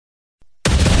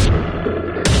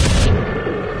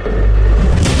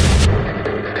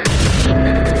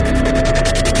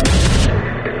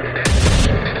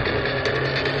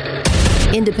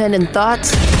Independent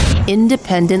thoughts,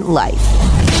 independent life.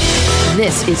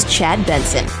 This is Chad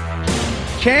Benson.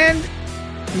 Can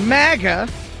MAGA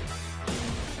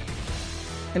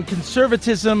and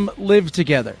conservatism live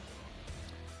together?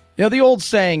 You know, the old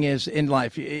saying is in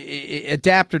life,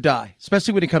 adapt or die,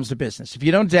 especially when it comes to business. If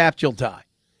you don't adapt, you'll die.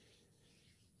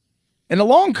 And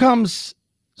along comes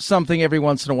something every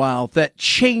once in a while that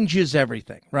changes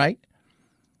everything, right?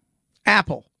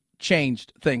 Apple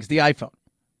changed things, the iPhone.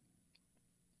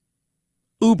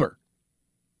 Uber,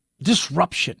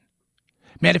 disruption.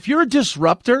 Man, if you're a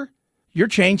disruptor, you're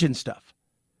changing stuff.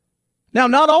 Now,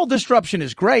 not all disruption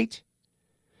is great.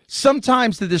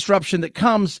 Sometimes the disruption that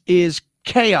comes is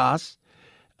chaos.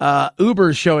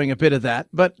 Uber is showing a bit of that.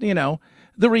 But, you know,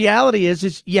 the reality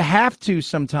is you have to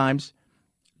sometimes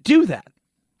do that.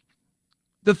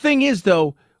 The thing is,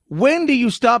 though, when do you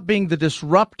stop being the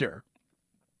disruptor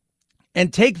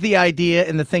and take the idea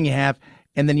and the thing you have,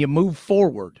 and then you move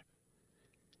forward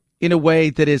in a way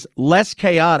that is less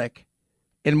chaotic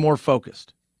and more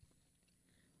focused?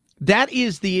 That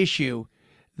is the issue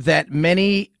that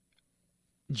many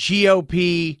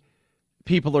GOP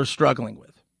people are struggling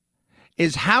with,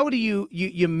 is how do you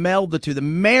meld the two,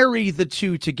 marry the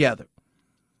two together?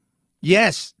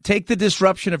 Yes, take the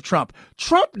disruption of Trump.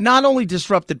 Trump not only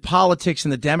disrupted politics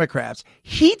and the Democrats,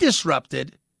 he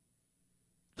disrupted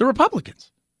the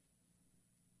Republicans.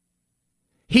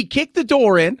 He kicked the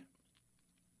door in,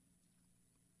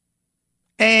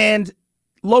 and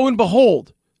lo and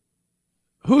behold,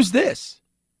 who's this?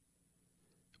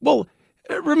 Well,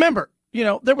 remember, you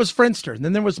know, there was Friendster, and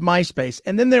then there was MySpace,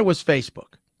 and then there was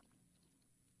Facebook.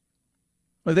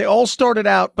 Well, they all started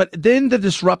out, but then the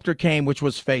disruptor came, which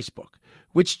was Facebook,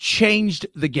 which changed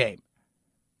the game.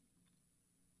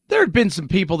 There had been some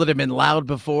people that had been loud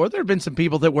before. There had been some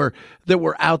people that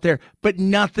were out there, but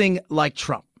nothing like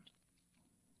Trump.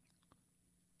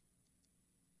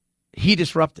 He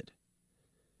disrupted.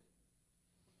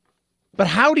 But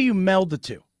how do you meld the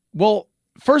two? Well,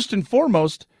 first and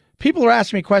foremost, people are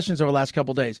asking me questions over the last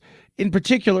couple of days. In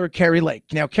particular, Kari Lake.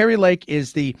 Now, Kari Lake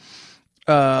is the,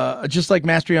 just like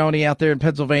Mastriani out there in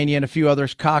Pennsylvania and a few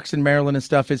others, Cox in Maryland and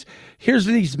stuff, is here's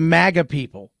these MAGA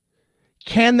people.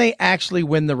 Can they actually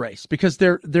win the race? Because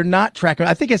they're not tracking.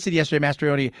 I think I said yesterday,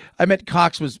 Mastriani, I meant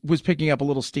Cox was picking up a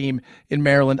little steam in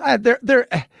Maryland. They're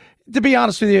to be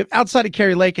honest with you, outside of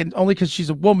Kari Lake, and only because she's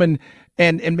a woman,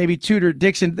 and maybe Tudor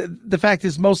Dixon, the fact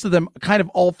is most of them kind of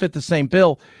all fit the same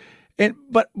bill.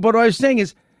 But what I was saying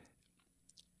is,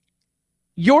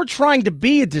 you're trying to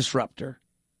be a disruptor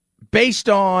based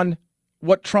on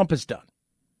what Trump has done.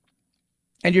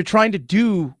 And you're trying to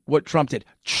do what Trump did.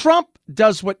 Trump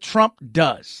does what Trump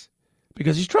does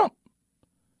because he's Trump.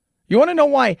 You want to know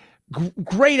why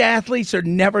great athletes are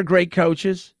never great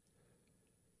coaches?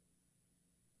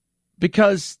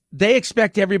 Because they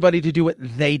expect everybody to do what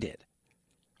they did.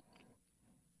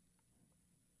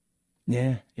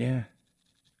 Yeah,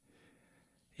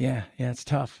 it's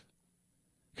tough.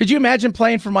 Could you imagine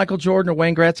playing for Michael Jordan or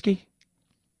Wayne Gretzky?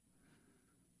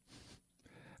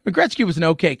 Gretzky was an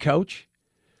okay coach,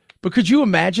 but could you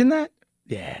imagine that?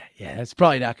 Yeah, it's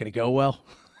probably not going to go well.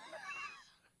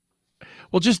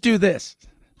 Well, just do this.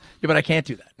 Yeah, but I can't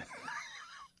do that.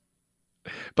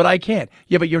 But I can.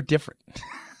 Yeah, but you're different.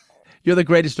 You're the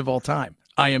greatest of all time.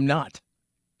 I am not.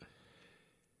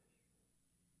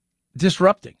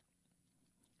 Disrupting.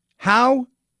 How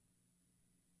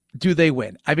do they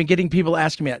win? I've been getting people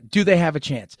asking me that. Do they have a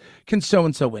chance? Can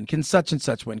so-and-so win? Can such and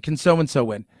such win? Can so-and-so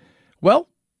win? Well,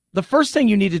 the first thing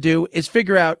you need to do is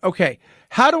figure out, okay,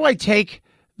 how do I take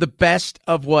the best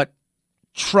of what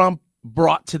Trump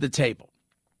brought to the table?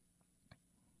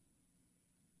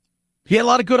 He had a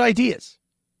lot of good ideas.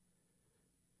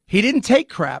 He didn't take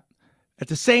crap. At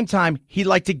the same time, he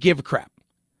liked to give crap.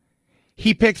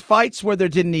 He picked fights where there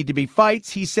didn't need to be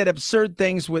fights. He said absurd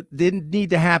things that didn't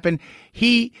need to happen.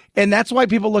 And that's why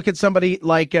people look at somebody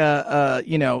like, Ron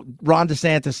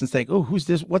DeSantis and think, oh, who's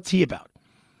this? What's he about?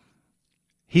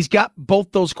 He's got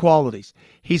both those qualities.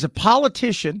 He's a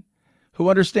politician who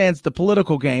understands the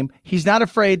political game. He's not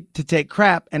afraid to take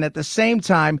crap. And at the same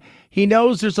time, he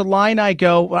knows there's a line I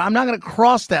go, well, I'm not going to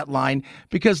cross that line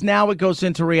because now it goes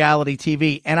into reality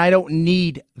TV and I don't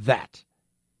need that.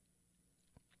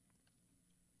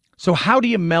 So how do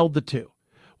you meld the two?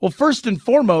 Well, first and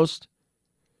foremost,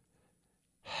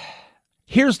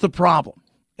 here's the problem.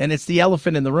 And it's the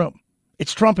elephant in the room.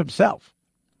 It's Trump himself.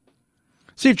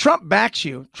 See, if Trump backs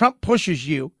you, Trump pushes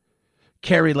you,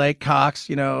 Kari Lake, Cox,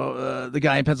 the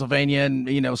guy in Pennsylvania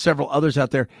and, several others out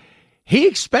there, he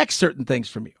expects certain things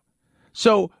from you.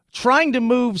 So trying to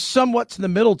move somewhat to the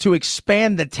middle to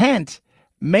expand the tent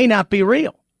may not be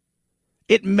real.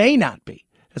 It may not be.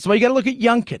 That's why you got to look at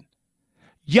Youngkin.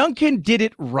 Youngkin did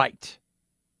it right.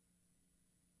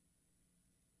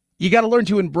 You got to learn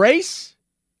to embrace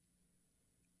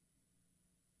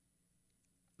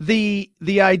the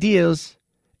ideas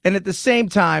and at the same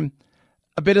time,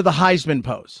 a bit of the Heisman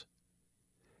pose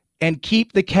and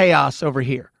keep the chaos over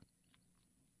here.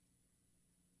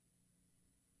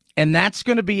 And that's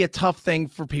going to be a tough thing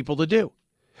for people to do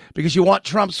because you want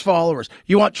Trump's followers.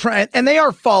 You want Trump, and they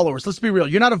are followers. Let's be real.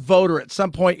 You're not a voter. At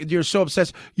some point, you're so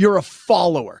obsessed. You're a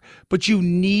follower, but you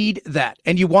need that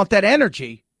and you want that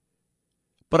energy.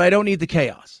 But I don't need the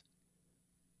chaos.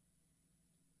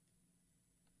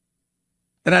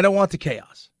 And I don't want the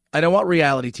chaos. I don't want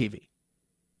reality TV.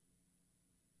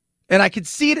 And I could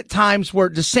see it at times where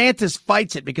DeSantis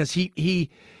fights it because he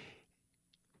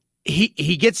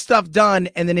gets stuff done,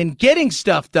 and then in getting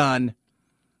stuff done,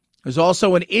 there's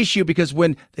also an issue because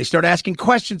when they start asking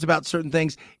questions about certain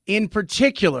things, in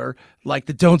particular, like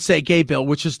the Don't Say Gay bill,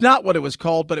 which is not what it was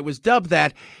called, but it was dubbed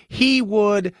that, he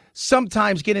would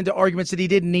sometimes get into arguments that he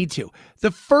didn't need to.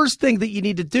 The first thing that you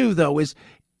need to do, though, is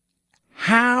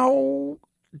how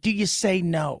do you say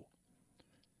no?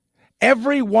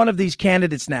 Every one of these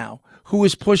candidates now who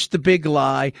has pushed the big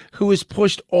lie, who has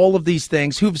pushed all of these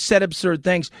things, who've said absurd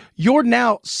things, you're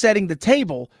now setting the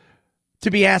table to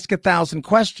be asked 1,000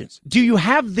 questions. Do you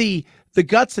have the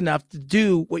guts enough to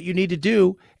do what you need to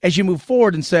do as you move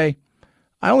forward and say,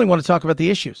 I only want to talk about the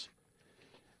issues,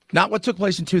 not what took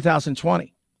place in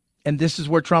 2020. And this is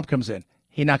where Trump comes in.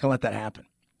 He's not going to let that happen.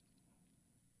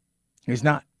 He's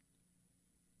not.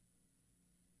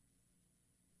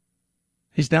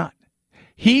 He's not.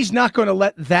 He's not going to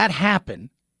let that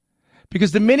happen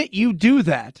because the minute you do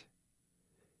that,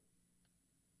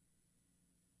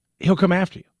 he'll come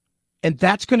after you. And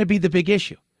that's going to be the big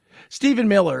issue. Stephen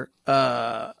Miller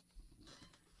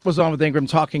was on with Ingram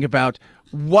talking about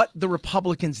what the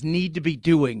Republicans need to be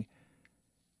doing.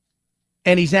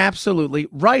 And he's absolutely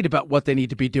right about what they need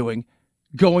to be doing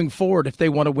going forward if they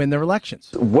want to win their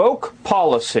elections. Woke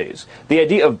policies, the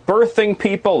idea of birthing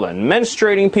people and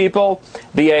menstruating people,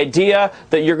 the idea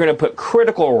that you're going to put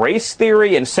critical race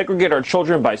theory and segregate our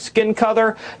children by skin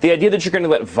color, the idea that you're going to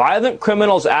let violent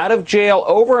criminals out of jail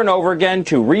over and over again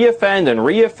to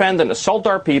reoffend and assault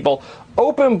our people,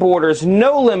 open borders,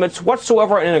 no limits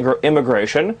whatsoever on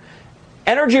immigration,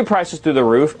 energy prices through the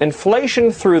roof, inflation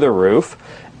through the roof,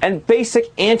 and basic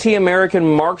anti-American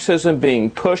Marxism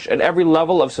being pushed at every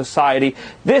level of society.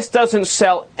 This doesn't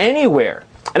sell anywhere.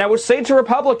 And I would say to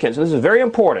Republicans, and this is very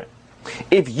important,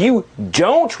 if you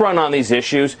don't run on these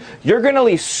issues, you're going to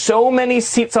leave so many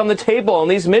seats on the table on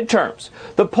these midterms.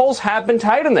 The polls have been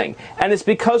tightening, and it's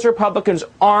because Republicans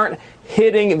aren't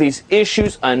hitting these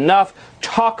issues enough.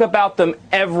 Talk about them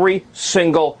every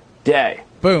single day.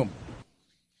 Boom.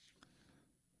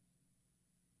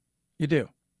 You do.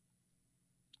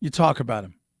 You talk about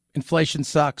them. Inflation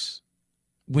sucks.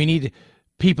 We need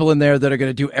people in there that are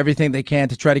going to do everything they can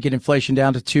to try to get inflation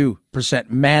down to 2%,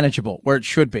 manageable, where it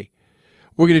should be.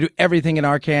 We're going to do everything in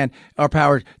our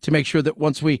power to make sure that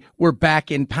once we're back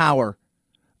in power,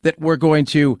 that we're going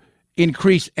to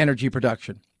increase energy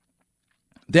production,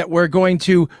 that we're going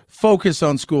to focus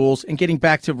on schools and getting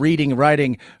back to reading,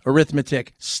 writing,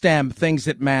 arithmetic, STEM, things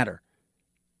that matter.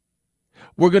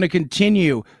 We're going to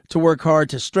continue to work hard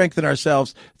to strengthen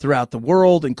ourselves throughout the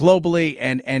world and globally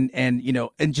and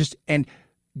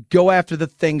go after the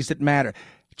things that matter.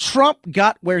 Trump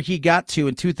got where he got to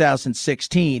in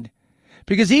 2016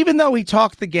 because even though he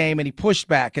talked the game and he pushed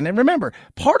back, and then remember,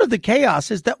 part of the chaos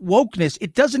is that wokeness,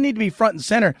 it doesn't need to be front and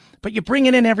center, but you bring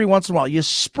it in every once in a while. You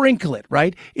sprinkle it,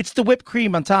 right? It's the whipped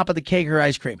cream on top of the cake or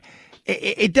ice cream.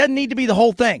 It doesn't need to be the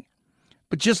whole thing,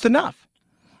 but just enough.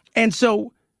 And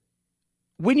so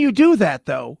when you do that,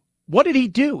 though, what did he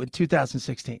do in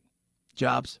 2016?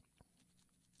 Jobs.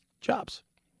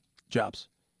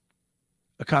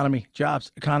 Economy,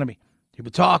 jobs, economy. He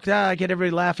would talk, get everybody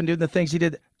laughing, doing the things he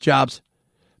did. Jobs.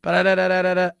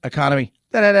 Economy.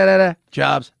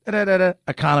 Jobs.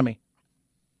 Economy.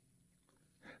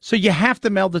 So you have to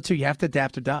meld the two. You have to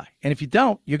adapt or die. And if you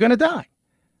don't, you're going to die.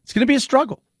 It's going to be a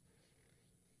struggle.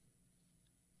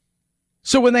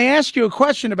 So when they ask you a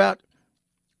question about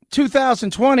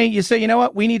 2020, you say, you know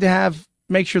what? We need to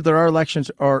make sure that our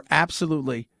elections are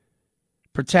absolutely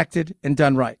protected and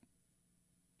done right.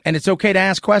 And it's okay to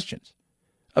ask questions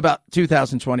about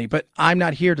 2020, but I'm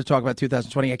not here to talk about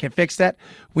 2020. I can fix that.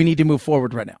 We need to move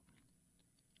forward right now.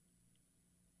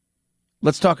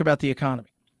 Let's talk about the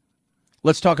economy.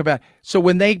 Let's talk about, so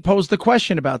when they pose the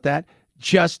question about that,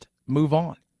 just move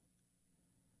on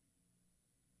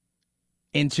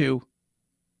into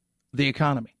the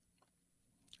economy.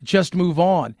 just move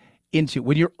on into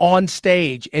when you're on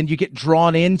stage and you get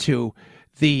drawn into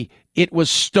it was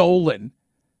stolen.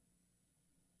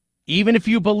 Even if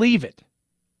you believe it,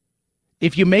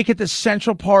 if you make it the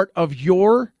central part of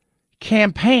your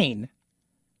campaign,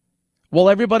 while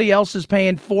everybody else is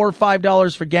paying $4 or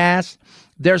 $5 for gas,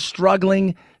 they're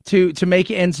struggling to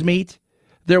make ends meet.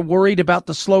 They're worried about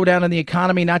the slowdown in the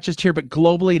economy, not just here, but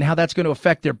globally, and how that's going to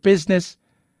affect their business.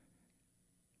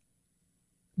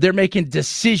 They're making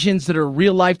decisions that are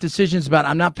real life decisions about,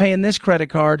 I'm not paying this credit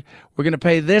card. We're going to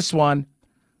pay this one.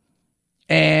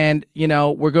 And,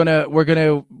 we're going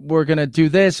to do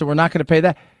this, and we're not going to pay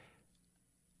that.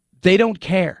 They don't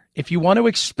care. If you want to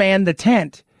expand the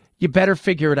tent, you better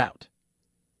figure it out.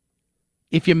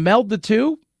 If you meld the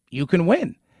two, you can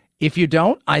win. If you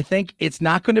don't, I think it's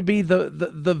not going to be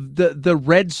the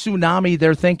red tsunami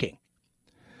they're thinking.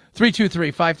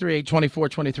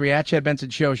 323-538-2423 at Chad Benson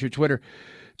Show is your Twitter.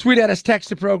 Tweet at us, text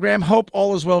the program. Hope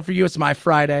all is well for you. It's my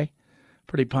Friday.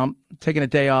 Pretty pumped. Taking a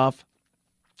day off.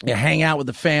 You hang out with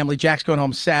the family. Jack's going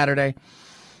home Saturday.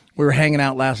 We were hanging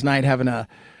out last night, having a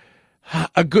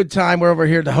good time. We're over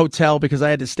here at the hotel because I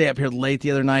had to stay up here late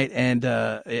the other night, and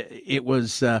it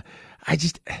was when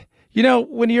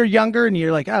you're younger and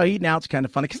you're like, oh, eating out's kind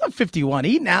of funny. Because I'm 51.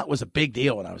 Eating out was a big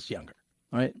deal when I was younger,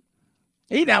 right?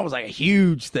 Eating out was like a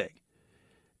huge thing.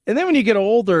 And then when you get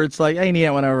older, it's like, I can eat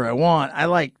out whenever I want. I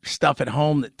like stuff at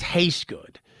home that tastes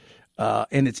good,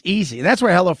 and it's easy. And that's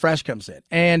where HelloFresh comes in.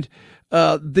 And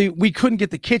we couldn't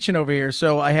get the kitchen over here,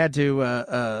 so I had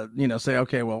to, say,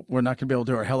 okay, well, we're not going to be able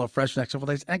to do our HelloFresh next couple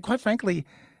days. And quite frankly,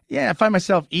 I find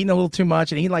myself eating a little too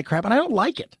much and eating like crap, and I don't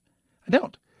like it. I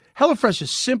don't. HelloFresh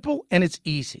is simple and it's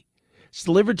easy. It's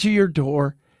delivered to your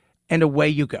door, and away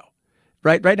you go.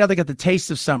 Right now, they got the taste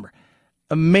of summer.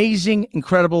 Amazing,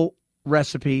 incredible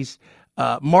recipes,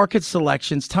 market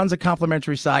selections, tons of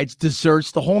complimentary sides,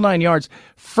 desserts, the whole 9 yards,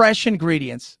 fresh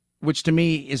ingredients, which to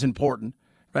me is important.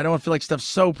 Right? I don't want to feel like stuff's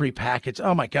so prepackaged.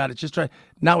 Oh, my God. It's just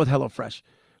not with HelloFresh.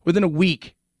 Within a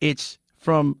week, it's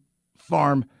from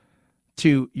farm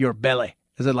to your belly,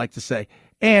 as I like to say.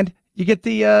 And you get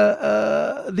the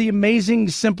amazing,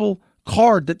 simple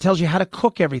card that tells you how to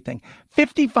cook everything.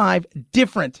 55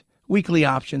 different weekly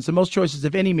options, the most choices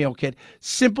of any meal kit.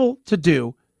 Simple to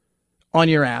do on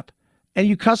your app. And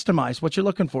you customize what you're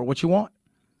looking for, what you want.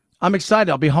 I'm excited.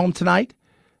 I'll be home tonight.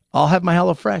 I'll have my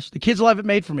HelloFresh. The kids will have it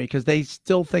made for me because they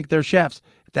still think they're chefs.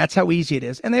 That's how easy it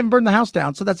is. And they haven't burned the house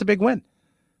down, so that's a big win.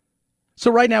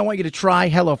 So right now, I want you to try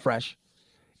HelloFresh.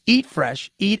 Eat fresh,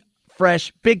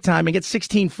 big time, and get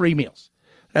 16 free meals.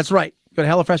 That's right. Go to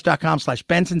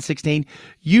HelloFresh.com/Benson16.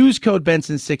 Use code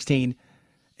Benson16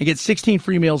 and get 16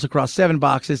 free meals across 7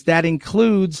 boxes. That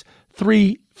includes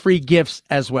 3 free gifts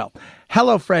as well.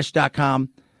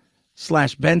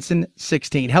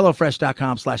 HelloFresh.com/Benson16.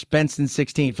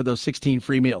 HelloFresh.com/Benson16 for those 16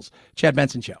 free meals. Chad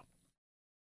Benson Show.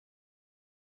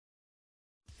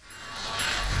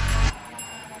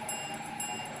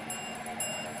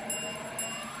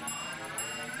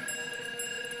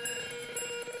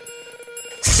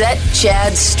 Set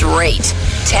Chad straight.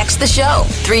 Text the show,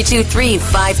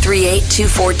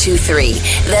 323-538-2423.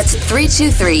 That's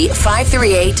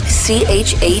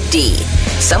 323-538-CHAD.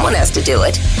 Someone has to do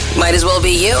it. Might as well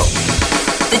be you.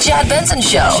 The Chad Benson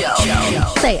Show.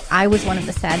 Say, I was one of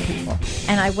the sad people,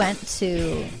 and I went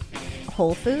to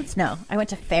Whole Foods. No, I went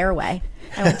to Fairway.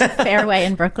 I went to Fairway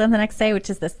in Brooklyn the next day, which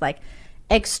is this like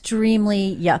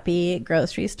extremely yuppie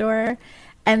grocery store.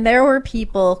 And there were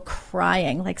people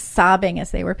crying, like sobbing as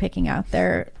they were picking out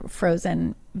their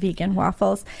frozen vegan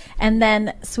waffles. And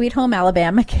then Sweet Home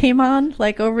Alabama came on,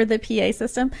 like over the PA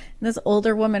system. And this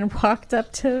older woman walked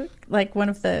up to like one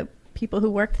of the people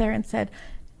who worked there and said,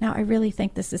 "Now, I really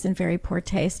think this is in very poor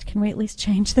taste. Can we at least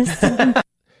change this?"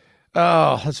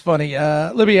 Oh, that's funny.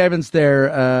 Libby Evans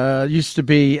there used to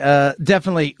be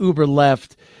definitely uber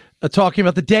left, talking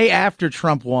about the day after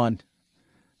Trump won.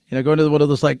 Going to one of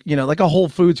those like a Whole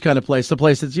Foods kind of place, the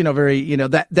place that's, very,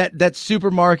 that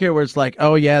supermarket where it's like,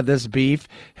 oh yeah, this beef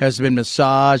has been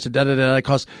massaged, it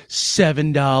costs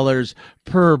 $7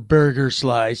 per burger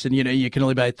slice. And, you can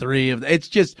only buy 3 of them. It's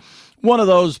just one of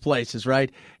those places,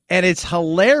 right? And it's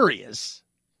hilarious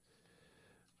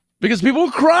because people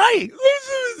are crying.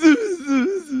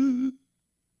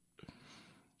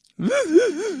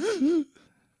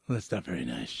 That's not very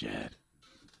nice, Chad.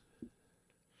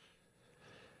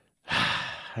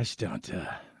 I just don't,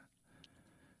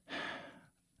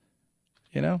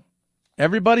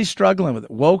 everybody's struggling with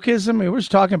it. Wokeism, we were just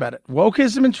talking about it.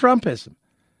 Wokeism and Trumpism.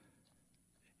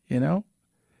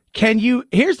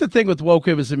 Here's the thing with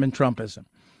wokeism and Trumpism.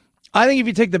 I think if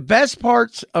you take the best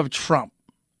parts of Trump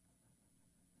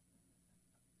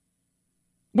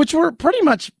which were pretty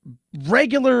much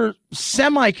regular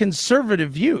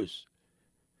semi-conservative views.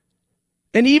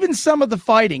 And even some of the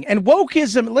fighting and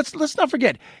wokeism, let's not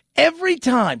forget, every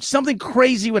time something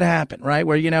crazy would happen, right?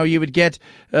 Where, you would get,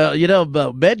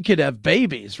 men could have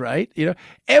babies, right?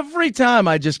 Every time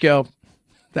I just go,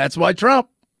 that's why Trump,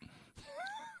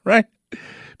 right?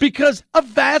 Because a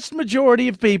vast majority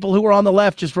of people who are on the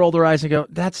left just roll their eyes and go,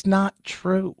 that's not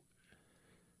true.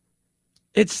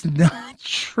 It's not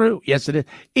true. Yes, it is.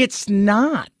 It's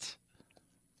not.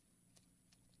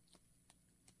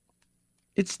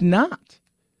 It's not.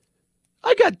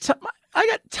 I got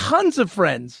tons of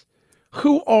friends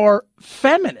who are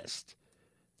feminist.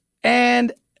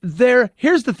 And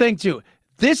here's the thing, too.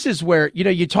 This is where,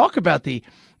 you talk about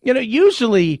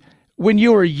usually when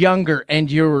you were younger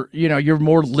and you're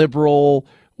more liberal,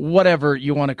 whatever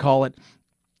you want to call it,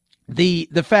 the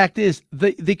fact is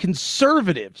the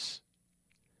conservatives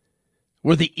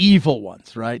were the evil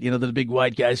ones, right? The big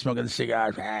white guys smoking the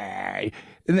cigars.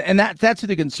 And that's who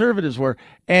the conservatives were.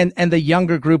 And the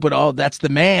younger group would, that's the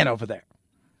man over there.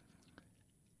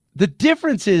 The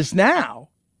difference is now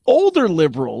older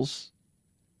liberals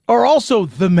are also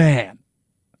the man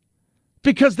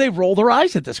because they roll their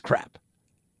eyes at this crap.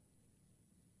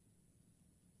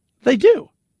 They do.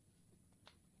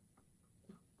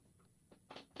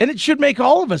 And it should make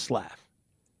all of us laugh.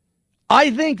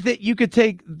 I think that you could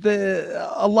take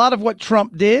a lot of what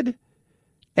Trump did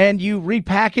and you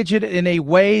repackage it in a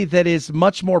way that is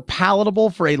much more palatable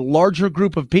for a larger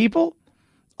group of people.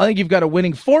 I think you've got a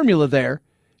winning formula there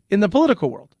in the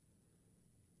political world.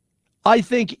 I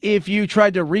think if you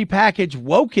tried to repackage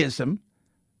wokeism,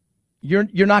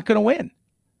 you're not going to win.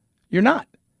 You're not.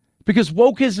 Because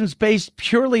wokeism is based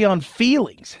purely on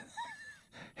feelings.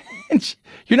 And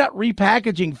you're not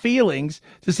repackaging feelings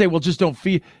to say, well, just don't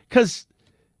feel, because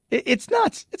it's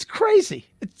nuts. It's crazy.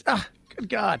 Good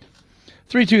God.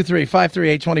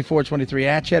 323-538-2423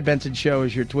 at Chad Benson Show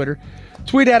is your Twitter.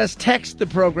 Tweet at us, text the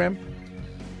program.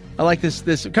 I like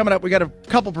this. Coming up, we got a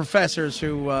couple professors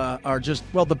who are just,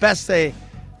 well, the best to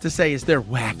say is they're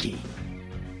wacky.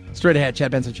 Straight ahead,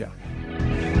 Chad Benson Show.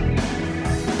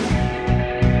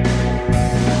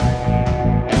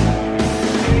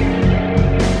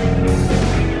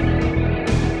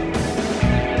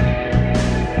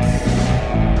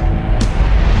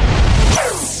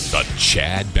 The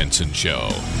Chad Benson Show.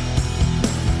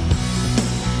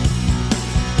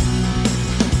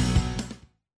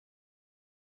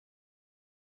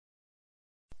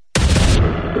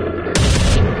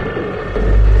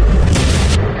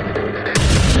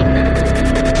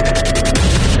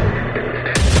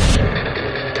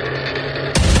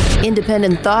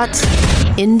 Independent thoughts,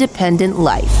 independent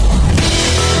life.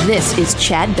 This is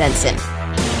Chad Benson.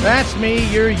 That's me,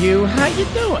 you're you. How you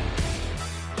doing?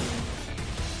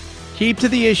 Keep to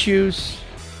the issues.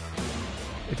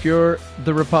 If you're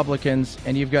the Republicans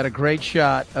and you've got a great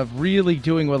shot of really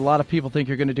doing what a lot of people think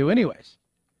you're going to do anyways,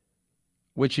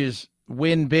 which is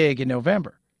win big in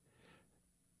November.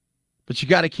 But you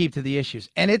got to keep to the issues.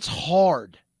 And it's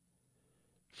hard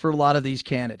for a lot of these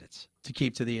candidates to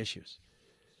keep to the issues.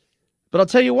 But I'll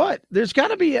tell you what, there's got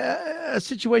to be a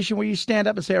situation where you stand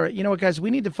up and say, all right, you know what, guys,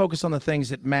 we need to focus on the things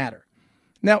that matter.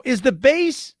 Now, is the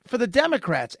base for the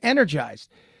Democrats energized?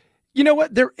 You know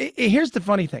what? Here's the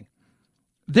funny thing.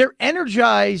 They're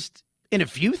energized in a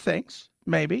few things,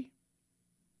 maybe.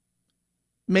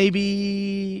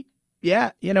 Maybe,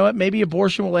 yeah, you know what? Maybe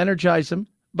abortion will energize them,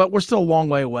 but we're still a long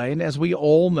way away. And as we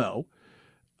all know,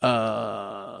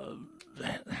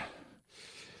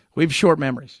 we have short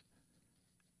memories.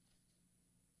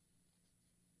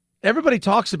 Everybody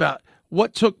talks about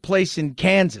what took place in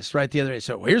Kansas, right, the other day.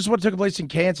 So here's what took place in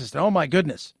Kansas. Oh, my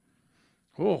goodness.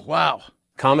 Oh, wow.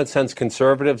 Common sense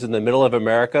conservatives in the middle of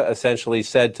America essentially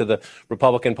said to the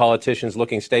Republican politicians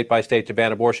looking state by state to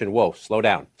ban abortion, whoa, slow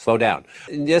down, slow down.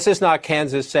 This is not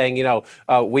Kansas saying,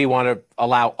 we want to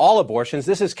allow all abortions.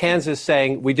 This is Kansas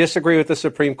saying we disagree with the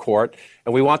Supreme Court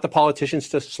and we want the politicians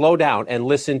to slow down and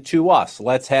listen to us.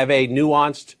 Let's have a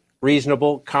nuanced,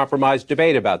 reasonable, compromised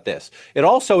debate about this. It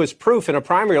also is proof in a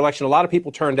primary election. A lot of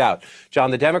people turned out. John,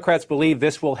 the Democrats believe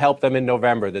this will help them in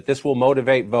November, that this will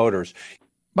motivate voters.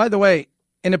 By the way,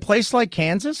 in a place like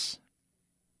Kansas,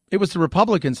 it was the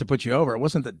Republicans that put you over. It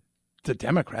wasn't the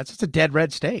Democrats. It's a dead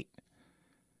red state.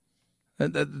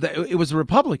 It was the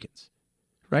Republicans,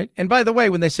 right? And by the way,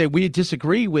 when they say we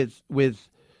disagree with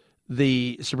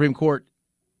the Supreme Court,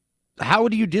 how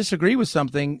do you disagree with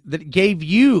something that gave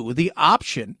you the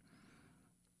option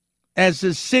as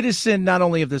a citizen not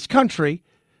only of this country,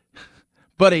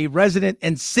 but a resident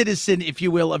and citizen, if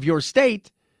you will, of your state,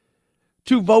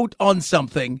 to vote on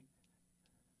something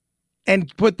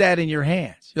and put that in your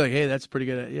hands. You're like, hey, that's pretty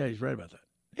good. Yeah, he's right about that.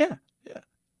 Yeah.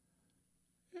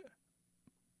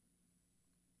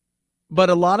 But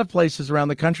a lot of places around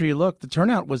the country, you look, the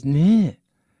turnout was nah.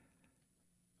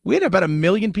 We had about 1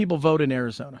 million people vote in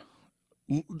Arizona.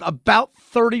 About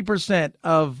 30%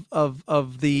 of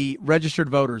the registered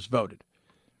voters voted.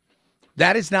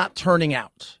 That is not turning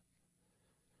out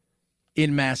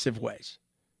in massive ways.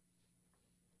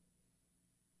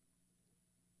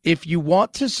 If you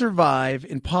want to survive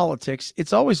in politics,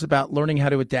 it's always about learning how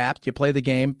to adapt. You play the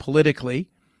game politically,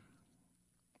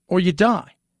 or you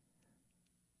die.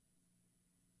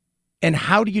 And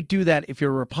how do you do that if you're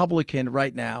a Republican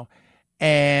right now?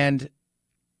 And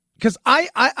because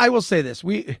I will say this.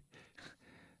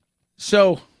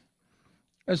 So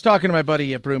I was talking to my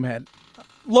buddy at Broomhead.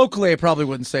 Locally, I probably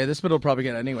wouldn't say this, but it'll probably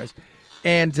get it anyways.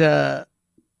 And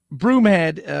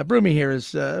Broomy here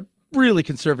is a really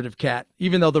conservative cat,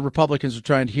 even though the Republicans are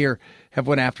trying to have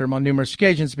went after him on numerous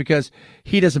occasions because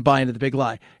he doesn't buy into the big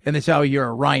lie. And they say, oh, you're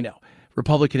a rhino,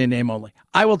 Republican in name only.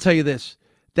 I will tell you this.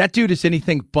 That dude is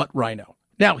anything but rhino.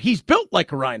 Now, he's built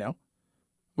like a rhino.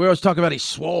 We always talk about he's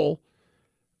swole.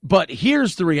 But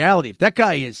here's the reality. That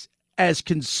guy is as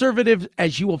conservative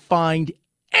as you will find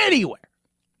anywhere.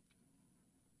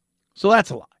 So that's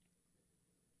a lie.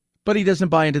 But he doesn't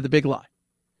buy into the big lie.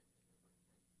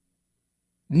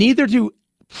 Neither do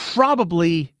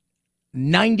probably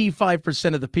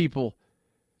 95% of the people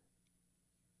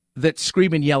that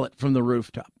scream and yell it from the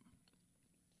rooftop.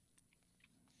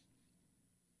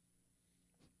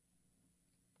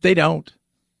 They don't.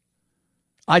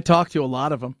 I talk to a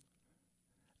lot of them.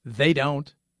 They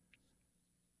don't.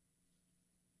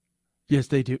 Yes,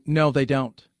 they do. No, they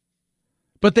don't.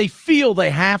 But they feel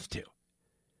they have to.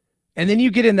 And then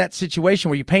you get in that situation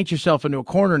where you paint yourself into a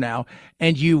corner now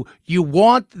and you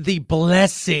want the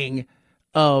blessing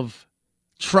of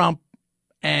Trump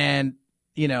and,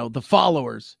 the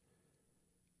followers.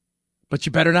 But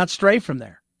you better not stray from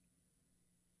there.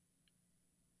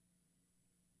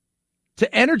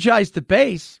 To energize the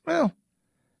base, well,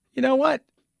 you know what?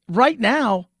 Right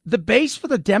now, the base for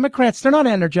the Democrats, they're not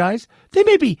energized. They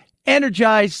may be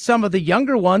energized, some of the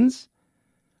younger ones,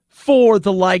 for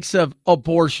the likes of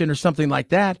abortion or something like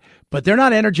that, but they're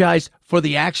not energized for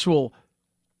the actual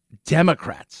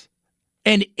Democrats.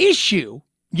 An issue,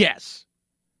 yes.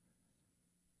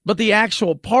 But the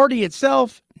actual party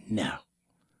itself, no.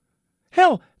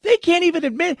 Hell, they can't even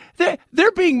admit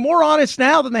they're being more honest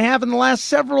now than they have in the last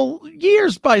several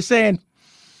years by saying,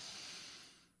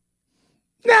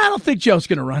 nah, I don't think Joe's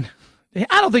going to run.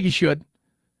 I don't think he should.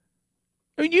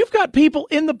 I mean, you've got people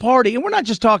in the party, and we're not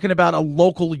just talking about a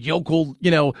local, yokel,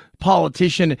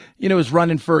 politician, who's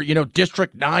running for,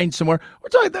 District 9 somewhere. We're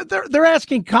talking, they're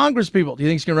asking Congress people, do you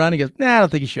think he's going to run? He goes, nah, I don't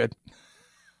think he should.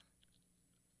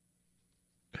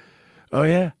 Oh,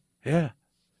 yeah.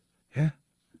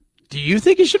 Do you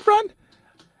think he should run?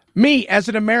 Me, as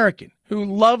an American who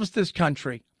loves this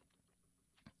country,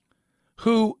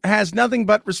 who has nothing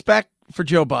but respect for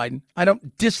Joe Biden. I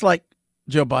don't dislike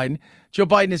Joe Biden. Joe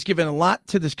Biden has given a lot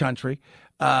to this country.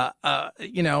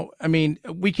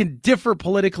 We can differ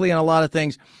politically on a lot of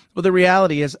things, but the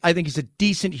reality is I think he's a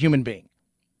decent human being.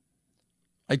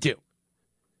 I do.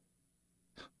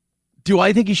 Do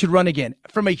I think he should run again?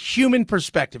 From a human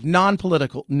perspective,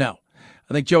 non-political, no.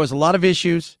 I think Joe has a lot of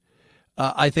issues.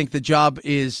 I think the job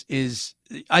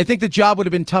I think the job would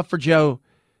have been tough for Joe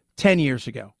 10 years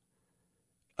ago.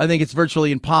 I think it's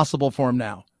virtually impossible for him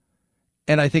now.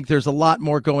 And I think there's a lot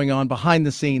more going on behind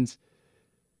the scenes.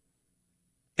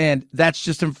 And that's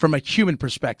just from a human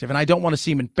perspective. And I don't want to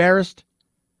see him embarrassed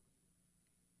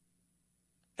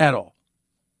at all.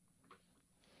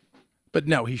 But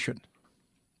no, he shouldn't.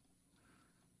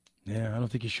 Yeah, I don't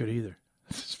think he should either.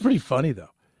 It's pretty funny,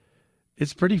 though.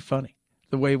 It's pretty funny.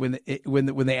 The way when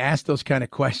they ask those kind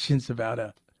of questions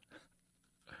about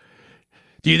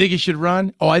do you think he should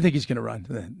run? Oh, I think he's going to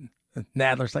run.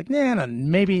 Nadler's like, nah,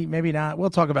 maybe not. We'll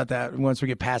talk about that once we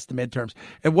get past the midterms.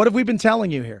 And what have we been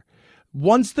telling you here?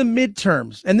 Once the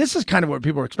midterms, and this is kind of what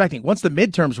people were expecting, once the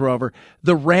midterms were over,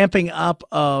 the ramping up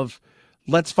of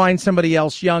let's find somebody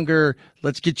else younger,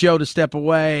 let's get Joe to step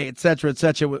away, et cetera,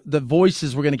 the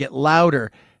voices were going to get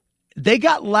louder. They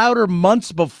got louder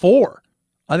months before.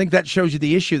 I think that shows you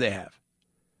the issue they have.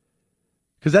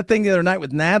 Because that thing the other night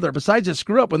with Nadler, besides the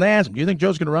screw up, when they asked him, do you think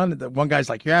Joe's going to run? The one guy's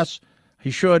like, yes,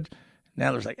 he should.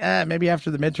 Nadler's like, maybe after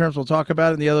the midterms we'll talk about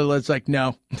it. And the other is like,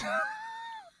 no.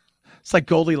 It's like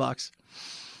Goldilocks.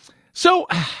 So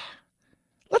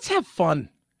let's have fun,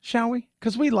 shall we?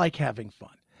 Because we like having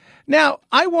fun. Now,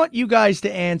 I want you guys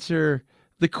to answer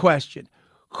the question,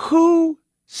 who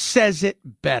says it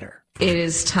better? It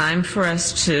is time for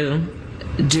us to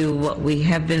do what we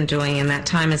have been doing, and that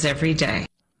time is every day.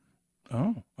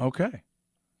 Oh, okay.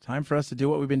 Time for us to do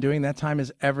what we've been doing. That time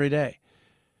is every day.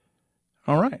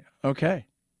 All right. Okay.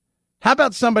 How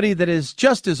about somebody that is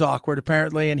just as awkward,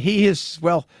 apparently, and he's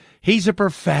a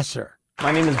professor.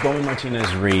 My name is Bowie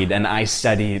Martinez-Reed, and I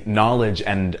study knowledge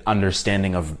and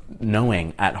understanding of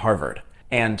knowing at Harvard.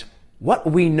 And what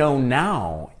we know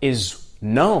now is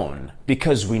known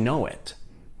because we know it.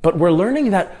 But we're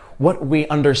learning that what we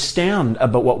understand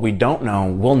about what we don't know,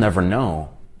 we'll never know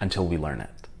until we learn it.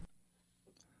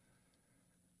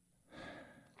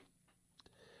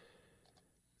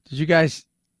 Did you guys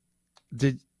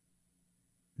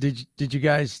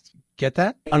get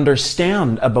that?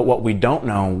 Understand about what we don't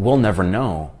know, we'll never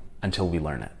know until we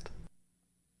learn it.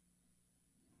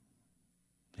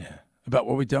 Yeah. About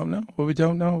what we don't know? What we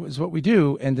don't know is what we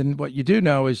do, and then what you do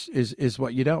know is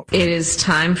what you don't. It is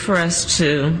time for us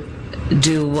to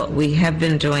do what we have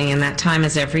been doing, and that time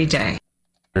is every day.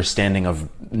 Understanding of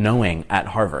knowing at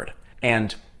Harvard.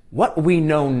 And what we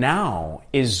know now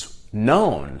is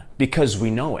known because we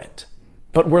know it.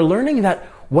 But we're learning that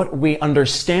what we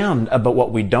understand about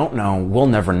what we don't know, we'll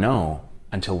never know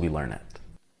until we learn it.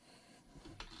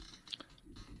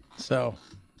 So,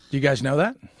 do you guys know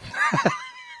that?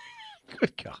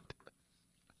 Good God.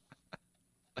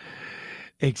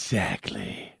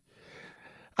 Exactly.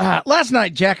 Last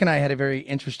night, Jack and I had a very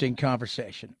interesting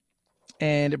conversation.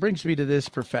 And it brings me to this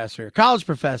professor, college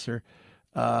professor,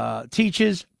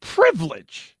 teaches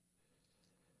privilege.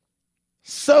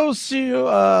 Psychology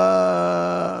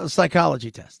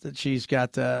test that she's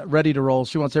got ready to roll.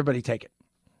 She wants everybody to take it.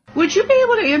 Would you be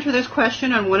able to answer this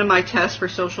question on one of my tests for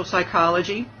social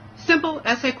psychology? Simple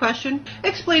essay question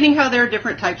explaining how there are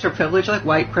different types of privilege, like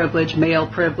white privilege, male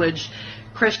privilege,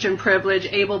 Christian privilege,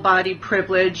 able-bodied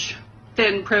privilege,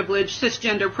 thin privilege,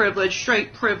 cisgender privilege,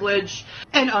 straight privilege,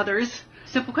 and others.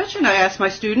 Simple question I ask my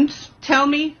students. Tell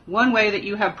me one way that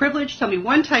you have privilege. Tell me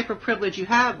one type of privilege you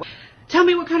have. Tell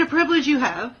me what kind of privilege you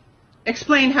have.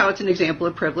 Explain how it's an example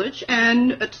of privilege,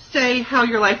 and say how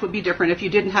your life would be different if you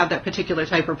didn't have that particular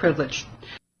type of privilege.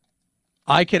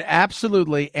 I could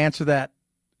absolutely answer that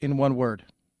in one word.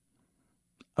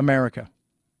 America.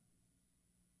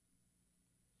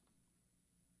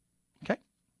 Okay.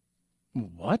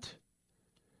 What?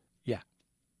 Yeah.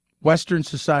 Western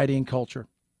society and culture.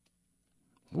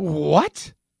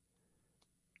 What?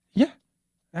 Yeah,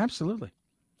 absolutely.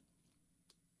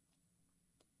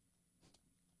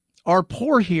 Our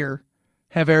poor here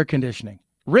have air conditioning.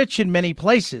 Rich in many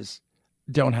places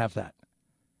don't have that.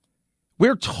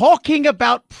 We're talking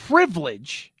about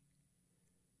privilege.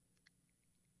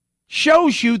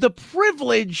 Shows you the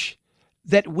privilege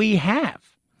that we have.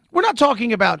 We're not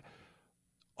talking about,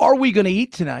 are we going to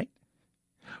eat tonight?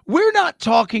 We're not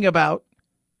talking about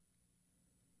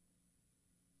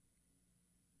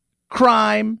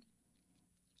crime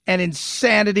and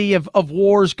insanity of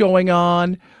wars going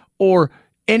on, or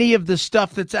any of the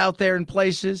stuff that's out there in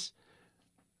places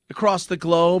across the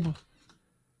globe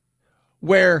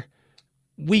where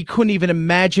we couldn't even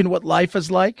imagine what life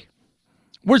is like.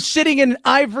 We're sitting in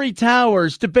ivory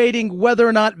towers debating whether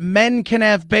or not men can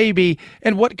have baby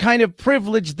and what kind of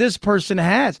privilege this person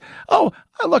has. Oh,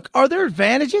 look, are there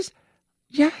advantages?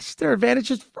 Yes, there are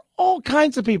advantages for all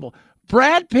kinds of people.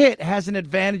 Brad Pitt has an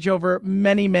advantage over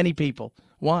many, many people.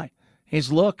 Why?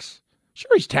 His looks.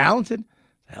 Sure, he's talented.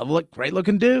 Hell of a great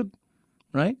looking dude,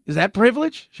 right? Is that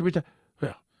privilege? Should we?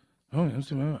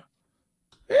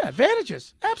 Yeah,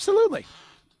 advantages. Absolutely.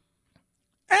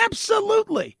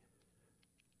 Absolutely.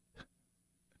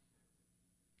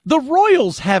 The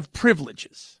royals have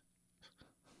privileges.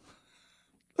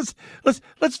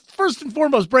 Let's first and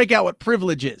foremost break out what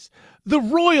privilege is. The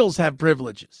royals have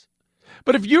privileges.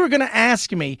 But if you were going to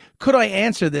ask me, could I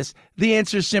answer this? The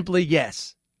answer is simply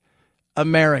yes.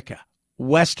 America,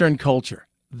 Western culture.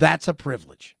 That's a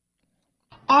privilege.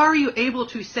 Are you able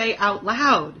to say out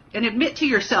loud and admit to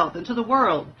yourself and to the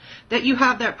world that you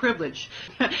have that privilege?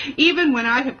 Even when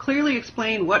I have clearly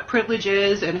explained what privilege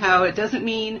is and how it doesn't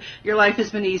mean your life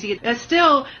has been easy, and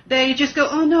still they just go,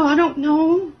 oh, no, I don't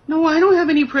know. No, I don't have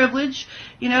any privilege.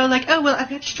 You know, like, oh, well, I've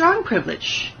got strong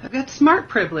privilege. I've got smart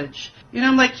privilege. You know,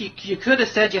 I'm like, you could have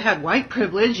said you had white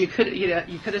privilege. You could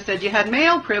have said you had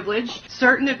male privilege.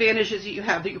 Certain advantages that you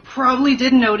have that you probably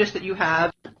didn't notice that you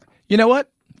have. You know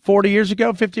what? 40 years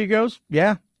ago, 50 years ago,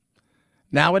 yeah.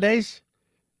 Nowadays,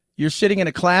 you're sitting in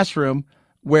a classroom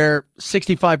where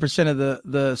 65% of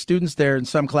the students there in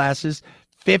some classes,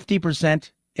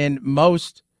 50% in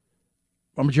most,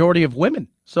 a majority of women.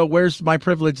 So where's my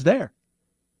privilege there?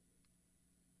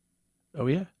 Oh,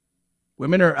 yeah.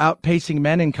 Women are outpacing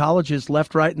men in colleges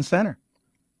left, right, and center.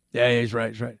 Yeah, he's right.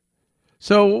 He's right.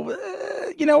 So,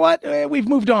 you know what? We've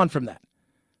moved on from that.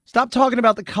 Stop talking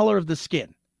about the color of the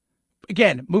skin.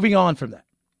 Again, moving on from that.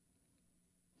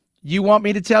 You want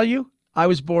me to tell you? I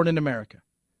was born in America.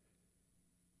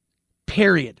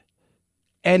 Period.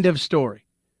 End of story.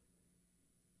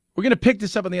 We're going to pick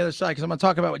this up on the other side because I'm going to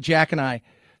talk about what Jack and I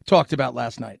talked about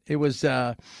last night. It was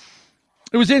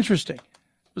interesting.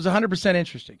 It was 100%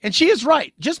 interesting. And she is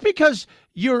right. Just because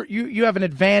you have an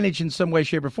advantage in some way,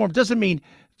 shape, or form doesn't mean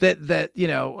that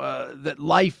that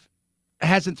life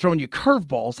hasn't thrown you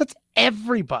curveballs. That's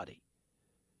everybody.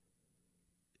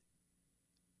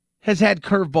 Has had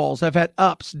curveballs. I've had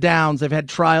ups, downs. I've had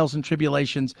trials and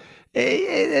tribulations.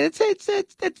 That's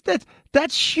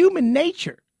human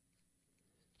nature.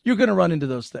 You're going to run into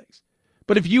those things.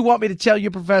 But if you want me to tell you,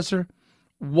 Professor,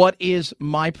 what is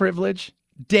my privilege?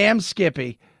 Damn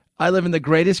Skippy, I live in the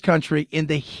greatest country in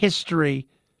the history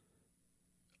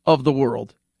of the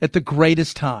world at the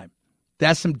greatest time.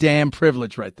 That's some damn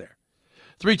privilege right there.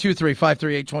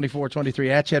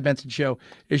 323-538-2423 at Chad Benson Show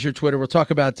is your Twitter. We'll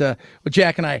talk about what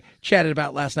Jack and I chatted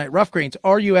about last night. Rough Greens,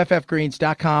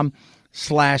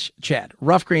 ruffgreens.com/Chad.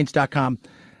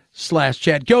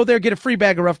 Ruffgreens.com/Chad. Go there, get a free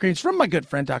bag of Rough Greens from my good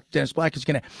friend, Dr. Dennis Black, who's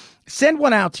going to send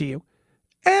one out to you.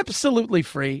 Absolutely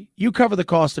free. You cover the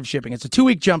cost of shipping. It's a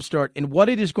 2-week jumpstart in what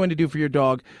it is going to do for your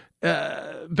dog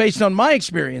based on my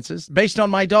experiences, based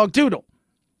on my dog Doodle,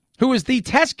 who is the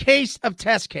test case of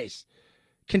test case.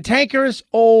 Cantankerous,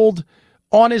 old,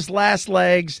 on his last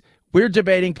legs. We're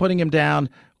debating putting him down.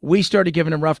 We started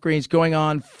giving him Rough Greens going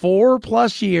on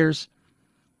 4+ years.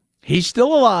 He's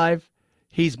still alive.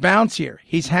 He's bouncier.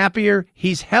 He's happier.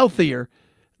 He's healthier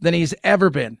than he's ever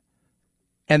been.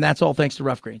 And that's all thanks to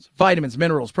Rough Greens. Vitamins,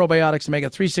 minerals, probiotics,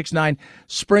 omega-369.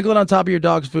 Sprinkle it on top of your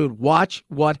dog's food. Watch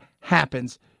what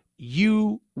happens.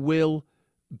 You will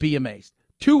be amazed.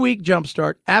 2-week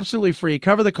jumpstart, absolutely free.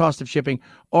 Cover the cost of shipping.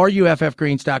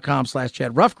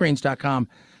 ruffgreens.com/Chad.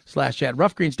 Ruffgreens.com/Chad.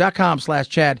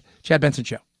 Ruffgreens.com/Chad. Chad Benson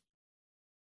Show.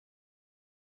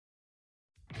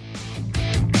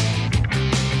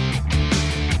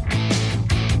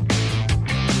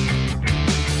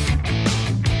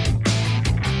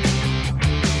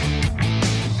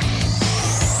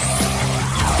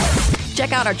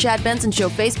 Check out our Chad Benson Show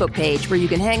Facebook page where you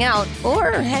can hang out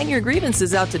or hang your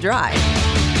grievances out to dry.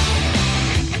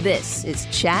 This is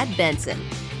Chad Benson.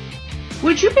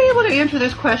 Would you be able to answer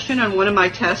this question on one of my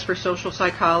tests for social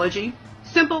psychology?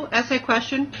 Simple essay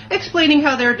question explaining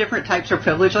how there are different types of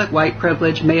privilege, like white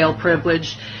privilege, male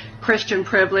privilege, Christian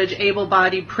privilege,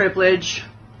 able-bodied privilege,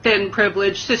 thin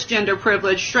privilege, cisgender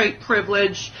privilege, straight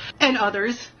privilege, and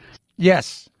others.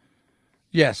 Yes.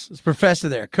 Yes, it's Professor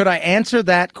there. Could I answer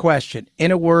that question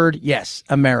in a word? Yes,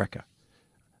 America.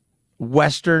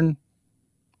 Western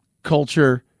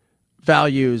culture,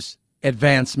 values,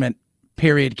 advancement,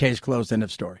 period, case closed, end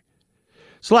of story.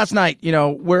 So last night,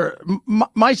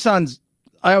 my sons,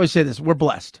 I always say this, we're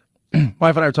blessed. Wife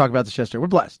and I were talking about this yesterday. We're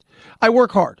blessed. I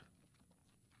work hard.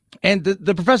 And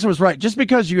the professor was right. Just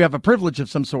because you have a privilege of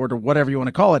some sort or whatever you want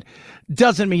to call it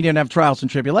doesn't mean you don't have trials and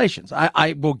tribulations.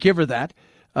 I will give her that.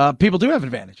 People do have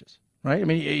advantages, right? I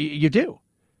mean, you do,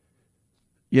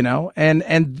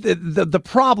 and the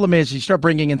problem is you start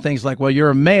bringing in things like, well,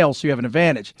 you're a male, so you have an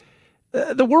advantage.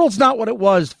 The world's not what it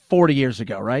was 40 years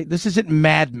ago, right? This isn't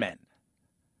Mad Men.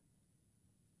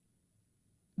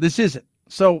 This isn't.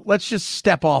 So let's just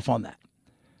step off on that.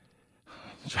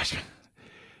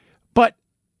 But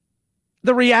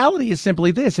the reality is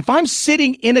simply this. If I'm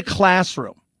sitting in a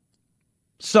classroom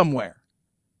somewhere,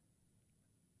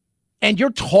 and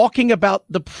you're talking about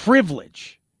the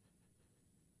privilege,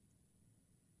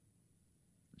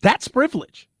 that's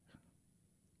privilege.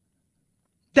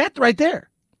 That right there.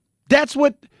 That's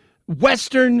what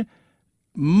Western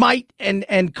might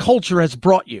and culture has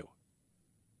brought you.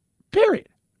 Period.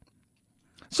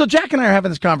 So Jack and I are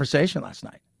having this conversation last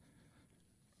night.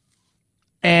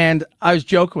 And I was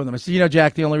joking with him. I said,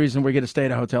 Jack, the only reason we're going to stay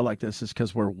at a hotel like this is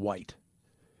because we're white.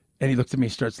 And he looked at me,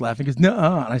 starts laughing. He goes, no.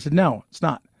 And I said, no, it's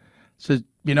not. So,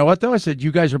 you know what, though? I said,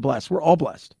 you guys are blessed. We're all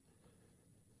blessed.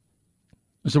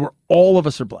 I said, all of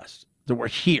us are blessed that we're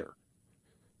here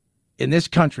in this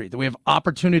country, that we have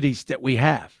opportunities that we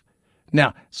have.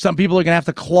 Now, some people are going to have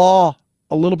to claw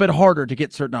a little bit harder to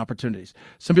get certain opportunities.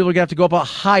 Some people are going to have to go up a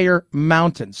higher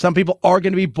mountain. Some people are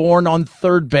going to be born on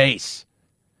third base.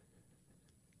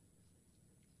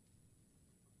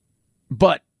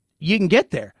 But you can get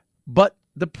there. But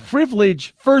the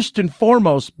privilege, first and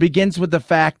foremost, begins with the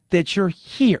fact that you're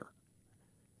here.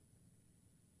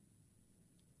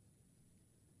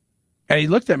 And he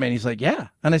looked at me and he's like, yeah.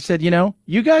 And I said,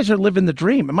 you guys are living the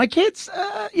dream. And my kids,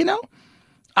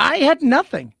 I had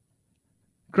nothing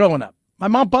growing up. My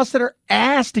mom busted her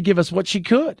ass to give us what she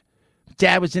could.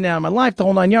 Dad was in and out of my life, the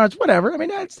whole 9 yards, whatever. I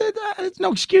mean, it's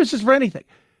no excuses for anything.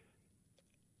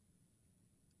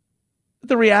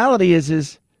 The reality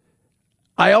is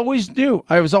I always knew.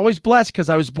 I was always blessed because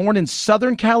I was born in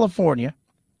Southern California,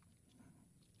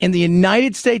 in the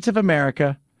United States of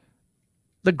America,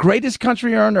 the greatest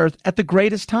country on earth at the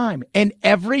greatest time. And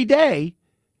every day,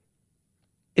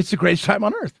 it's the greatest time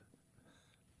on earth.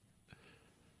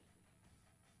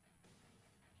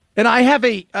 And I have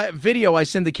a video I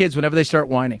send the kids whenever they start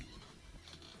whining.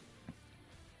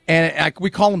 And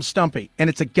we call him Stumpy. And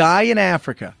it's a guy in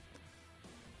Africa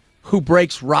who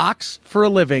breaks rocks for a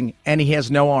living, and he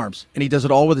has no arms. And he does it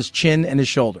all with his chin and his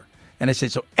shoulder. And I say,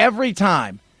 so every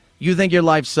time you think your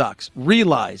life sucks,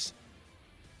 realize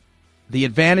the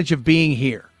advantage of being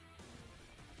here.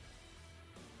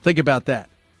 Think about that.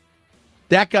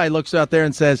 That guy looks out there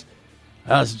and says,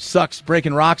 it sucks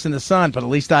breaking rocks in the sun, but at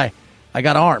least I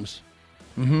got arms.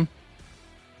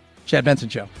 Chad Benson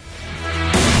Show.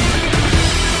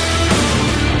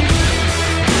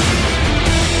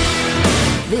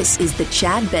 This is the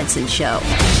Chad Benson Show.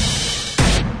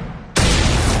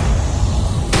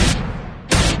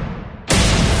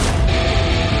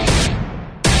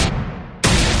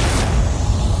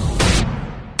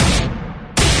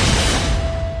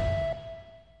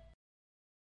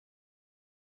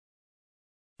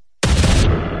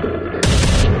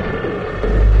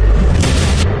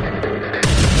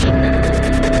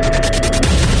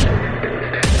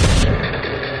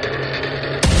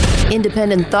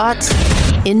 Independent thoughts,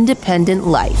 independent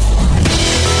life.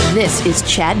 This is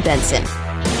Chad Benson.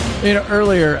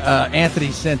 Earlier,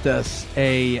 Anthony sent us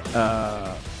a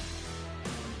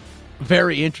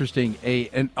very interesting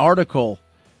an article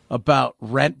about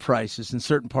rent prices in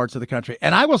certain parts of the country.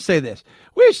 And I will say this.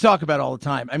 We used to talk about it all the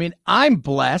time. I mean, I'm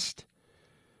blessed.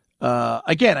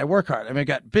 Again, I work hard. I mean, I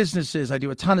got businesses. I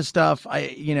do a ton of stuff.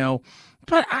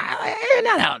 But I'm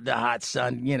not out in the hot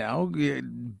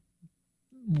sun,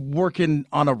 working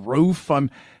on a roof. I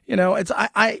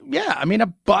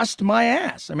bust my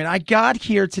ass. I mean, I got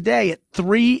here today at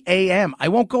 3 a.m. I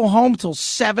won't go home till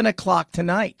 7 o'clock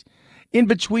tonight. In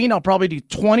between, I'll probably do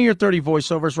 20 or 30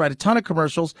 voiceovers, write a ton of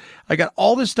commercials. I got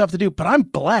all this stuff to do, but I'm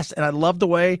blessed and I love the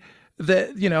way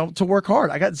that, to work hard.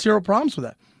 I got zero problems with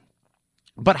that.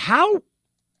 But how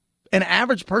an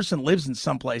average person lives in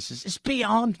some places is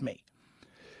beyond me.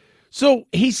 So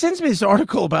he sends me this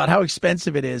article about how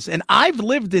expensive it is. And I've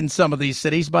lived in some of these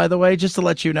cities, by the way, just to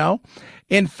let you know.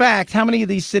 In fact, how many of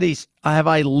these cities have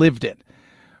I lived in?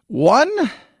 1,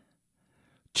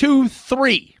 2,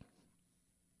 3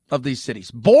 of these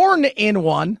cities. Born in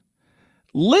one,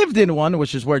 lived in one,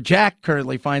 which is where Jack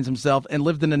currently finds himself, and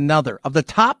lived in another. Of the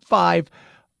top 5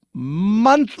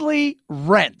 monthly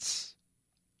rents,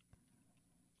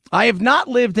 I have not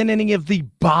lived in any of the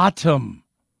bottom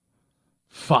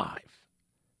 5.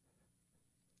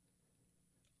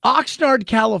 Oxnard,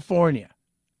 California.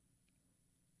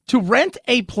 To rent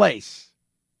a place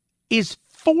is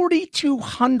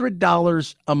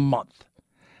 $4,200 a month.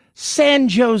 San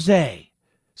Jose.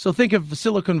 So think of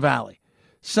Silicon Valley.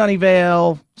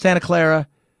 Sunnyvale, Santa Clara,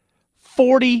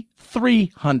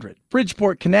 $4,300.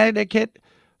 Bridgeport, Connecticut,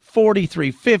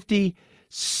 $4,350.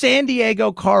 San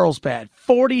Diego, Carlsbad,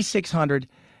 $4,600.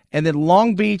 And then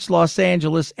Long Beach, Los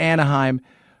Angeles, Anaheim,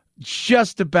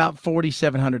 just about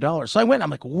 $4,700. So I went, I'm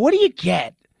like, what do you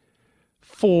get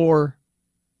for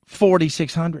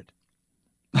 $4,600?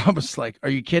 I was like, are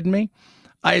you kidding me?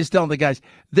 I was telling the guys,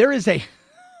 there's a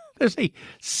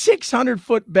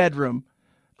 600-foot bedroom.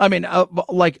 I mean,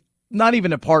 like not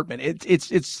even an apartment.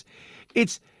 It's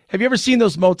have you ever seen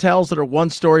those motels that are one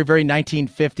story, very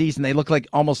 1950s, and they look like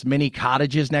almost mini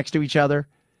cottages next to each other?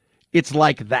 It's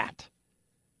like that.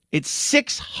 It's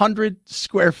 600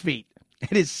 square feet.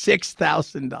 It is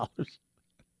 $6,000.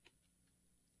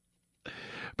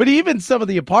 But even some of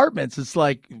the apartments, it's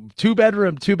like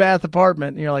 2-bedroom, 2-bath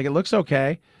apartment. And you're like, it looks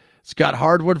okay. It's got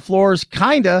hardwood floors,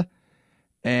 kinda.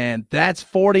 And that's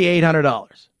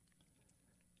 $4,800.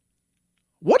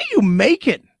 What are you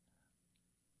making?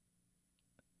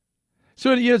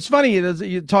 So it's funny.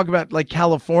 You talk about like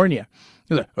California.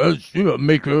 You're like,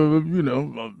 make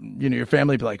your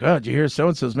family be like, oh, did you hear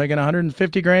so-and-so's making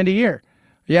 $150,000 a year?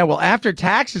 Yeah, well, after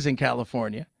taxes in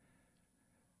California,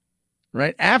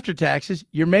 right? After taxes,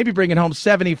 you're maybe bringing home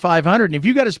 $7,500. And if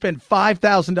you got to spend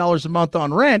 $5,000 a month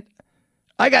on rent,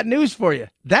 I got news for you.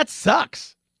 That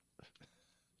sucks.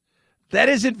 That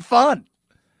isn't fun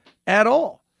at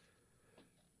all.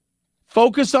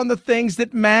 Focus on the things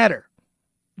that matter.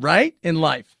 right, in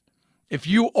life. If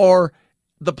you are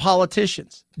the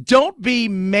politicians, don't be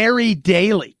Mary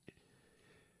Daly,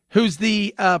 who's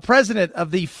the president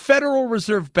of the Federal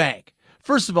Reserve Bank.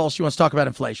 First of all, she wants to talk about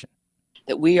inflation.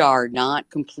 That we are not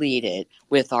completed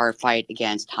with our fight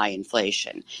against high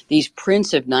inflation. These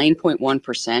prints of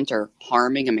 9.1% are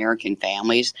harming American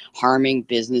families, harming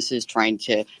businesses trying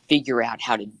to figure out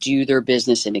how to do their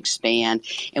business and expand.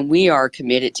 And we are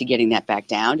committed to getting that back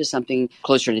down to something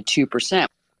closer to 2%.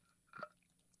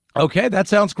 Okay, that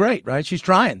sounds great, right? She's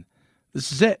trying.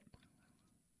 This is it.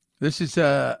 This is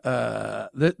a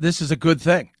good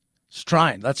thing. She's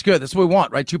trying. That's good. That's what we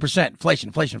want, right? 2%.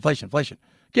 Inflation.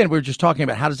 Again, we were just talking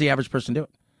about how does the average person do it,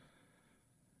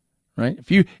 right?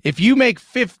 If you make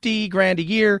 $50,000 a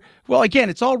year, well, again,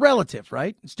 it's all relative,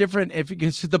 right? It's different. If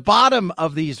it's the bottom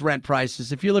of these rent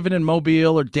prices, if you're living in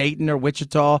Mobile or Dayton or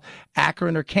Wichita,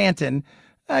 Akron or Canton,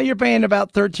 you're paying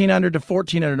about $1,300 to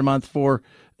 $1,400 a month for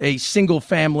a single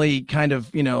family kind of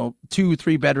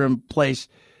 2-3 bedroom place.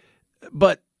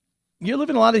 But you're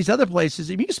living in a lot of these other places.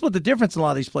 If you can split the difference in a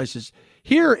lot of these places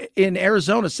here in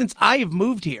Arizona, since I have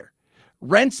moved here,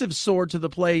 rents have soared to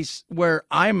the place where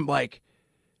I'm like,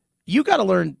 you got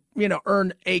to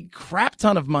earn a crap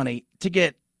ton of money to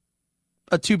get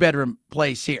a 2-bedroom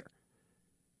place here.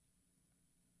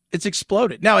 It's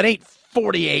exploded. Now it ain't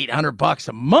 $4,800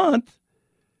 a month,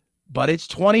 but it's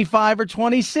 25 or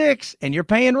 26 and you're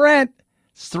paying rent.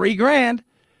 It's $3,000.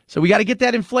 So we got to get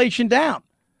that inflation down.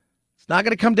 It's not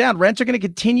going to come down. Rents are going to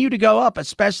continue to go up,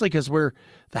 especially because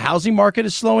the housing market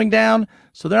is slowing down.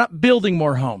 So they're not building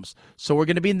more homes. So we're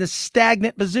going to be in this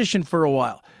stagnant position for a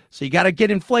while. So you got to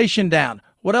get inflation down.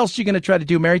 What else are you going to try to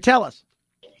do, Mary? Tell us.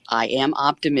 I am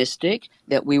optimistic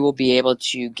that we will be able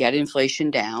to get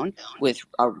inflation down with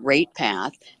a rate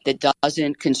path that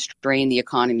doesn't constrain the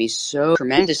economy so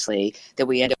tremendously that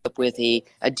we end up with a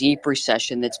deep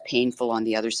recession that's painful on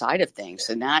the other side of things.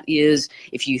 And that is,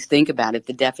 if you think about it,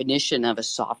 the definition of a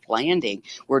soft landing.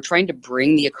 We're trying to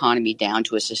bring the economy down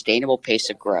to a sustainable pace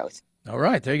of growth. All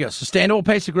right, there you go. Sustainable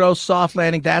pace of growth, soft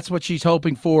landing. That's what she's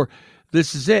hoping for.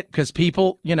 This is it, because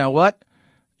people, you know what?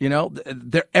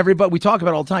 Everybody, we talk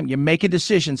about it all the time. You're making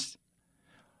decisions.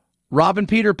 Rob and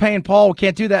Peter paying Paul, we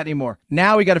can't do that anymore.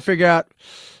 Now we got to figure out,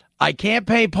 I can't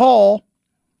pay Paul.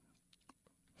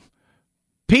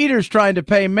 Peter's trying to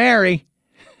pay Mary.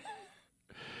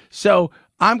 So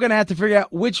I'm going to have to figure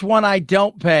out which one I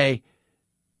don't pay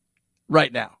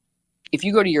right now. If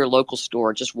you go to your local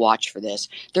store, just watch for this.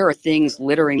 There are things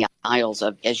littering the aisles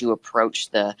as you approach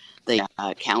the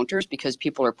counters because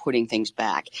people are putting things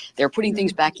back. They're putting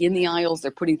things back in the aisles. They're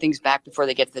putting things back before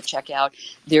they get to the checkout.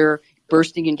 They're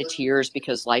bursting into tears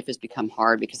because life has become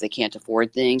hard because they can't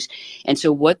afford things. And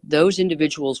so what those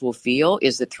individuals will feel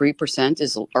is that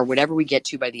 3% or whatever we get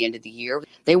to by the end of the year,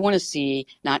 they want to see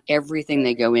not everything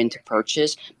they go in to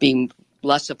purchase being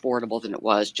less affordable than it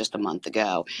was just a month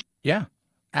ago. Yeah.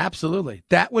 Absolutely.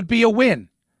 That would be a win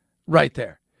right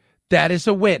there. That is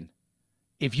a win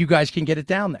if you guys can get it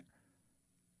down there.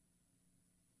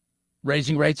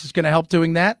 Raising rates is going to help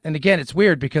doing that. And again, it's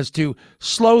weird because to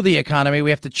slow the economy, we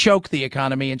have to choke the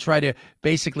economy and try to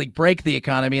basically break the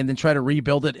economy and then try to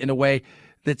rebuild it in a way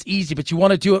that's easy. But you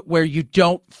want to do it where you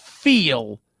don't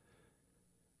feel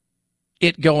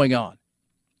it going on.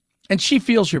 And she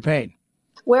feels your pain.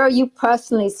 Where are you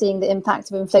personally seeing the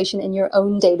impact of inflation in your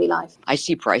own daily life? I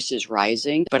see prices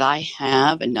rising, but I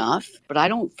have enough. But I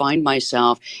don't find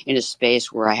myself in a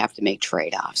space where I have to make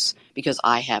trade-offs because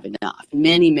I have enough.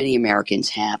 Many, many Americans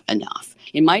have enough.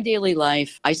 In my daily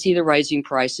life, I see the rising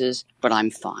prices, but I'm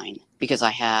fine because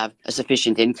I have a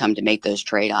sufficient income to make those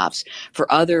trade-offs.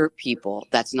 For other people,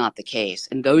 that's not the case.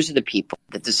 And those are the people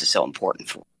that this is so important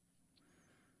for.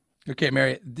 Okay,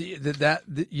 Mary,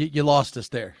 you lost us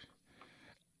there.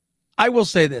 I will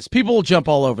say this. People will jump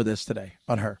all over this today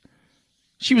on her.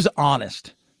 She was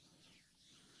honest.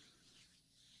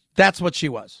 That's what she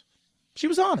was. She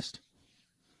was honest.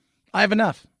 I have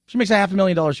enough. She makes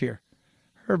 $500,000 a year.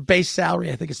 Her base salary,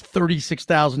 I think, is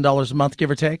 $36,000 a month, give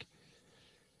or take.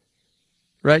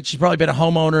 Right? She's probably been a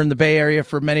homeowner in the Bay Area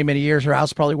for many, many years. Her house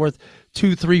is probably worth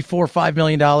 $2, $3, $4, $5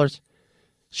 million.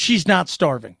 She's not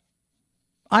starving.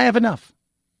 I have enough.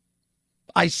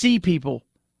 I see people.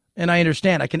 And I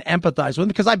understand. I can empathize with them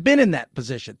because I've been in that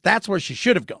position. That's where she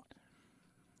should have gone.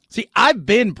 See, I've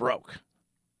been broke.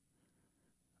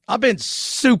 I've been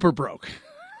super broke.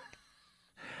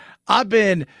 I've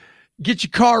been get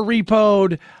your car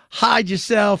repoed, hide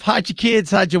yourself, hide your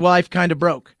kids, hide your wife kind of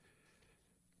broke.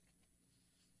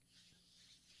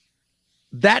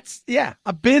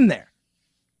 I've been there.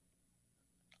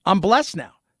 I'm blessed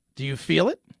now. Do you feel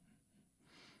it?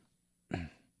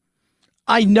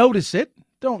 I notice it.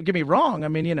 Don't get me wrong. I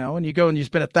mean, and you go and you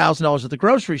spend $1,000 at the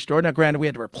grocery store. Now, granted, we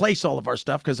had to replace all of our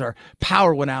stuff because our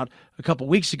power went out a couple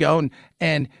weeks ago,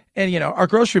 and our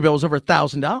grocery bill was over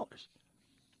 $1,000.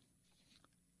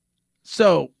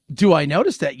 So, do I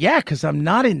notice that? Yeah, because I'm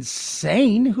not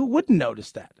insane. Who wouldn't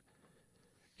notice that?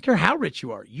 I don't care how rich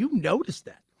you are. You notice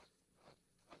that.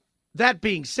 That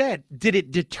being said, did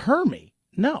it deter me?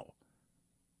 No.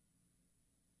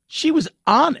 She was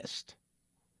honest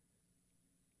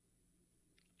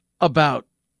about,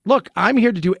 look, I'm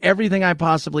here to do everything I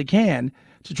possibly can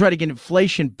to try to get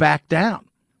inflation back down.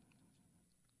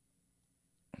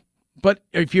 But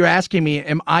if you're asking me,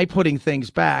 am I putting things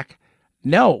back?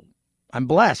 No, I'm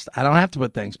blessed. I don't have to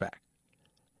put things back.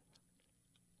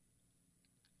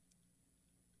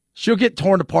 She'll get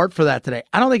torn apart for that today.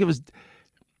 I don't think it was,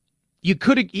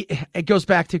 it goes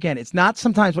back to, again, it's not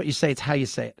sometimes what you say, it's how you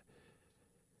say it.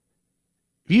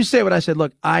 If you say what I said,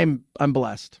 look, I'm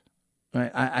blessed.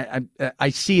 Right? I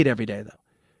see it every day, though.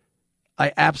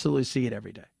 I absolutely see it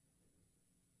every day.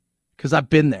 Because I've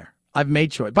been there. I've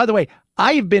made choice. By the way,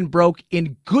 I have been broke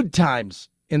in good times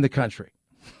in the country.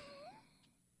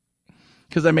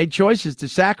 Because I made choices to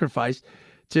sacrifice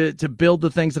to build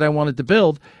the things that I wanted to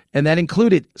build. And that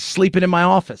included sleeping in my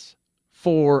office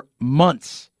for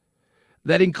months.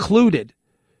 That included,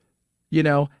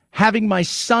 having my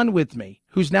son with me,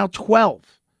 who's now 12.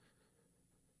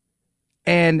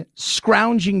 And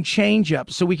scrounging change up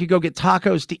so we could go get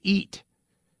tacos to eat.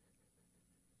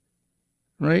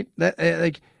 Right?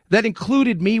 That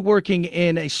included me working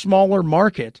in a smaller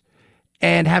market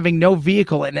and having no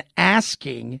vehicle and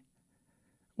asking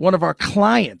one of our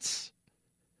clients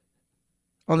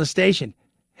on the station,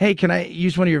 hey, can I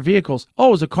use one of your vehicles? Oh,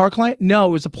 it was a car client? No,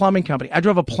 it was a plumbing company. I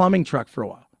drove a plumbing truck for a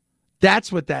while.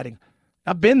 That's what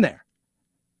I've been there.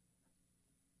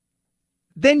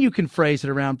 Then you can phrase it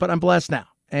around, but I'm blessed now,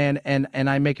 and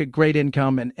I make a great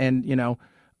income, and it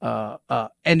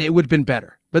would have been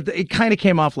better, but it kind of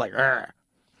came off like,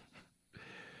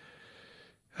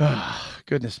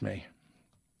 goodness me,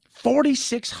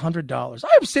 $4,600. I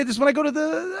always say this when I go to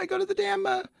the damn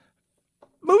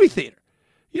movie theater.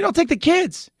 You don't take the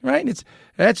kids, right? And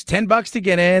that's $10 to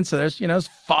get in, so there's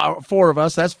four of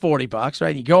us, that's $40,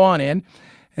 right? You go on in.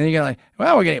 And you're like,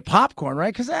 well, we're going to get popcorn,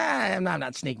 right? Because I'm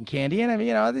not sneaking candy in. I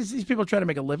mean, these people are trying to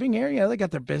make a living here. They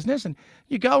got their business. And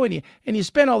you go and you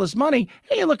spend all this money.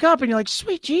 And you look up and you're like,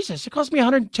 sweet Jesus, it cost me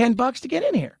 $110 to get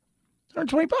in here.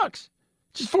 $120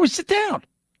 just before we sit down.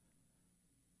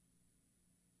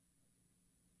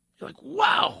 You're like,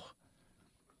 wow.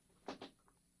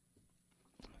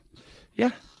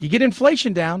 Yeah, you get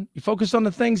inflation down. You focus on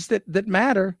the things that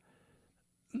matter.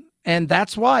 And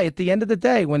that's why at the end of the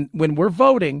day, when we're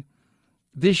voting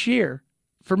this year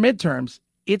for midterms,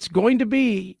 it's going to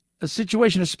be a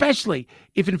situation, especially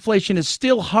if inflation is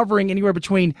still hovering anywhere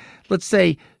between, let's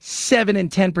say, 7 and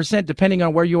 10%, depending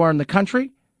on where you are in the country.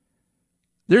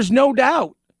 There's no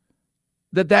doubt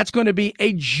that that's going to be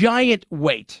a giant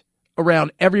weight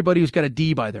around everybody who's got a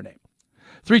D by their name.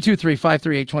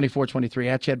 323-538-2423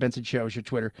 at Chad Benson Show is your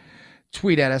Twitter.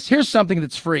 Tweet at us. Here's something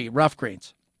that's free, Rough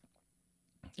Greens.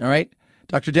 All right.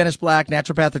 Dr. Dennis Black,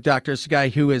 naturopathic doctor, is a guy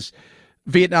who is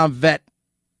Vietnam vet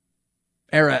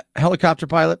era helicopter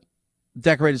pilot,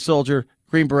 decorated soldier,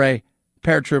 Green Beret,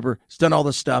 paratrooper. He's done all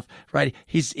this stuff, right?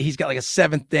 He's got like a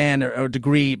 7th Dan or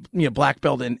degree, black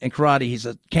belt in karate. He's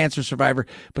a cancer survivor,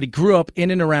 but he grew up in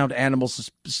and around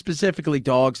animals, specifically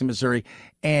dogs in Missouri.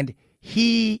 And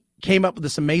he came up with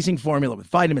this amazing formula with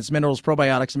vitamins, minerals,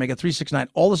 probiotics, omega-3, 6, 9,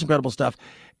 all this incredible stuff.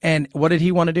 And what did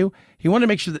he want to do? He wanted to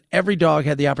make sure that every dog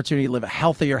had the opportunity to live a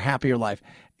healthier, happier life.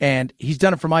 And he's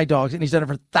done it for my dogs, and he's done it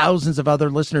for thousands of other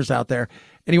listeners out there.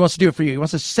 And he wants to do it for you. He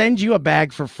wants to send you a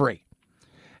bag for free.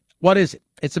 What is it?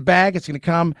 It's a bag. It's going to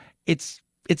come. It's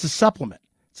a supplement.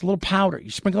 It's a little powder.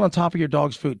 You sprinkle on top of your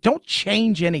dog's food. Don't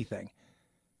change anything.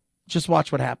 Just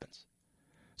watch what happens.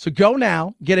 So go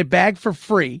now, get a bag for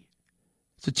free.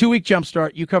 It's a 2-week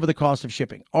jumpstart. You cover the cost of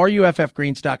shipping.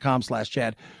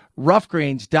 ruffgreens.com/Chad.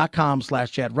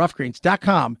 ruffgreens.com/Chad.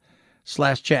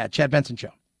 ruffgreens.com/Chad. Chad Benson Show.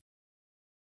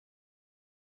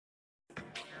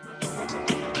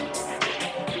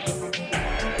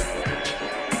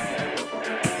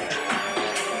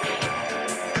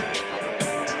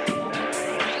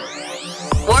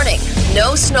 Warning,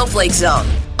 no snowflake zone.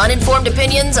 Uninformed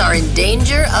opinions are in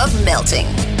danger of melting.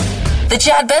 The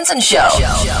Chad Benson Show.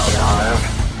 5,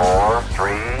 4,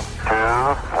 3, 2,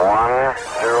 1,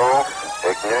 0,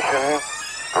 ignition,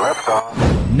 liftoff.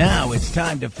 Now it's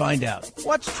time to find out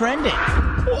what's trending.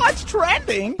 What's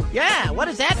trending? Yeah, what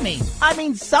does that mean? I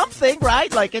mean something,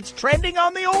 right? Like it's trending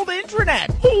on the old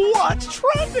internet. What's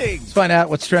trending? Let's find out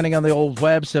what's trending on the old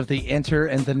webs of the inter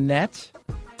and the net.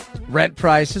 Rent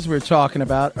prices we're talking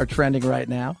about are trending right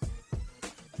now.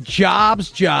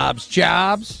 Jobs.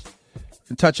 We'll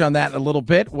touch on that in a little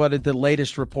bit. What did the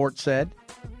latest report said?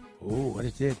 Ooh, what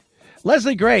it did.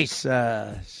 Leslie Grace,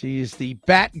 she's the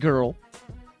Batgirl,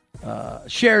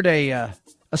 shared a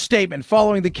statement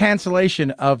following the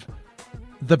cancellation of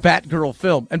the Batgirl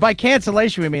film. And by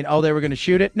cancellation, we mean, they were going to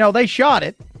shoot it? No, they shot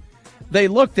it. They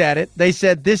looked at it. They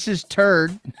said, this is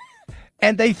turd.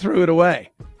 And they threw it away.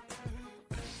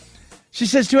 She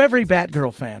says to every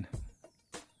Batgirl fan,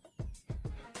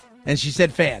 and she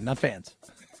said fan, not fans,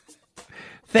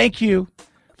 thank you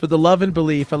for the love and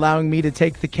belief, allowing me to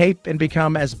take the cape and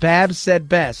become, as Babs said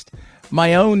best,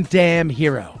 my own damn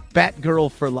hero.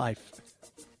 Batgirl for life.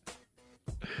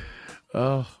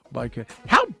 Oh, my God.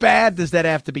 How bad does that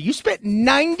have to be? You spent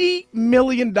 $90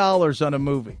 million on a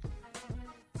movie.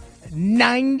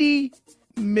 $90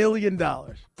 million.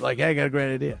 Like, hey, I got a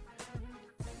great idea.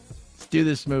 Let's do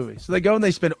this movie. So they go and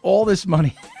they spend all this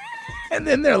money. And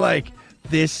then they're like,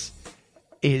 this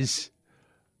is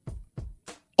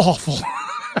awful.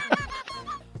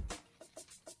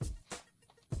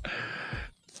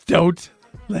 Don't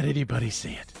let anybody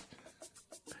see it.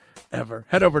 Ever.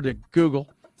 Head over to Google.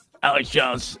 Alex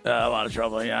Jones, a lot of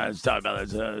trouble. Yeah, let's talk about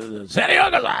this. San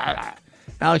Diego.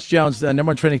 Alex Jones, the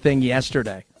number one trending thing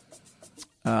yesterday.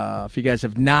 If you guys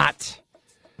have not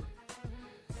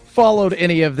followed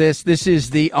any of this, this is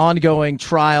the ongoing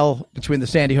trial between the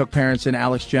Sandy Hook parents and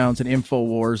Alex Jones and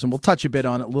InfoWars, and we'll touch a bit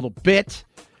on it a little bit.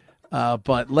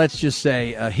 But let's just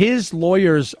say his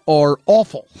lawyers are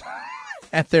awful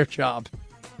at their job.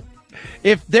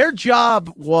 If their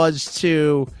job was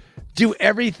to do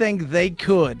everything they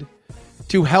could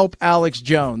to help Alex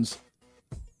Jones,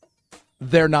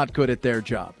 they're not good at their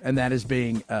job. And that is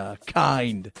being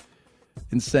kind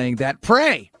in saying that.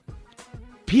 Prey,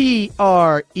 Prey,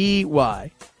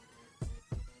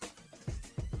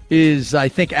 is, I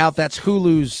think, out. That's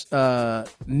Hulu's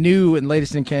new and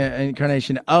latest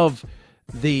incarnation of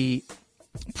the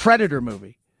Predator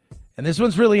movie. And this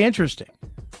one's really interesting.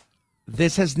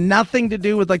 This has nothing to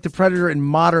do with like the Predator in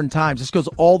modern times. This goes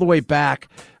all the way back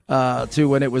to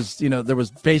when it was, there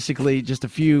was basically just a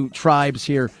few tribes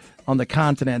here on the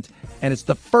continent. And it's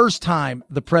the first time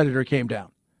the Predator came down.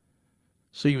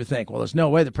 So you would think, well, there's no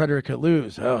way the Predator could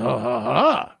lose.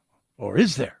 Or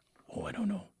is there? Oh, I don't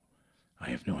know. I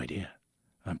have no idea.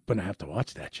 I'm going to have to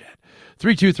watch that, Chad.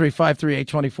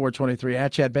 323-538-2423.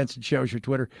 At Chad Benson Show is your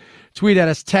Twitter. Tweet at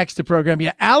us. Text the program.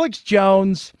 Yeah, Alex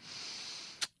Jones.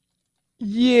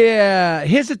 Yeah,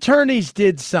 his attorneys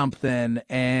did something,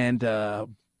 and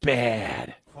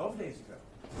bad. 12 days ago,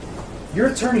 your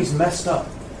attorneys messed up.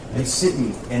 They sent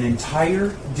me an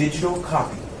entire digital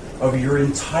copy of your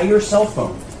entire cell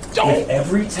phone with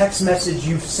every text message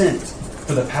you've sent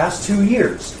for the past 2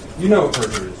 years. You know what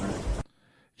perjury is, right?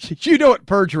 You know what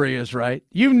perjury is, right?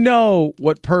 You know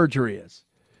what perjury is.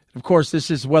 Of course, this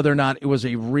is whether or not it was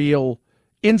a real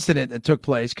incident that took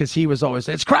place, because he was always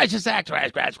saying, it's crisis actor,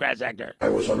 crisis actor. I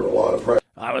was under a lot of pressure.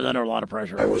 I was under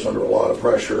a lot of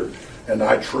pressure. And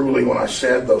I truly, when I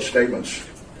said those statements,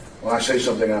 when I say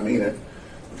something, I mean it,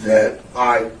 that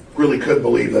I really could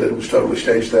believe that it was totally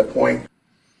staged at that point.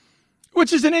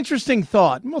 Which is an interesting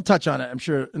thought, and we'll touch on it, I'm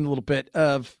sure, in a little bit,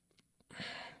 of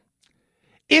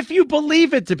if you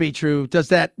believe it to be true, does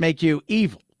that make you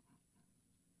evil?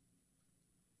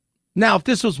 Now, if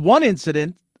this was one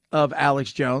incident of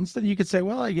Alex Jones, then you could say,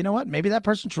 well, you know what? Maybe that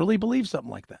person truly believes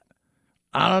something like that.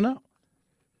 I don't know.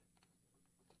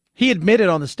 He admitted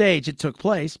on the stage it took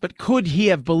place, but could he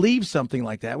have believed something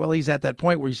like that? Well, he's at that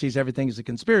point where he sees everything as a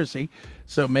conspiracy,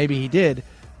 so maybe he did,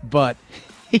 but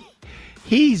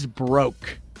he's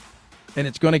broke, and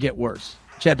it's going to get worse.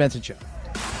 Chad Benson Show.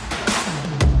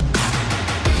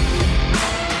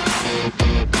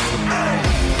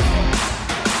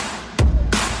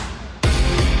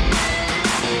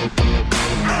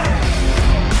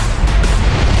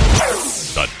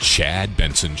 The Chad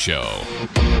Benson Show.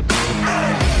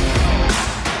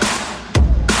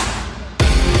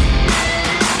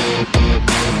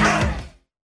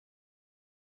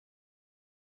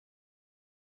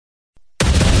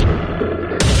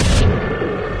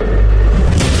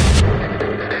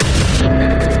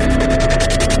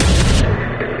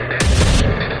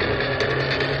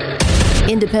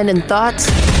 Independent thoughts,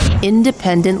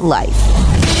 independent life.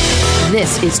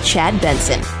 This is Chad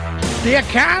Benson. The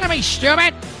economy,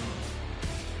 stupid!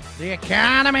 The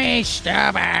economy,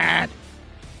 stupid!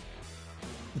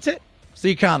 That's it. It's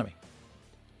the economy.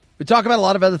 We talk about a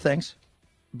lot of other things,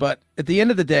 but at the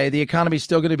end of the day, the economy is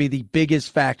still going to be the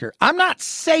biggest factor. I'm not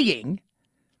saying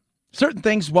certain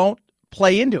things won't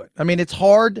play into it. I mean, it's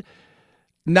hard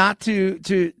not to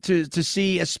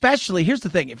see, especially, here's the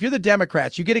thing. If you're the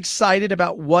Democrats, you get excited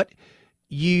about what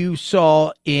you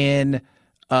saw in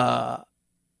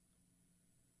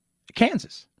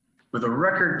Kansas. With a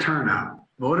record turnout,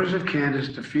 voters of Kansas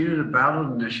defeated a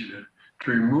ballot initiative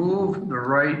to remove the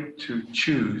right to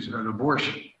choose an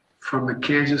abortion from the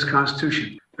Kansas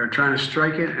Constitution. They're trying to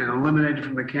strike it and eliminate it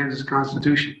from the Kansas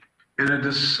Constitution. In a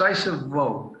decisive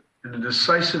vote, in a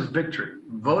decisive victory,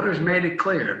 voters made it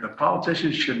clear that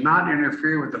politicians should not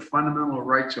interfere with the fundamental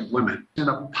rights of women. And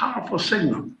a powerful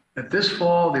signal that this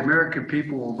fall, the American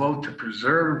people will vote to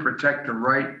preserve and protect the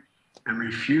right and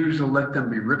refuse to let them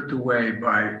be ripped away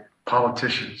by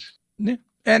politicians. Yeah.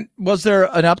 And was there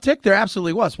an uptick? There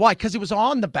absolutely was. Why? Because it was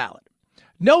on the ballot.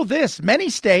 Know this, many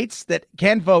states that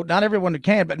can vote, not everyone who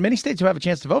can, but many states who have a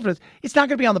chance to vote for this, it's not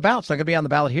going to be on the ballot. It's not going to be on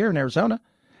the ballot here in Arizona.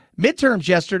 Midterms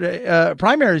yesterday,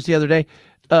 primaries the other day,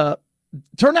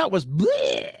 turnout was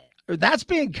bleh. That's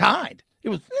being kind. It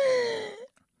was bleh.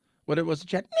 What it was,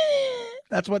 Chad?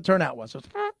 That's what turnout was.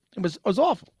 It was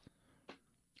awful.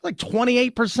 Like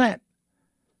 28%.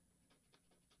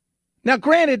 Now,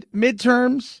 granted,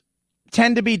 midterms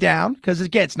tend to be down because,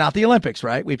 again, it's not the Olympics,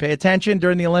 right? We pay attention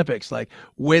during the Olympics. Like,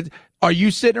 are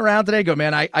you sitting around today go,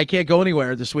 man, I can't go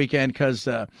anywhere this weekend because,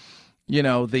 the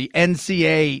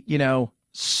NCAA,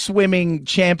 swimming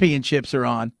championships are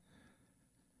on.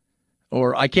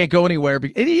 Or I can't go anywhere.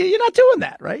 You're not doing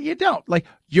that, right? You don't. Like,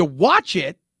 you watch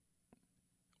it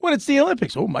when it's the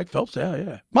Olympics. Oh, Mike Phelps,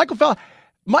 yeah. Michael Phelps,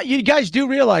 you guys do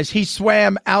realize he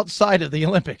swam outside of the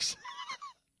Olympics.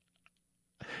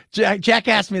 Jack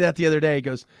asked me that the other day. He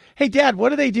goes, hey, Dad, what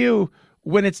do they do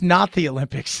when it's not the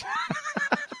Olympics?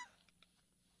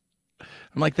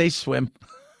 I'm like, they swim.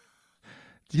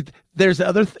 There's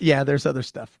other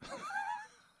stuff.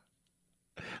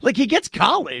 Like, he gets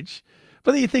college,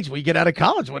 but then he thinks, well, you get out of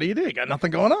college, what do? You got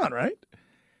nothing going on, right?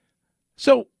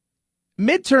 So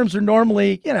midterms are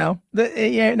normally,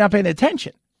 you're not paying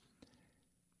attention.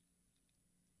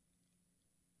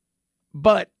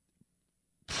 But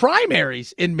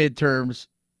primaries in midterms,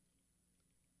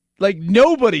 like,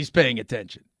 nobody's paying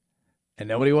attention. And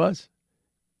nobody was.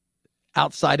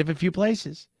 Outside of a few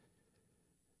places.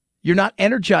 You're not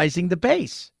energizing the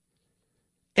base.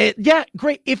 Yeah,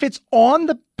 great. If it's on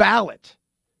the ballot,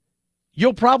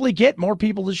 you'll probably get more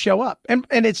people to show up. And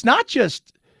it's not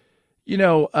just,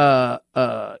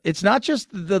 it's not just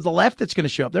the left that's going to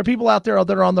show up. There are people out there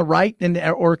that are on the right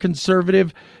or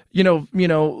conservative,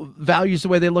 values, the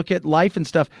way they look at life and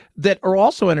stuff, that are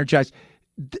also energized.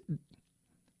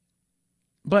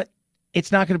 But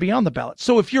it's not going to be on the ballot.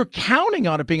 So if you're counting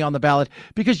on it being on the ballot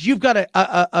because you've got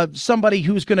somebody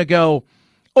who's going to go,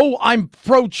 oh, I'm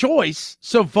pro-choice,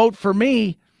 so vote for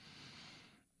me.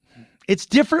 It's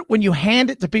different when you hand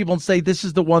it to people and say, this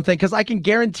is the one thing. Because I can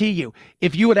guarantee you,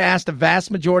 if you would have asked a vast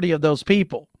majority of those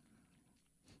people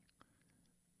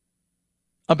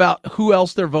about who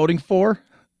else they're voting for,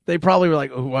 they probably were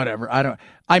like, oh, whatever.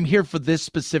 I'm here for this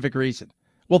specific reason.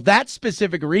 Well, that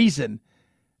specific reason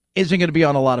isn't going to be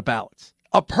on a lot of ballots.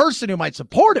 A person who might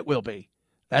support it will be.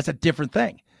 That's a different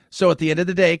thing. So at the end of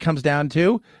the day, it comes down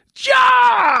to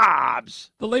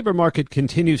jobs. The labor market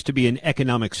continues to be an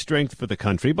economic strength for the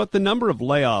country, but the number of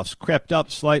layoffs crept up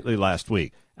slightly last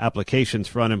week. Applications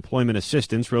for unemployment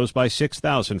assistance rose by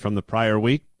 6,000 from the prior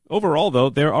week. Overall, though,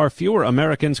 there are fewer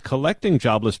Americans collecting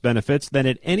jobless benefits than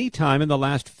at any time in the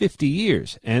last 50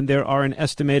 years, and there are an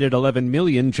estimated 11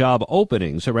 million job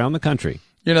openings around the country.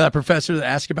 You know that professor that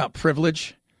asked about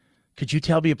privilege? Could you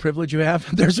tell me a privilege you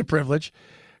have? There's a privilege.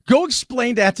 Go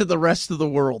explain that to the rest of the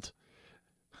world.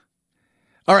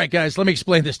 All right, guys, let me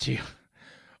explain this to you.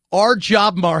 Our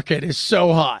job market is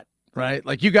so hot, right?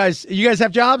 Like, you guys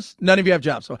have jobs? None of you have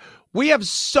jobs. So we have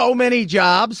so many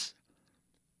jobs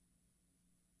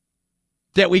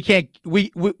that we can't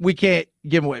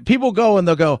give away. People go and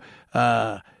they'll go,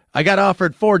 I got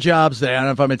offered 4 jobs today. I don't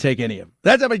know if I'm going to take any of them.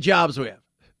 That's how many jobs we have.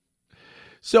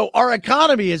 So our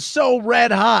economy is so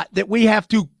red hot that we have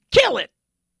to kill it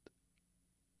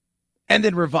and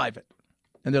then revive it.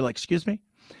 And they're like, excuse me?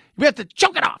 We have to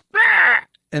choke it off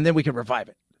and then we can revive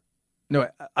it. No,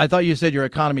 I thought you said your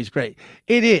economy is great.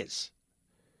 It is,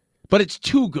 but it's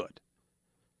too good.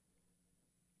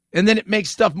 And then it makes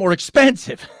stuff more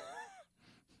expensive.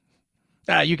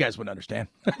 You guys wouldn't understand.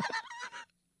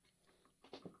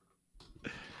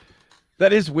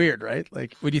 That is weird, right?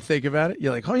 Like, when you think about it,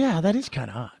 you're like, oh, yeah, that is kind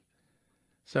of hot.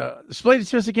 So explain it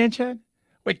to us again, Chad.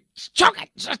 Wait, choke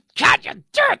it. Can't you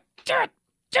do it? Do it.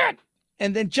 Do it.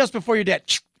 And then just before you're dead,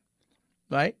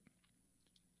 right?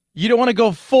 You don't want to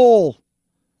go full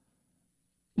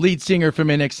lead singer from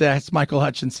NXS, Michael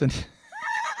Hutchinson.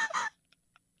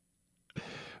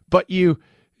 But or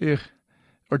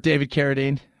David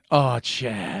Carradine. Oh,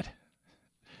 Chad.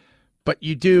 But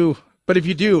if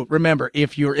you do, remember,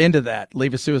 if you're into that,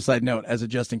 leave a suicide note as a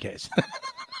just in case.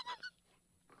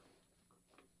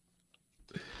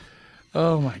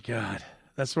 Oh, my God.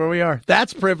 That's where we are.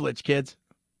 That's privilege, kids.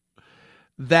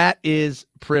 That is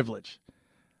privilege.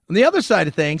 On the other side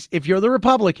of things, if you're the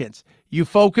Republicans, you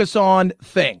focus on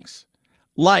things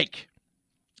like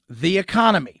the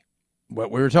economy,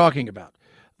 what we were talking about.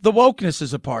 The wokeness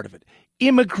is a part of it.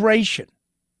 Immigration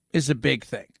is a big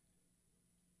thing.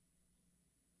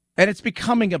 And it's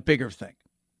becoming a bigger thing.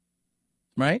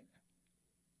 Right?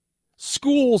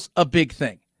 School's a big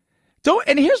thing.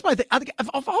 And here's my thing.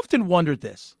 I've often wondered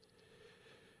this.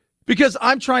 Because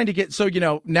I'm trying to get,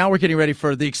 now we're getting ready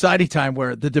for the exciting time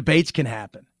where the debates can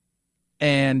happen.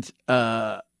 And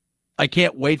I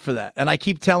can't wait for that. And I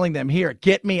keep telling them, here,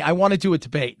 get me. I want to do a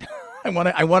debate. I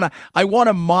want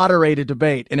to moderate a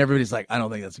debate. And everybody's like, I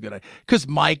don't think that's a good idea. Because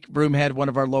Mike Broomhead, one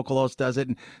of our local hosts, does it,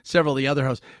 and several of the other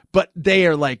hosts. But they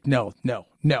are like, no.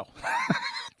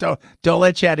 Don't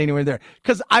let Chad anywhere there.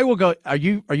 Because I will go, are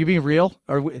you being real?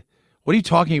 Or what are you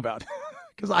talking about?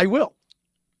 Because I will.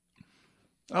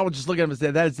 I will just look at him and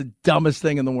say, that is the dumbest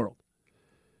thing in the world.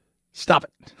 Stop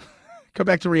it. Come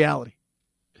back to reality.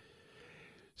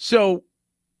 So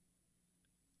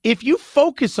if you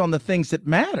focus on the things that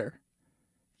matter,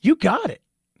 you got it.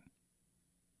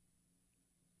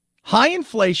 High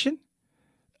inflation,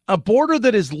 a border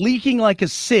that is leaking like a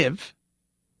sieve,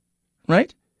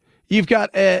 right? You've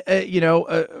got, we're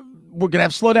going to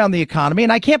have to slow down the economy,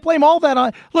 and I can't blame all that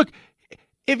on. Look,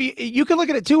 if you can look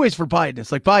at it two ways for Biden.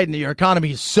 It's like, Biden, your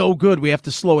economy is so good, we have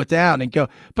to slow it down and go.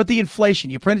 But the inflation,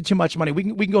 you printed too much money. We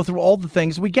can go through all the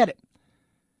things. We get it.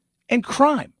 And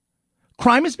crime.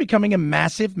 Crime is becoming a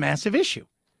massive, massive issue.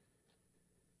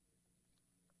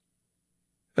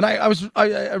 And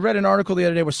I read an article the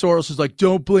other day where Soros is like,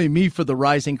 don't blame me for the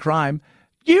rising crime.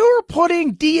 You're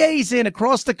putting DAs in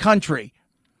across the country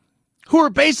who are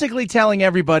basically telling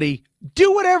everybody,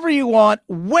 do whatever you want,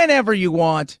 whenever you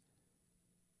want.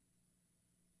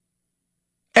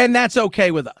 And that's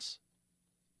okay with us.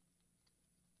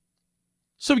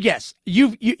 So yes,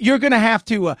 you're going to have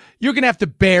to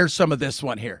bear some of this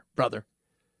one here, brother.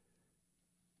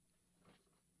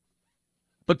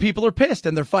 But people are pissed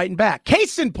and they're fighting back.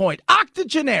 Case in point,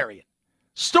 octogenarian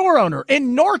store owner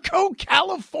in Norco,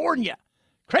 California,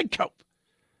 Craig Cope.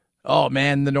 Oh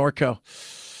man, the Norco.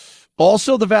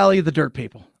 Also the Valley of the Dirt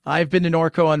People. I've been to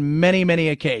Norco on many, many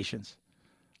occasions.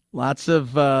 Lots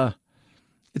of,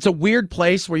 it's a weird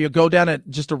place where you go down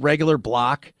just a regular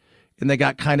block and they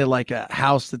got kind of like a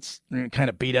house that's kind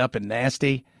of beat up and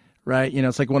nasty, right?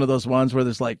 It's like one of those ones where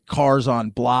there's like cars on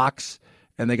blocks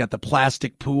and they got the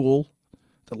plastic pool,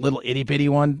 the little itty bitty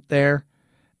one there,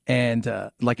 and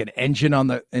like an engine and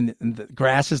the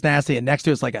grass is nasty. And next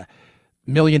to it's like $1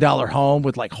 million home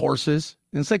with like horses.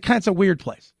 And it's like kind of a weird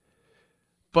place,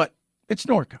 but it's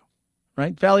Norco,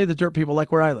 right? Valley of the Dirt People,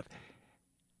 like where I live.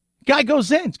 Guy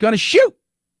goes in, he's going to shoot.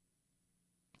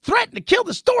 Threatened to kill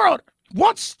the store owner.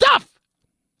 Wants stuff.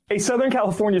 A Southern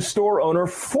California store owner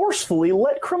forcefully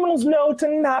let criminals know to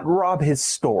not rob his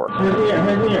store. I've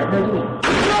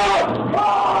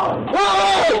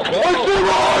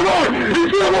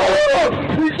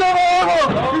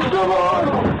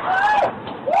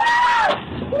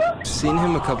seen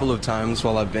him a couple of times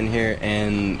while I've been here,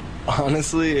 and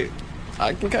honestly,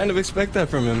 I can kind of expect that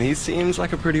from him. He seems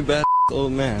like a pretty bad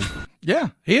old man. Yeah,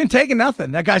 he ain't taking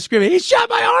nothing. That guy screaming, he shot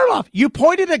my arm off. You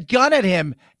pointed a gun at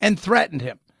him and threatened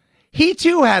him. He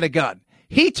too had a gun.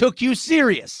 He took you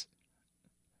serious.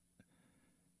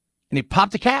 And he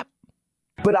popped a cap.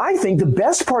 But I think the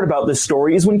best part about this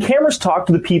story is when cameras talk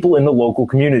to the people in the local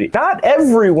community. Not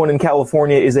everyone in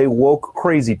California is a woke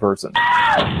crazy person.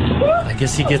 I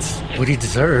guess he gets what he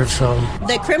deserves, so.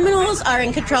 The criminals are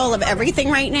in control of everything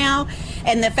right now,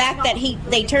 and the fact that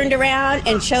they turned around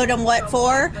and showed them what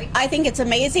for, I think it's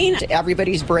amazing.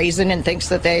 Everybody's brazen and thinks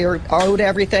that they are owed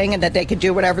everything and that they could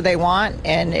do whatever they want,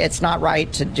 and it's not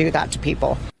right to do that to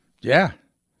people. Yeah,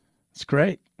 it's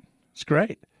great. It's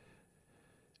great.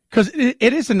 Because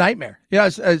it is a nightmare.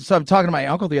 So I'm talking to my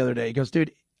uncle the other day. He goes,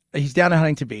 dude, he's down at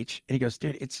Huntington Beach. And he goes,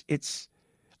 dude,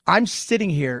 I'm sitting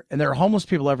here and there are homeless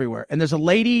people everywhere. And there's a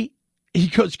lady. He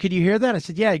goes, can you hear that? I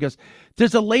said, yeah. He goes,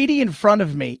 there's a lady in front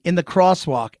of me in the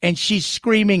crosswalk and she's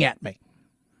screaming at me.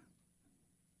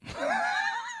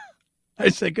 I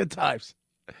said, good times.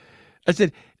 I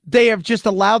said, they have just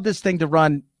allowed this thing to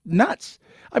run nuts.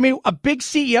 I mean, a big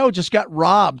CEO just got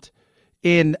robbed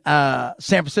in San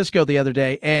Francisco the other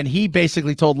day, and he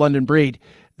basically told London Breed,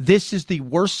 this is the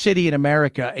worst city in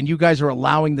America, and you guys are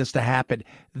allowing this to happen.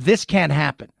 This can't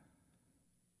happen.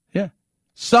 Yeah.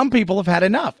 Some people have had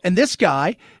enough. And this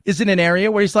guy is in an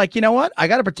area where he's like, you know what? I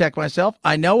got to protect myself.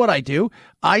 I know what I do.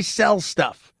 I sell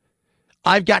stuff.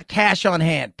 I've got cash on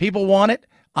hand. People want it.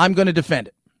 I'm going to defend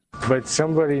it. But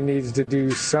somebody needs to do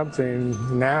something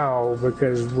now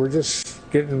because we're just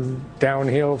getting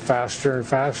downhill faster and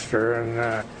faster.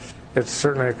 And it's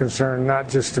certainly a concern, not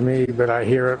just to me, but I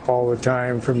hear it all the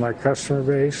time from my customer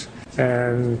base.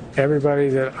 And everybody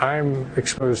that I'm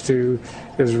exposed to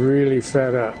is really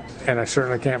fed up. And I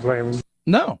certainly can't blame them.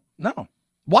 No.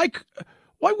 Why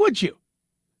would you?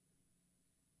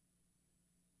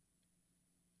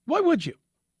 Why would you?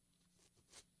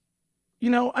 You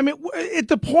know, I mean, at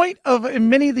the point of in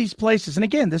many of these places, and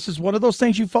again, this is one of those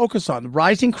things you focus on,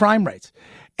 rising crime rates.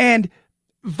 And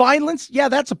violence, yeah,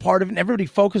 that's a part of it, and everybody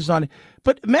focuses on it.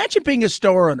 But imagine being a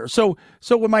store owner. So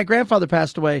when my grandfather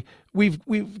passed away,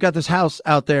 we've got this house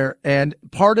out there, and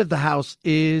part of the house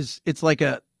it's like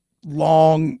a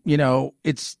long,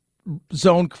 it's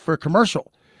zoned for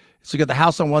commercial. So you got the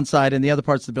house on one side, and the other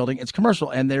parts of the building, it's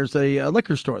commercial, and there's a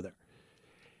liquor store there.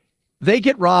 They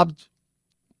get robbed.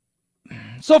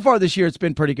 So far this year, it's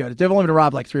been pretty good. They've only been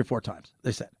robbed like 3 or 4 times,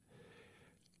 they said.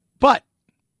 But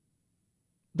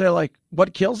they're like,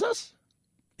 what kills us?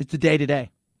 It's the day-to-day.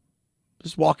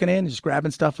 Just walking in, just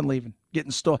grabbing stuff and leaving,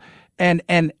 getting stolen. And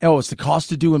it's the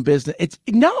cost of doing business.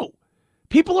 No.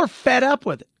 People are fed up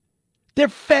with it. They're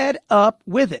fed up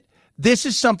with it. This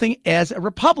is something, as a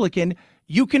Republican,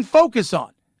 you can focus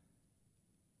on.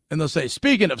 And they'll say,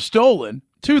 speaking of stolen,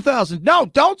 2000. No.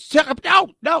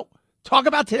 Talk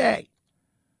about today.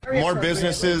 More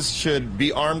businesses should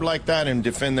be armed like that and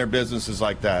defend their businesses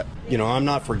like that. I'm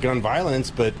not for gun violence,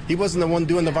 but he wasn't the one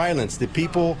doing the violence. The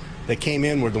people that came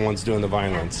in were the ones doing the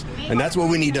violence. And that's what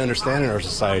we need to understand in our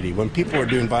society. When people are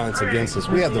doing violence against us,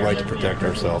 we have the right to protect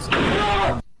ourselves.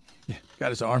 Yeah, got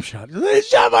his arm shot. They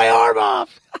shot my arm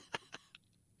off.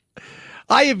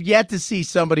 I have yet to see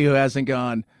somebody who hasn't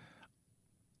gone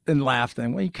and laughed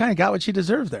and, well, you kind of got what you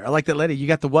deserved there. I like that lady. You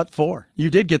got the what for. You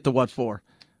did get the what for.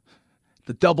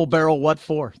 The double barrel what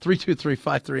for?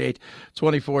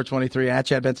 323-538-2423 at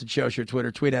Chad Benson Show. Your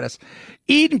Twitter. Tweet at us.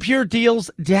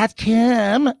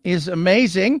 EdenPureDeals.com is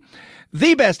amazing.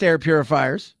 The best air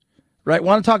purifiers, right?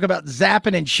 Want to talk about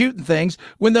zapping and shooting things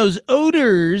when those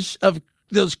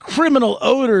criminal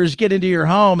odors get into your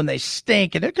home and they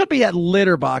stink. And it could be that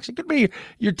litter box. It could be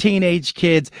your teenage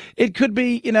kids. It could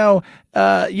be,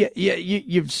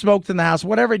 you've smoked in the house,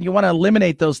 whatever, and you want to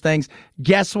eliminate those things.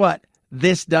 Guess what?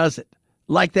 This does it.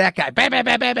 Like that guy. Bam, bam,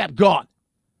 bam, bam, bam. Gone.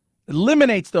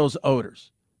 Eliminates those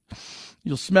odors.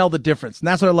 You'll smell the difference. And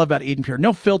that's what I love about Eden Pure.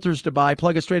 No filters to buy.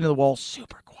 Plug it straight into the wall.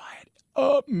 Super quiet.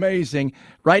 Amazing.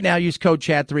 Right now, use code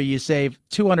CHAD3. You save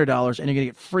 $200, and you're going to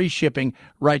get free shipping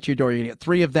right to your door. You're going to get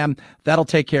 3 of them. That'll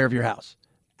take care of your house.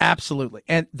 Absolutely.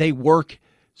 And they work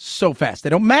so fast. They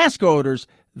don't mask odors.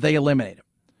 They eliminate them.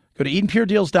 Go to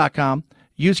EdenPureDeals.com.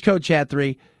 Use code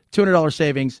CHAD3. $200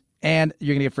 savings, and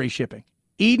you're going to get free shipping.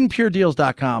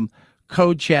 EdenPureDeals.com,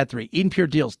 code CHAD3.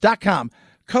 EdenPureDeals.com,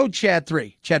 code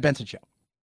CHAD3. Chad Benson Show.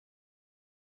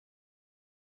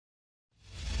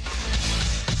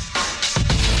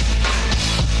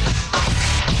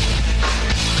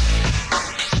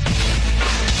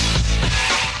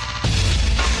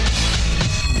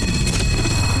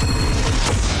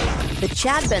 The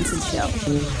Chad Benson Show,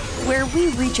 where we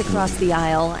reach across the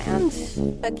aisle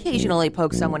and occasionally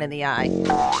poke someone in the eye.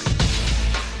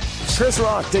 Chris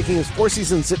Rock taking his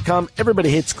 4-season sitcom Everybody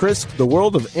Hates Chris to the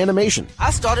world of animation.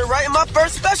 I started writing my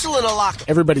first special in a locker.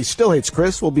 Everybody Still Hates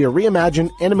Chris will be a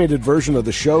reimagined animated version of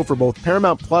the show for both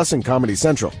Paramount Plus and Comedy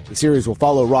Central. The series will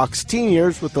follow Rock's teen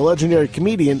years with the legendary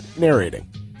comedian narrating.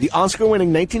 The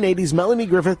Oscar-winning 1980s Melanie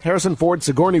Griffith, Harrison Ford,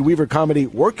 Sigourney Weaver comedy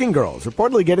Working Girl is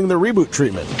reportedly getting the reboot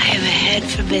treatment. I have a head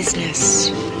for business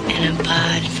and a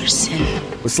bod for sin.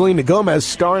 With Selena Gomez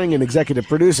starring and executive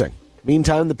producing.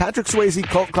 Meantime, the Patrick Swayze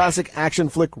cult classic action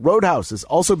flick Roadhouse is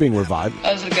also being revived.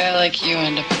 How does a guy like you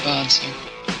end up a bouncer?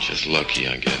 Just lucky,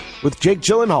 I guess. With Jake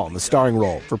Gyllenhaal in the starring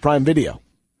role for Prime Video.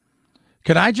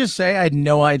 Can I just say I had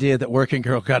no idea that Working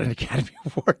Girl got an Academy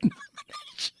Award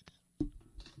nomination.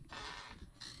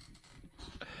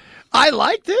 I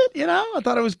liked it, I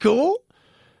thought it was cool.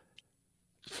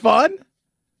 Fun.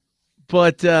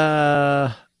 But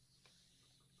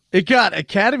it got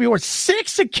Academy Award.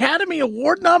 6 Academy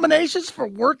Award nominations for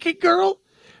Working Girl.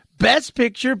 Best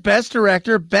Picture, Best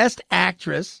Director, Best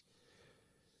Actress.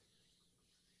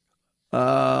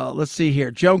 Let's see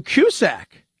here. Joan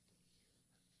Cusack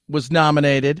was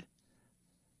nominated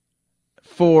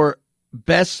for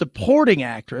Best Supporting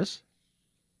Actress.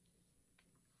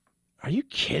 Are you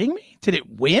kidding me? Did it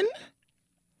win?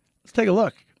 Let's take a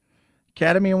look.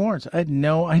 Academy Awards. I had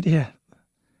no idea.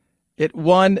 It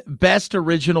won Best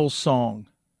Original Song.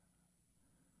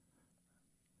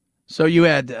 So you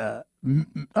had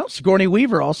Sigourney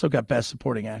Weaver also got Best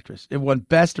Supporting Actress. It won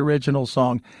Best Original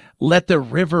Song, Let the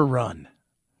River Run.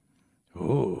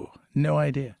 Ooh, no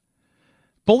idea.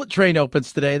 Bullet Train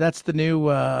opens today. That's the new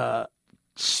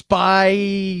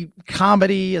spy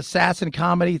comedy, assassin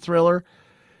comedy thriller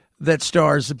that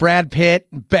stars Brad Pitt.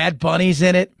 Bad Bunny's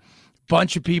in it.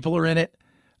 Bunch of people are in it.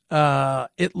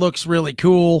 It looks really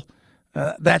cool.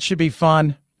 That should be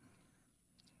fun.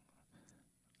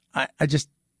 I just,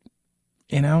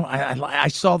 I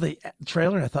saw the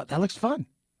trailer and I thought, that looks fun.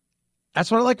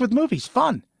 That's what I like with movies,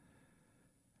 fun.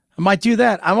 I might do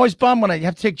that. I'm always bummed when I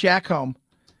have to take Jack home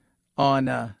on,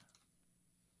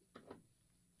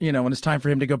 when it's time for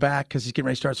him to go back because he's getting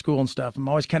ready to start school and stuff. I'm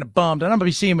always kind of bummed. And I'm going to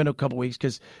be seeing him in a couple weeks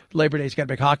because Labor Day's got a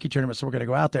big hockey tournament, so we're going to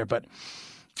go out there. But,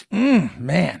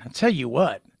 man, I'll tell you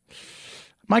what. I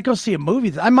might go see a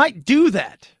movie. I might do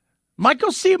that. Might go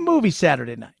see a movie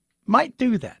Saturday night. Might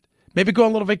do that. Maybe go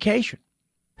on a little vacation.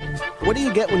 What do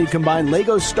you get when you combine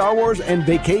Lego Star Wars and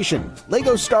vacation?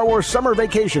 Lego Star Wars Summer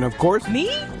Vacation, of course. Me?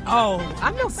 Oh,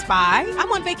 I'm no spy.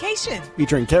 I'm on vacation.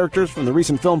 Featuring characters from the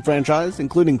recent film franchise,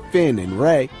 including Finn and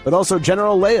Rey, but also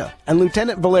General Leia and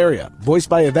Lieutenant Valeria, voiced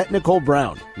by Yvette Nicole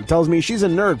Brown, who tells me she's a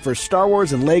nerd for Star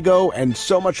Wars and Lego and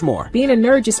so much more. Being a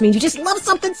nerd just means you just love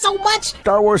something so much.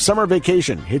 Star Wars Summer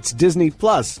Vacation hits Disney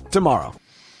Plus tomorrow.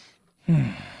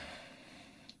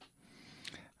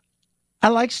 I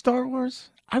like Star Wars.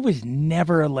 I was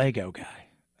never a Lego guy.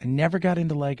 I never got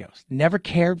into Legos. Never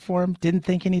cared for them. Didn't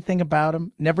think anything about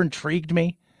them. Never intrigued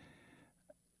me.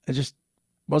 It just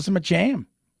wasn't my jam.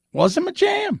 Wasn't my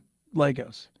jam.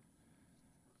 Legos.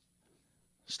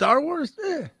 Star Wars?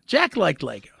 Jack liked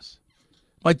Legos.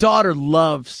 My daughter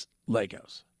loves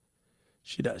Legos.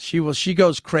 She does. She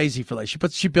goes crazy for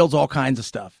Legos. She builds all kinds of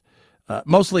stuff.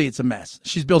 Mostly it's a mess.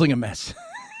 She's building a mess.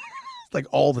 Like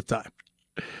all the time.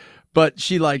 But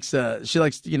she likes to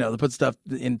put stuff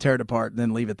in, tear it apart, and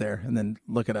then leave it there, and then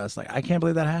look at us like, I can't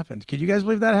believe that happened. Can you guys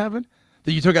believe that happened?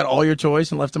 That you took out all your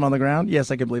toys and left them on the ground?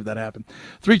 Yes, I can believe that happened.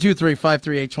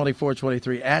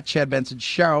 323-538-2423 at Chad Benson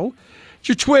Show. It's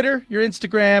your Twitter, your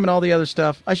Instagram, and all the other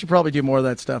stuff. I should probably do more of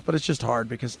that stuff, but it's just hard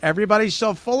because everybody's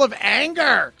so full of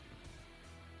anger.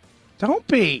 Don't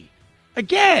be.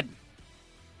 Again,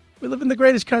 we live in the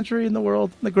greatest country in the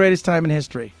world, the greatest time in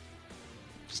history.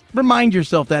 Just remind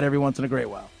yourself that every once in a great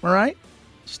while. All right?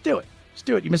 Just do it. Just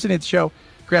do it. You miss any of the show,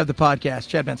 grab the podcast.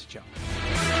 Chad Benson Show.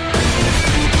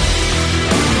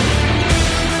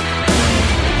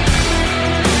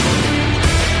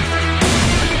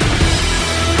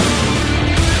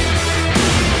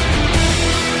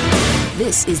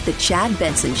 This is the Chad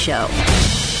Benson Show.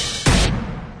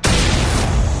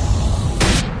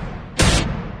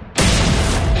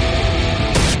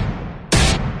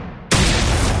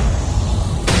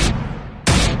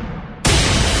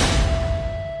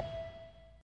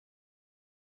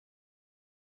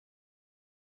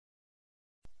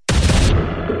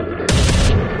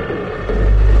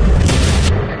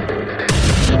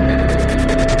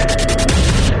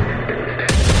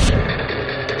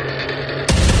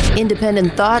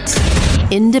 Independent thoughts,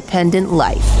 independent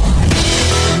life.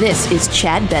 This is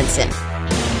Chad Benson.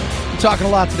 I'm talking a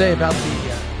lot today about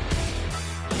the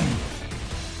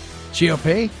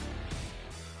GOP,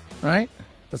 right?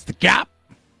 That's the gap.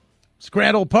 It's a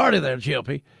grand old party there,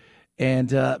 GOP.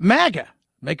 And MAGA,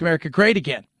 Make America Great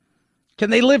Again. Can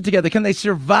they live together? Can they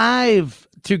survive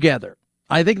together?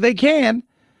 I think they can.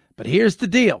 But here's the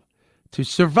deal. To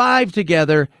survive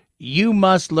together, you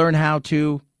must learn how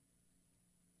to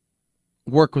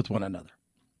work with one another.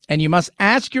 And you must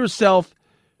ask yourself,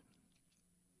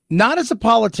 not as a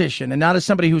politician and not as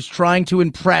somebody who's trying to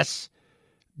impress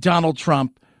Donald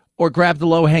Trump or grab the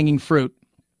low-hanging fruit,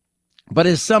 but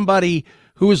as somebody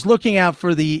who is looking out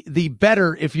for the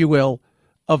better, if you will,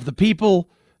 of the people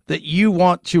that you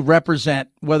want to represent,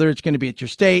 whether it's going to be at your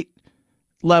state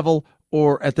level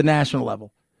or at the national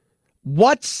level.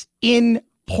 What's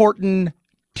important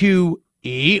to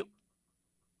you?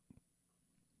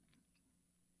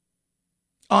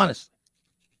 Honestly,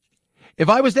 if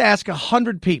I was to ask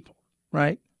 100 people,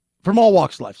 right, from all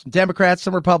walks of life, some Democrats,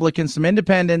 some Republicans, some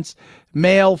independents,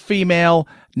 male, female,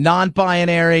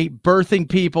 non-binary, birthing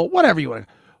people, whatever you want,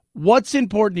 what's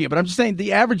important to you? But I'm just saying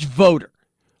the average voter,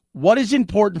 what is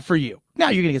important for you? Now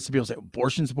you're going to get some people say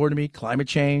abortion's important to me, climate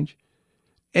change,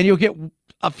 And you'll get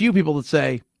a few people that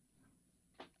say,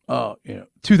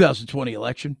 2020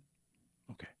 election.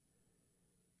 Okay.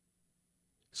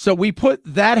 So we put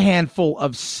that handful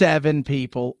of 7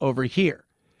 people over here.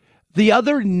 The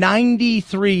other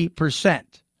 93%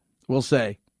 will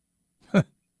say,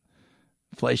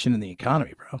 inflation in the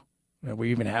economy, bro. Are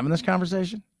we even having this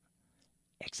conversation?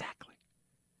 Exactly.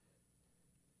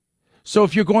 So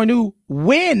if you're going to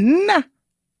win,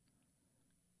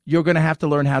 you're going to have to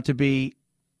learn how to be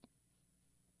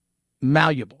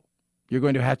malleable. You're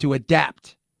going to have to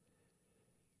adapt.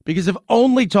 Because if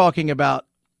only talking about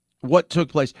what took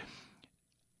place.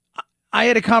 I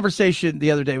had a conversation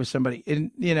the other day with somebody,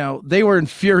 and, they were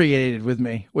infuriated with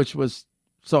me, which was,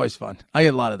 it's always fun. I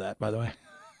get a lot of that, by the way.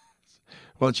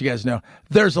 I'll let you guys know.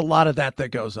 There's a lot of that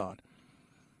goes on.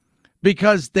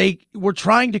 Because they were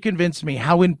trying to convince me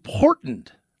how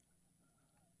important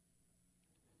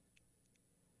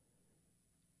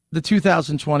the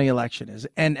 2020 election is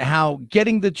and how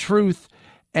getting the truth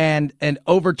and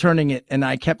overturning it. And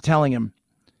I kept telling him,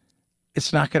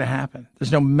 it's not going to happen.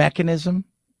 There's no mechanism.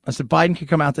 I said, Biden could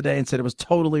come out today and said it was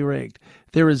totally rigged.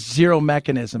 There is zero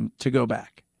mechanism to go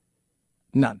back.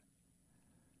 None.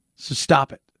 So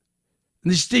stop it.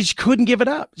 And they just couldn't give it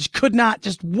up. Just could not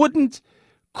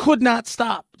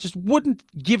stop. Just wouldn't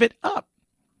give it up.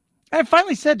 And I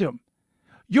finally said to him,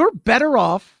 you're better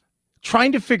off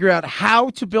trying to figure out how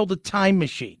to build a time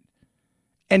machine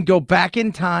and go back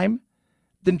in time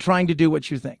than trying to do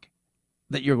what you think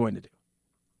that you're going to do.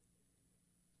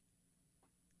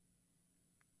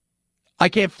 I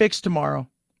can't fix tomorrow,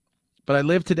 but I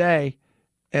live today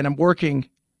and I'm working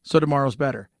so tomorrow's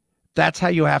better. That's how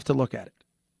you have to look at it.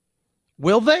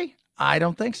 Will they? I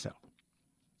don't think so.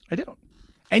 I don't.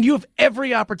 And you have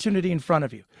every opportunity in front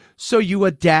of you. So you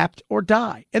adapt or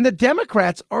die. And the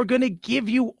Democrats are going to give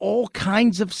you all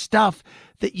kinds of stuff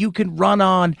that you can run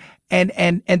on.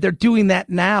 And they're doing that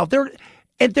now. They're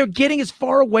getting as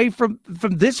far away from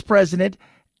this president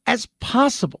as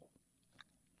possible.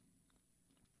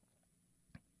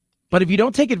 But if you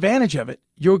don't take advantage of it,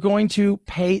 you're going to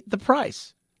pay the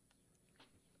price.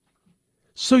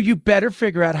 So you better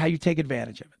figure out how you take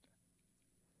advantage of it.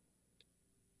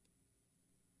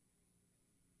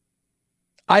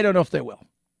 I don't know if they will,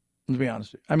 to be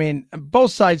honest with you. I mean,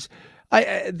 both sides.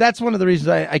 That's one of the reasons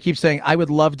I keep saying I would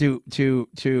love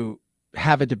to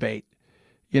have a debate,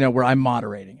 where I'm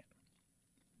moderating it.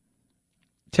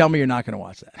 Tell me you're not going to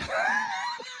watch that.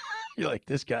 You're like,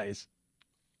 this guy is.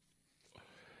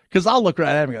 Because I'll look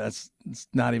right at him and go, that's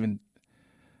not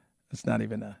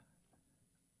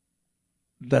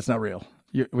real.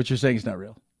 What you're saying is not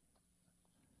real.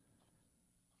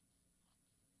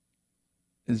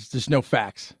 There's just no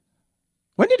facts.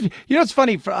 When did it's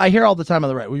funny? I hear all the time on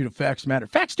the right. Well, facts matter.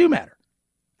 Facts do matter.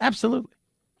 Absolutely.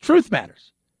 Truth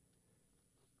matters.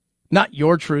 Not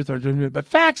your truth, but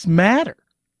facts matter.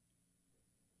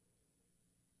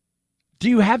 Do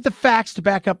you have the facts to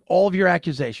back up all of your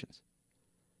accusations?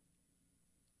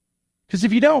 Because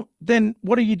if you don't, then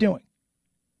what are you doing?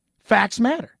 Facts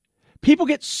matter. People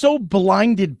get so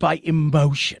blinded by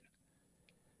emotion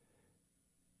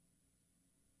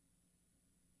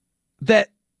that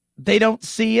they don't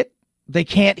see it, they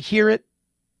can't hear it,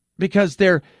 because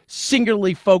they're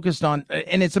singularly focused on,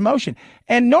 and it's emotion.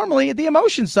 And normally the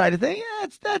emotion side of things,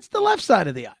 that's the left side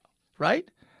of the aisle, right?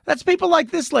 That's people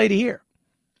like this lady here.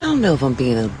 I don't know if I'm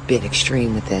being a bit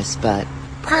extreme with this, but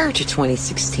prior to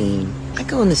 2016, I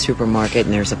go in the supermarket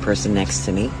and there's a person next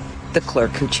to me, the clerk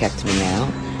who checked me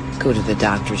out, go to the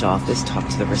doctor's office, talk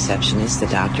to the receptionist, the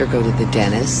doctor, go to the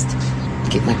dentist,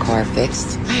 get my car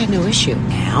fixed. I had no issue.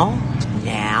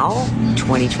 Now,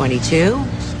 2022,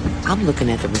 I'm looking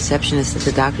at the receptionist at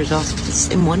the doctor's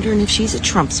office and wondering if she's a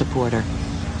Trump supporter.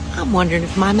 I'm wondering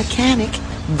if my mechanic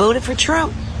voted for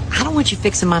Trump. I don't want you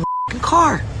fixing my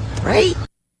car, right?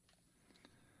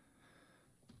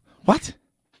 What?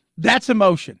 That's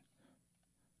emotion.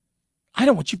 I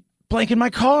don't want you blanking my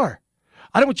car.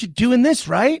 I don't want you doing this,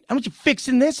 right? I want you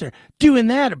fixing this or doing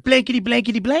that or blankety,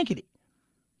 blankety, blankety.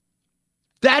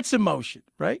 That's emotion,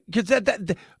 right? Because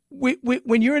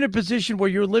when you're in a position where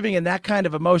you're living in that kind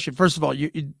of emotion, first of all,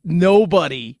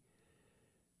 nobody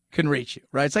can reach you,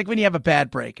 right? It's like when you have a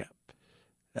bad breakup.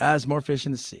 There's more fish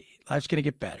in the sea. Life's going to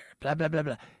get better. Blah, blah, blah,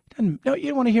 blah. No, you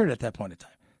don't want to hear it at that point in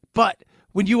time. But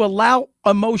when you allow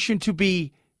emotion to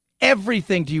be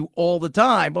everything to you all the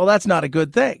time, well, that's not a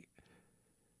good thing.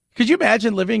 Could you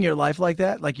imagine living your life like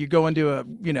that? Like you go into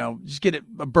just get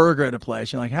a burger at a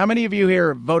place. You're like, how many of you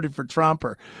here voted for Trump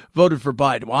or voted for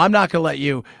Biden? Well, I'm not going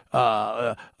to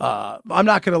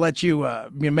let you,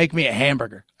 make me a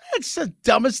hamburger. It's the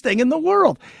dumbest thing in the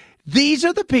world. These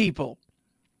are the people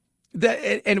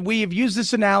And we have used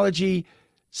this analogy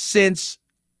since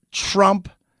Trump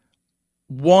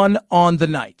won on the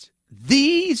night.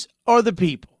 These are the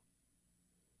people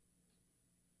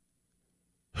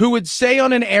who would say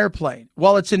on an airplane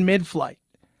while it's in mid-flight,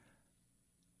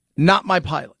 not my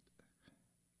pilot.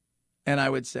 And I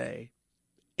would say,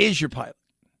 is your pilot?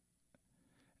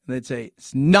 And they'd say,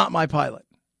 it's not my pilot.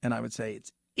 And I would say,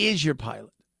 it is your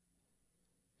pilot.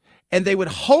 And they would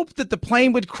hope that the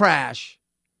plane would crash,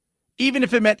 even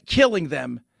if it meant killing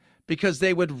them, because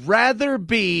they would rather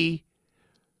be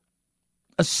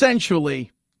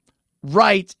essentially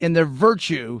right in their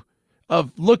virtue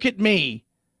of look at me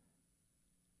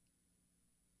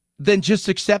than just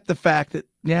accept the fact that,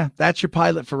 yeah, that's your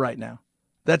pilot for right now.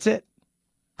 That's it.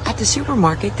 At the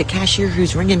supermarket, the cashier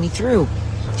who's ringing me through,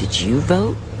 did you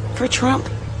vote for Trump?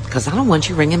 Because I don't want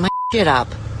you ringing my shit up.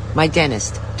 My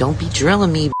dentist, don't be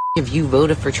drilling me if you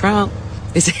voted for Trump.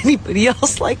 Is anybody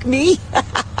else like me?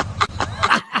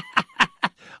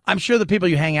 I'm sure the people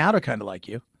you hang out are kind of like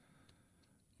you.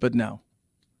 But no.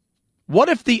 What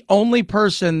if the only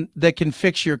person that can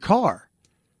fix your car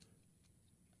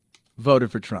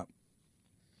voted for Trump?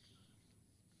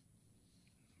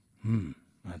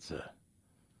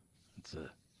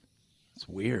 It's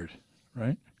weird,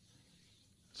 right?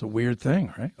 It's a weird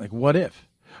thing, right? Like, what if?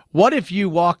 What if you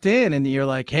walked in and you're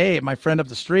like, hey, my friend up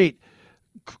the street,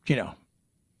 you know,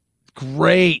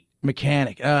 great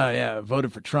mechanic. Oh, yeah,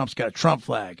 voted for Trump's got a Trump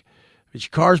flag. But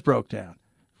your car's broke down.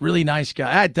 Really nice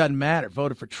guy. It doesn't matter.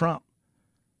 Voted for Trump.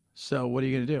 So what are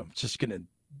you going to do? Just going to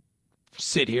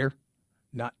sit here,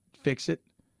 not fix it?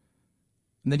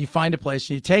 And then you find a place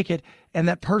and you take it, and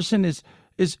that person is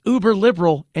uber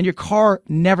liberal, and your car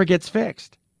never gets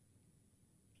fixed.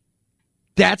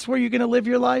 That's where you're going to live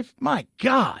your life? My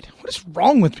God, what is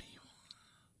wrong with me?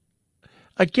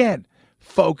 Again,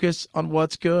 focus on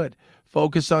what's good.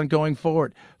 Focus on going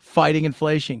forward, fighting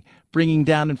inflation, bringing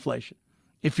down inflation.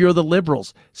 If you're the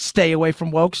liberals, stay away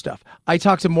from woke stuff. I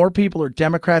talk to more people who are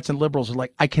Democrats and liberals who are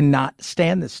like, I cannot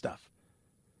stand this stuff.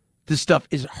 This stuff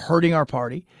is hurting our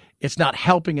party. It's not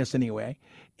helping us anyway.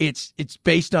 It's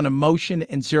based on emotion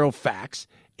and zero facts.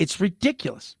 It's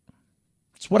ridiculous.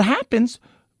 It's what happens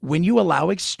when you allow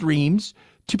extremes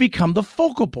to become the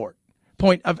focal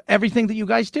point of everything that you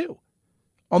guys do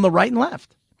on the right and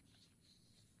left.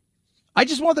 I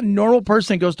just want the normal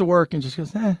person who goes to work and just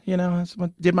goes,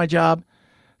 did my job,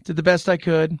 did the best I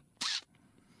could,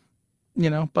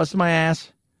 busted my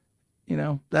ass,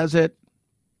 that's it.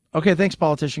 Okay, thanks,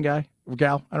 politician guy or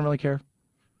gal. I don't really care.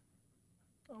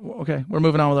 Okay, we're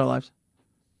moving on with our lives.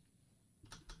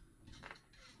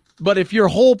 But if your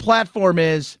whole platform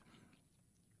is,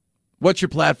 what's your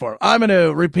platform? I'm going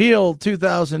to repeal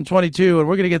 2022 and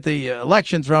we're going to get the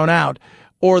election thrown out.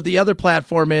 Or the other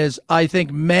platform is, I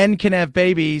think men can have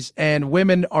babies and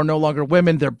women are no longer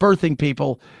women. They're birthing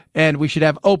people and we should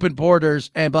have open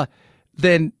borders and blah.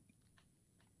 And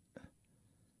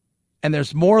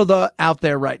there's more of the out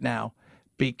there right now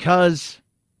because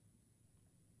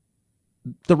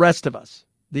the rest of us,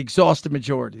 the exhausted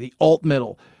majority, the alt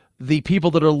middle, the people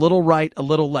that are a little right, a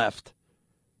little left,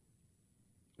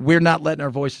 we're not letting our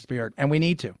voices be heard. And we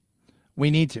need to. We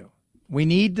need to. We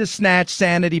need to snatch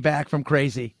sanity back from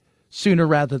crazy sooner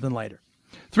rather than later.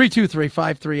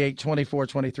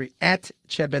 323-538-2423 at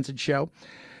Chad Benson Show.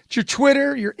 It's your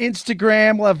Twitter, your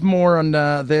Instagram. We'll have more on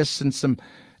this and some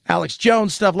Alex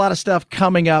Jones stuff, a lot of stuff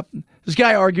coming up. This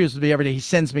guy argues with me every day. He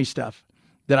sends me stuff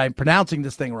that I'm pronouncing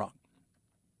this thing wrong.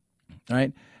 All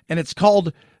right? And it's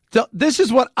called, this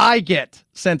is what I get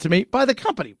sent to me by the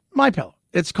company, MyPillow.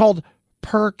 It's called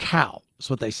per cal, is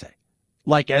what they say.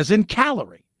 Like as in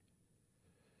calorie.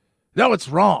 No, it's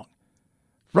wrong.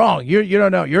 Wrong. You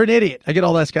don't know. You're an idiot. I get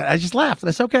all that stuff. I just laugh.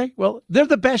 That's okay. Well, they're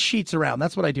the best sheets around.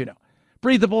 That's what I do know.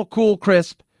 Breathable, cool,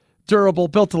 crisp, durable,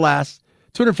 built to last.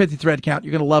 250 thread count.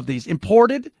 You're going to love these.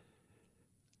 Imported.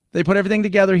 They put everything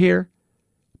together here.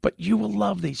 But you will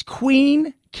love these.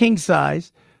 Queen, king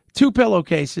size, 2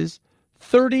 pillowcases,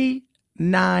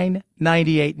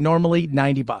 $39.98. Normally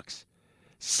 $90.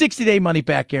 60-day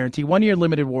money-back guarantee. 1-year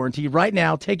limited warranty. Right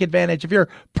now, take advantage of your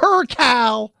per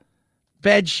cal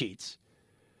bed sheets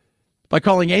by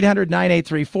calling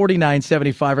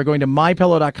 800-983-4975 or going to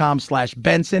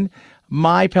mypillow.com/Benson.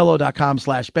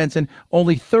 mypillow.com/Benson.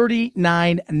 Only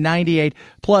 $39.98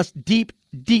 plus deep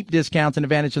discounts and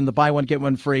advantage in the buy one, get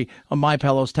one free on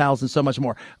MyPillows, towels, and so much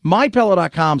more.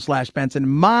 mypillow.com/Benson.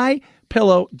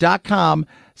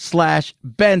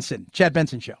 mypillow.com/Benson. Chad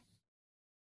Benson Show.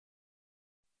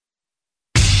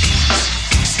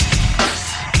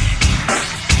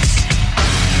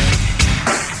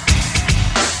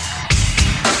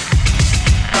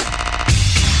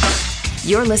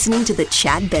 You're listening to The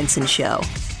Chad Benson Show.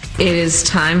 It is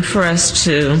time for us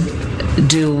to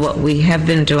do what we have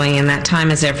been doing, and that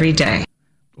time is every day.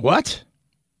 What?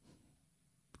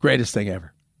 Greatest thing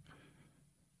ever.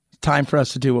 Time for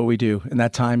us to do what we do, and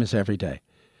that time is every day.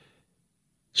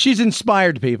 She's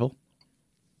inspired people.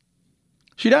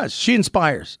 She does. She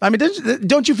inspires. I mean,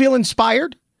 don't you feel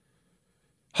inspired?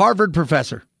 Harvard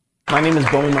professor. My name is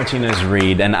Bowman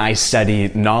Martinez-Reed, and I study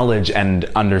knowledge and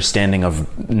understanding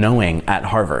of knowing at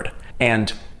Harvard.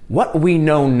 And what we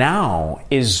know now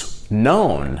is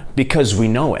known because we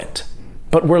know it.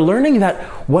 But we're learning that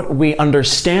what we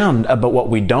understand about what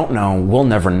we don't know, we'll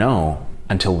never know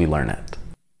until we learn it.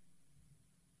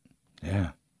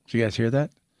 Yeah. Did you guys hear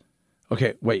that?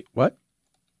 Okay, wait, what?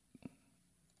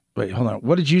 Wait, hold on.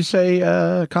 What did you say,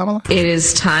 Kamala? It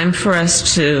is time for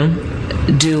us to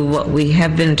do what we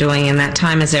have been doing, and that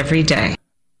time is every day.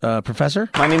 Professor?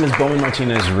 My name is Bowman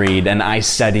Martinez-Reed, and I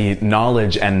study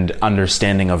knowledge and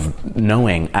understanding of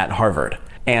knowing at Harvard.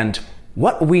 And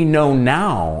what we know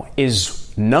now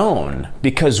is known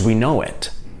because we know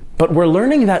it. But we're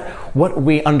learning that what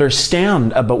we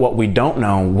understand about what we don't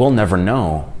know, we'll never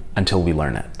know until we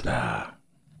learn it.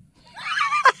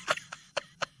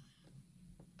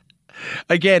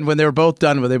 Again, when they were both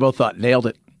done, they both thought, nailed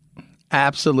it.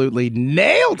 Absolutely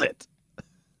nailed it.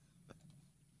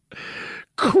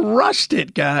 Crushed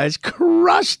it, guys.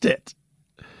 Crushed it.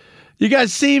 You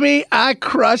guys see me? I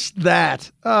crushed that.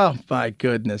 Oh, my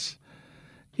goodness.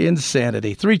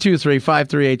 Insanity.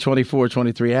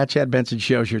 323-538-2423. At Chad Benson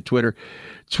Show's your Twitter.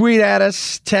 Tweet at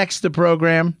us. Text the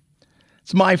program.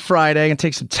 It's my Friday. I'm going to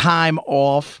take some time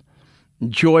off.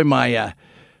 Enjoy my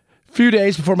few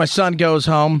days before my son goes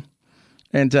home.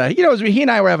 And, he and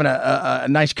I were having a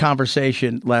nice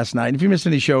conversation last night. If you missed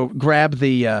any show, grab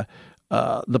the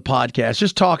podcast,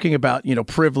 just talking about,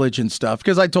 privilege and stuff.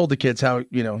 Because I told the kids how,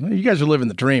 you guys are living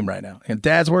the dream right now. And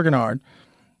Dad's working hard.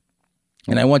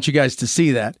 And I want you guys to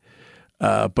see that.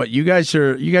 But you guys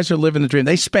are living the dream.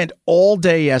 They spent all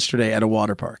day yesterday at a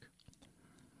water park.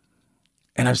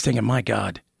 And I was thinking, my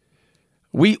God,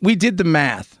 we did the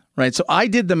math, right? So I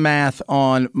did the math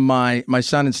on my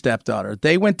son and stepdaughter.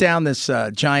 They went down this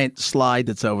giant slide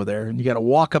that's over there. And you got to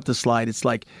walk up the slide. It's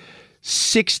like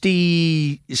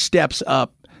 60 steps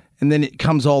up, and then it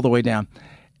comes all the way down.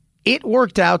 It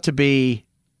worked out to be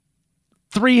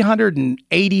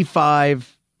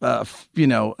 385,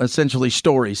 essentially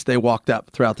stories they walked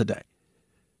up throughout the day.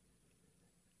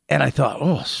 And I thought,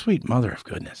 oh, sweet mother of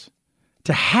goodness,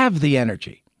 to have the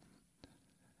energy.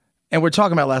 And we're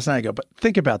talking about last night ago, but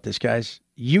think about this, guys.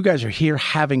 You guys are here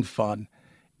having fun,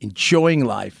 enjoying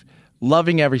life,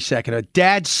 loving every second. A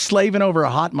dad slaving over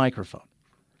a hot microphone.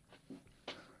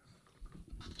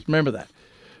 Remember that.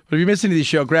 But if you're missing the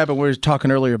show, grab it. We were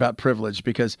talking earlier about privilege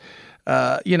because,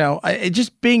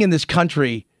 just being in this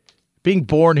country, being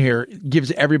born here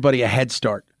gives everybody a head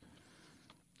start.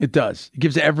 It does. It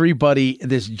gives everybody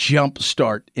this jump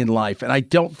start in life. And I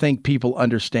don't think people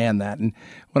understand that. And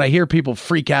when I hear people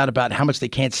freak out about how much they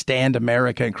can't stand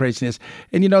America and craziness,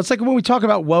 and, it's like when we talk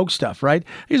about woke stuff, right?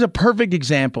 Here's a perfect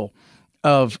example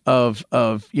of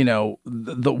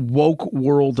the woke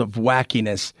world of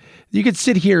wackiness. You can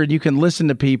sit here and you can listen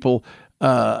to people,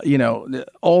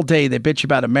 all day. They bitch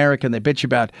about America and they bitch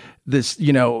about this,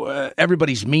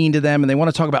 everybody's mean to them and they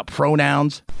want to talk about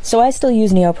pronouns. So I still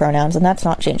use neopronouns and that's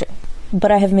not changing.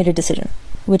 But I have made a decision,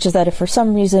 which is that if for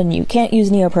some reason you can't use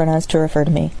neopronouns to refer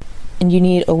to me and you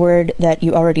need a word that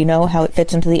you already know how it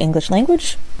fits into the English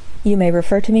language, you may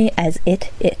refer to me as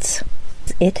it-its.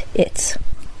 It-its.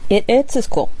 It-its is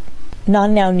cool.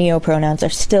 Non-noun neopronouns are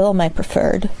still my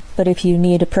preferred, but if you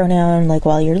need a pronoun like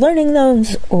while you're learning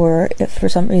those, or if for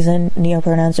some reason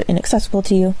neopronouns are inaccessible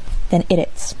to you, then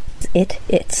it-its.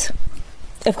 It-its.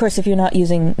 Of course, if you're not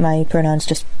using my pronouns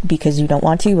just because you don't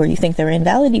want to or you think they're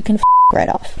invalid, you can right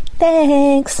off.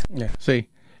 Thanks. Yeah. See,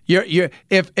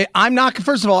 if I'm not,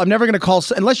 first of all, I'm never going to call,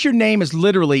 unless your name is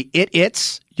literally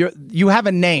it-its, you have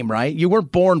a name, right? You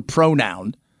weren't born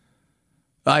pronoun.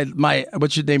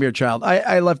 What's your name of your child?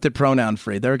 I left it pronoun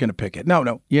free. They're going to pick it.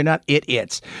 No, you're not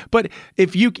it-its. But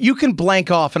if you can blank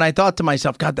off, and I thought to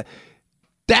myself, God,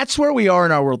 that's where we are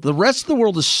in our world. The rest of the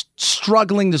world is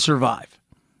struggling to survive.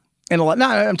 And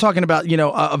I'm talking about,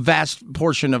 a vast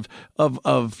portion of,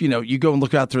 you go and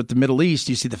look out there at the Middle East,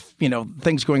 you see the,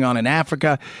 things going on in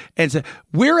Africa. And so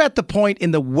we're at the point in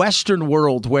the Western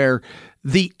world where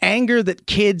the anger that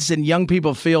kids and young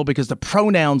people feel because the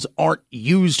pronouns aren't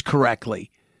used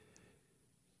correctly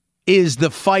is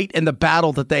the fight and the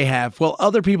battle that they have. Well,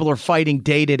 other people are fighting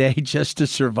day to day just to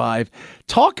survive.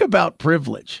 Talk about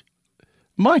privilege.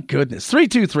 My goodness.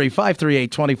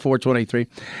 323-538-2423.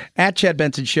 At Chad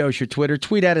Benson Show is your Twitter.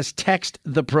 Tweet at us. Text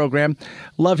the program.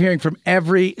 Love hearing from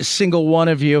every single one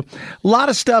of you. A lot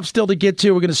of stuff still to get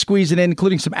to. We're going to squeeze it in,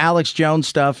 including some Alex Jones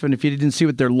stuff. And if you didn't see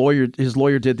what his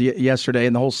lawyer did yesterday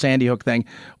and the whole Sandy Hook thing,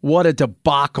 what a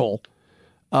debacle.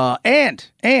 And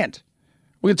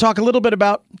we're going to talk a little bit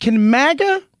about, can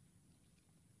MAGA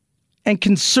and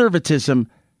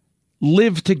conservatism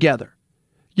live together?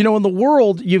 You know, in the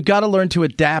world, you've got to learn to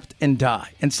adapt and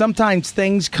die. And sometimes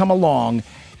things come along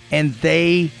and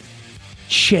they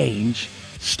change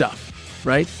stuff,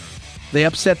 right? They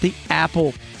upset the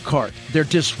apple cart. They're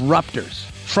disruptors.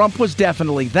 Trump was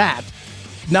definitely that.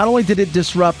 Not only did it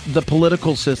disrupt the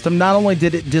political system, not only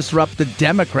did it disrupt the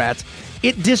Democrats,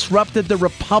 it disrupted the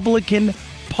Republican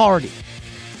Party.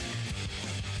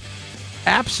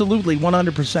 Absolutely,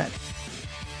 100%.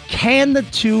 Can the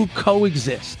two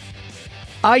coexist?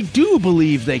 I do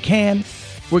believe they can.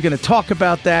 We're going to talk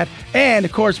about that. And,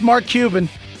 of course, Mark Cuban,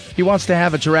 he wants to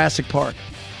have a Jurassic Park,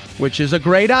 which is a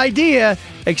great idea,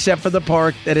 except for the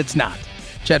park that it's not.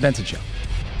 Chad Benson Show.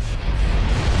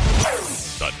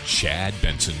 The Chad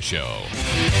Benson Show.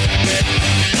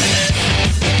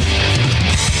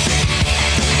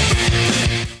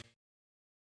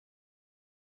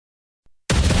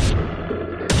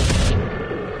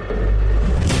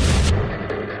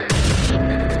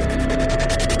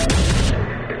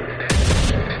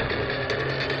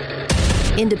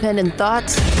 Independent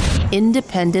thoughts,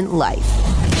 independent life.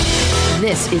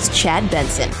 This is Chad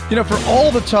Benson. You know, for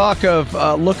all the talk of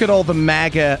look at all the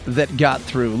MAGA that got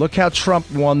through, look how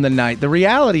Trump won the night. The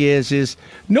reality is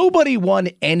nobody won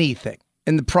anything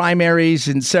in the primaries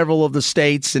in several of the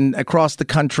states and across the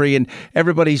country, and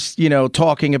everybody's,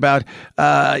 talking about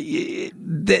that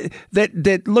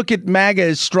look at MAGA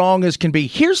as strong as can be.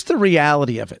 Here's the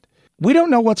reality of it. We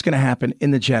don't know what's going to happen in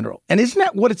the general. And isn't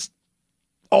that what it's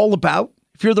all about?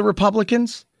 If you're the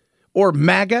Republicans or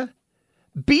MAGA,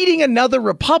 beating another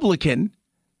Republican,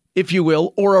 if you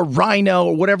will, or a rhino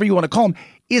or whatever you want to call him,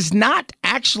 is not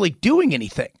actually doing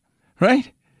anything,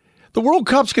 right? The World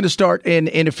Cup's going to start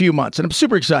in a few months, and I'm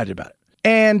super excited about it.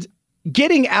 And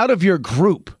getting out of your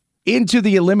group into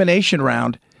the elimination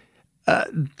round,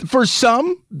 for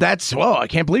some, that's, I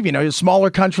can't believe, smaller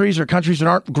countries or countries that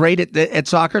aren't great at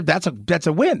soccer, that's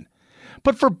a win.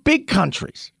 But for big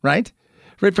countries, right?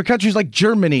 For countries like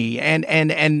Germany and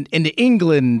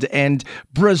England and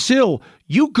Brazil,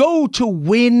 you go to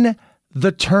win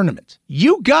the tournament.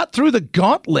 You got through the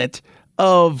gauntlet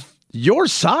of your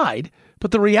side,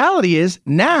 but the reality is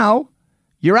now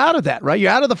you're out of that, right? You're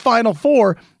out of the Final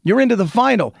Four. You're into the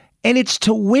final, and it's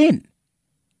to win.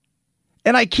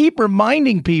 And I keep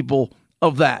reminding people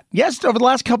of that. Yes, over the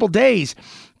last couple of days,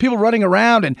 people running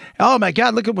around and, oh my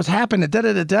God, look at what's happened.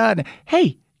 And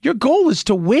hey, your goal is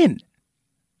to win.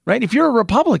 Right? If you're a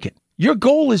Republican, your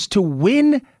goal is to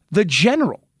win the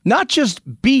general, not just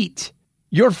beat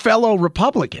your fellow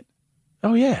Republican.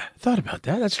 Oh, yeah. I thought about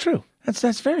that. That's true. That's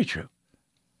very true.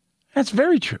 That's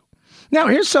very true. Now,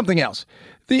 here's something else.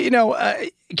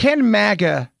 Can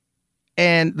MAGA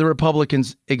and the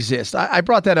Republicans exist? I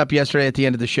brought that up yesterday at the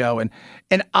end of the show, and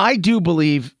I do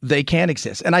believe they can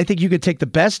exist. And I think you could take the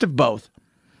best of both.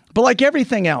 But like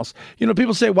everything else,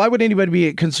 people say, why would anybody be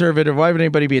a conservative? Why would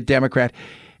anybody be a Democrat?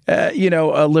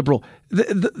 A liberal.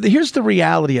 Here's the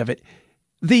reality of it.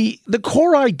 The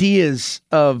core ideas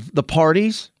of the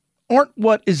parties aren't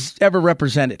what is ever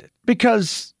represented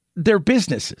because they're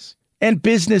businesses, and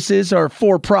businesses are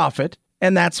for profit.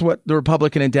 And that's what the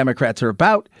Republican and Democrats are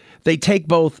about. They take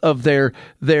both of the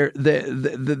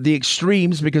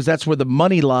extremes because that's where the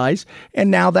money lies.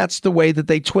 And now that's the way that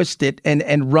they twist it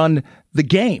and run the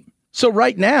game. So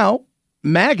right now,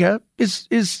 MAGA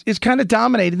is kind of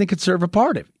dominating the conservative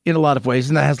party in a lot of ways,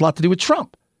 and that has a lot to do with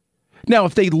Trump. Now,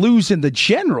 if they lose in the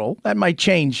general, that might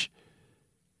change.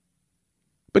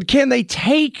 But can they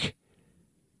take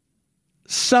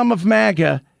some of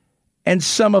MAGA and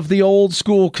some of the old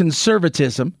school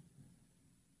conservatism,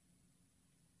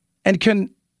 and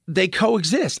can they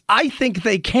coexist? I think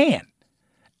they can.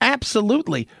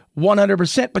 Absolutely,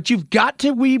 100%. But you've got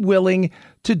to be willing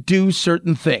to do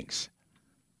certain things.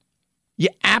 You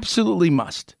absolutely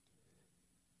must.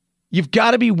 You've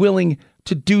got to be willing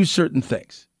to do certain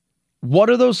things. What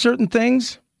are those certain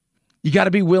things? You got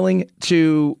to be willing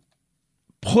to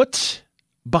put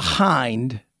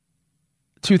behind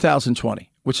 2020,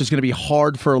 which is going to be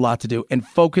hard for a lot to do, and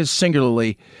focus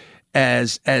singularly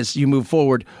as you move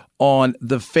forward on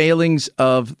the failings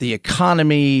of the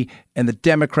economy and the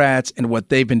Democrats and what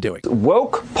they've been doing.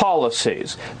 Woke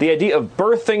policies, the idea of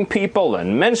birthing people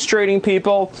and menstruating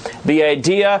people, the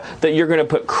idea that you're going to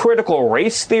put critical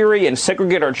race theory and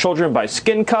segregate our children by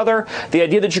skin color, the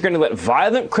idea that you're going to let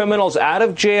violent criminals out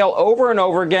of jail over and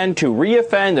over again to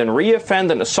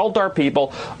reoffend and assault our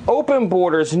people, open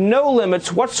borders, no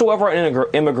limits whatsoever on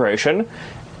immigration,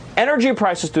 energy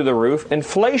prices through the roof,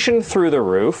 inflation through the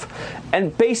roof,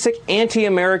 and basic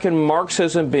anti-American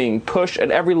Marxism being pushed at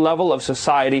every level of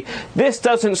society. This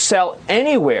doesn't sell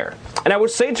anywhere. And I would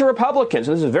say to Republicans,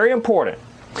 and this is very important,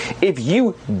 if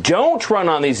you don't run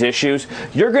on these issues,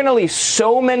 you're going to leave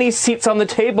so many seats on the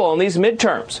table on these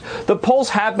midterms. The polls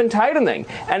have been tightening,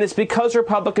 and it's because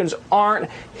Republicans aren't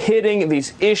hitting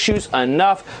these issues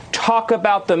enough. Talk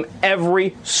about them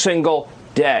every single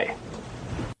day.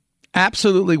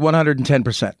 Absolutely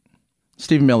 110%.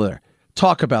 Stephen Miller there.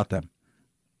 Talk about them.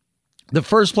 The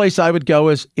first place I would go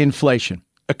is inflation,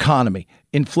 economy,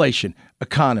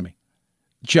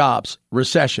 jobs,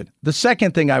 recession. The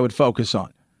second thing I would focus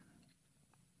on,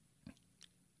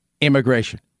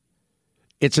 immigration.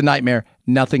 It's a nightmare.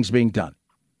 Nothing's being done.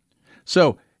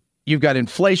 So you've got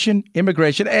inflation,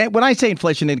 immigration. And when I say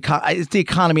inflation, it's the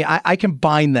economy. I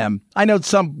combine them. I know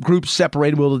some groups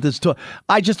separate well this too.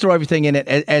 I just throw everything in it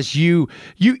as you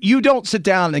don't sit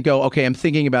down and go, okay, I'm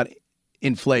thinking about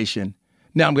inflation.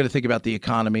 Now I'm going to think about the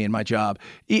economy and my job.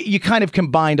 You kind of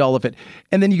combined all of it.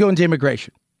 And then you go into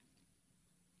immigration.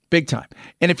 Big time.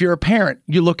 And if you're a parent,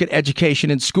 you look at education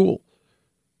in school.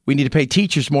 We need to pay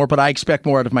teachers more, but I expect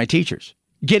more out of my teachers.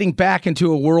 Getting back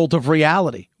into a world of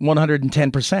reality,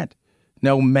 110%.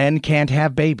 No, men can't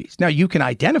have babies. Now, you can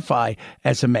identify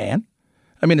as a man,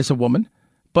 as a woman,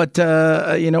 but,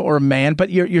 or a man, but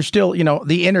you're still,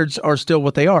 the innards are still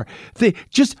what they are.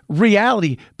 Just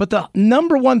reality. But the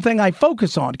number one thing I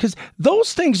focus on, because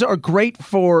those things are great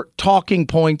for talking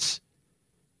points,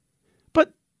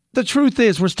 but the truth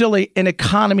is we're still an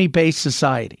economy-based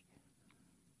society.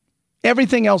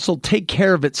 Everything else will take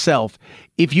care of itself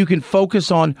if you can focus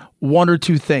on one or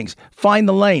two things. Find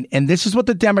the lane. And this is what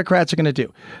the Democrats are going to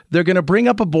do. They're going to bring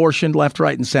up abortion left,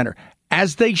 right, and center,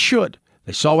 as they should.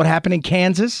 They saw what happened in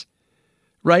Kansas,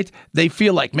 right? They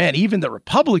feel like, man, even the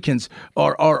Republicans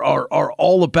are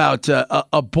all about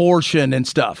abortion and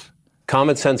stuff.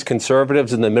 Common sense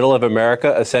conservatives in the middle of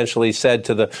America essentially said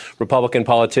to the Republican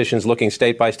politicians looking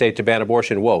state by state to ban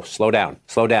abortion, whoa, slow down.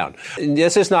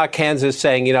 This is not Kansas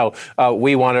saying,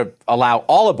 we want to allow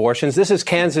all abortions. This is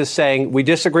Kansas saying we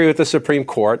disagree with the Supreme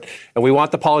Court and we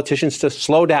want the politicians to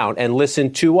slow down and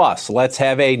listen to us. Let's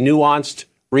have a nuanced,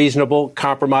 reasonable,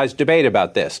 compromised debate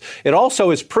about this. It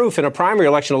also is proof in a primary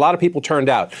election. A lot of people turned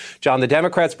out. John, the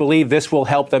Democrats believe this will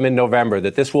help them in November,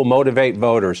 that this will motivate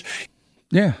voters.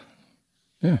 Yeah.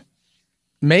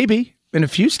 Maybe. In a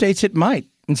few states it might.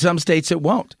 In some states it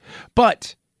won't.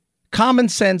 But common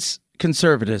sense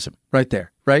conservatism right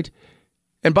there, right?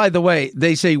 And by the way,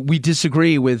 they say we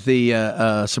disagree with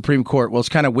the Supreme Court. Well, it's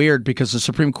kind of weird because the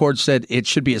Supreme Court said it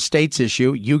should be a state's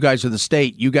issue. You guys are the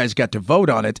state. You guys got to vote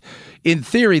on it. In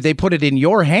theory, they put it in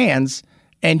your hands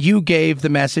and you gave the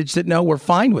message that, no, we're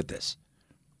fine with this.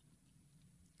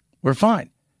 We're fine.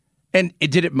 And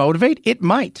did it motivate? It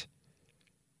might.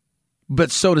 But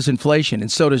so does inflation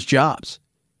and so does jobs.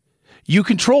 You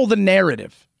control the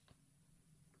narrative.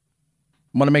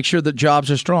 We want to make sure that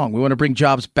jobs are strong. We want to bring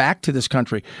jobs back to this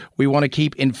country. We want to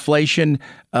keep inflation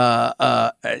down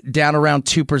around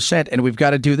 2%. And we've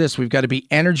got to do this. We've got to be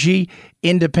energy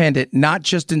independent, not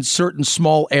just in certain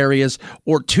small areas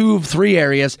or 2 of 3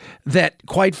 areas that,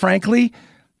 quite frankly,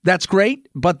 that's great.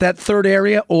 But that third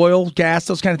area, oil, gas,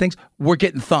 those kind of things, we're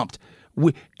getting thumped.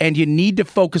 And you need to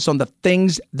focus on the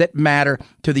things that matter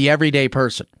to the everyday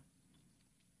person.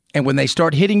 And when they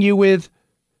start hitting you with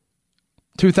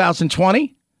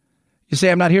 2020, you say,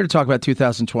 I'm not here to talk about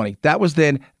 2020. That was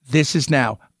then. This is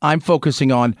now. I'm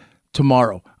focusing on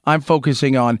tomorrow. I'm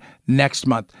focusing on next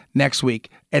month, next week,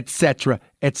 etc.,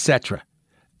 etc.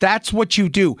 That's what you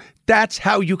do. That's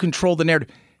how you control the narrative.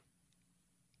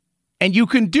 And you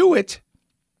can do it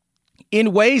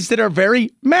in ways that are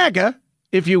very MAGA,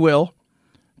 if you will,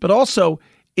 but also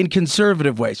in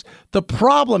conservative ways. The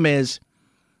problem is,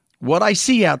 what I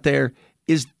see out there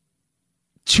is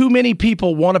too many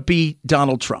people want to be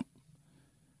Donald Trump.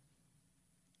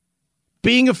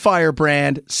 Being a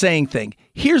firebrand, saying things.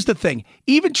 Here's the thing.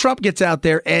 Even Trump gets out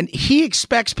there and he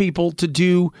expects people to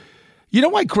do, you know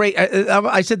why great,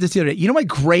 I said this the other day, you know why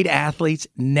great athletes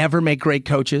never make great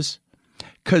coaches?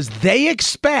 Because they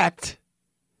expect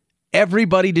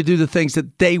everybody to do the things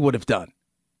that they would have done.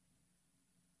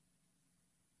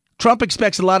 Trump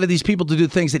expects a lot of these people to do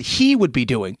things that he would be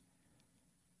doing.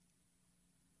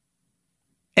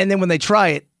 And then when they try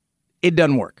it, it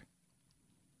doesn't work.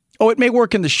 Oh, it may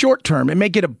work in the short term. It may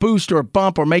get a boost or a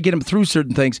bump or may get him through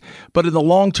certain things. But in the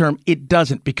long term, it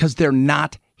doesn't because they're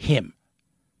not him.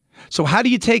 So how do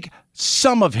you take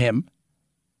some of him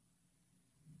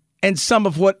and some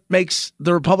of what makes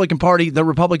the Republican Party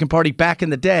back in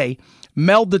the day,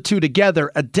 meld the two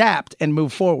together, adapt, and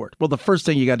move forward? Well, the first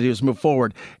thing you got to do is move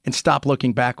forward and stop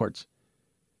looking backwards.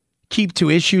 Keep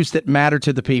to issues that matter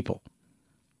to the people.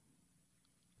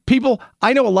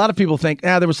 I know a lot of people think,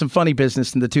 there was some funny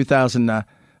business in the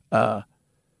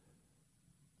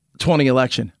 2020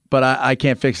 election, but I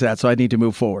can't fix that, so I need to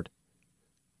move forward.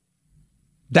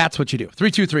 That's what you do.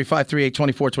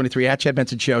 323-538-2423 at Chad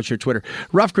Benson Show. It's your Twitter.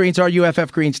 Rough Greens,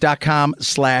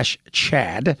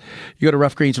 ruffgreens.com/Chad. You go to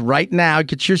Rough Greens right now.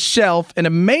 Get yourself an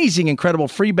amazing, incredible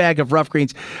free bag of Rough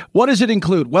Greens. What does it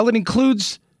include? Well, it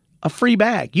includes a free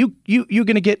bag. You're going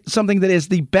to get something that is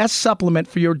the best supplement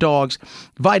for your dogs.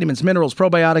 Vitamins, minerals,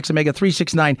 probiotics,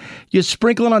 omega-369. You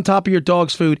sprinkle it on top of your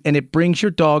dog's food, and it brings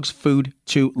your dog's food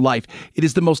to life. It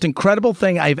is the most incredible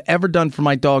thing I've ever done for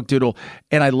my dog Doodle,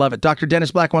 and I love it. Dr.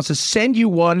 Dennis Black wants to send you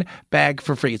one bag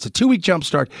for free. It's a 2-week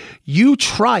jumpstart. You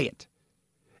try it,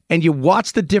 and you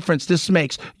watch the difference this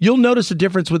makes. You'll notice a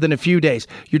difference within a few days.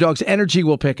 Your dog's energy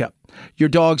will pick up. Your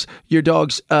dogs,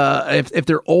 if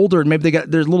they're older and maybe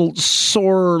there's a little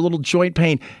sore, little joint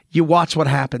pain, you watch what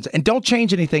happens. And don't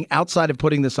change anything outside of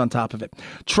putting this on top of it.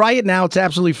 Try it now. It's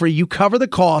absolutely free. You cover the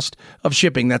cost of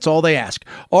shipping. That's all they ask.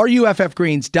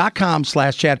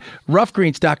 ruffgreens.com/Chad.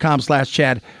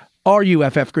 Roughgreens.com/Chad.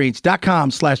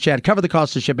 ruffgreens.com/Chad. Cover the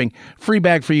cost of shipping. Free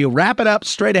bag for you. Wrap it up.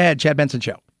 Straight ahead. Chad Benson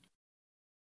Show.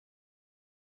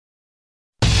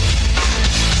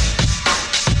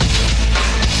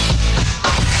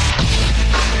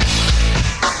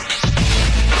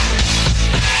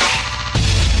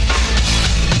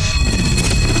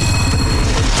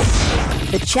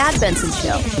 The Chad Benson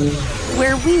Show,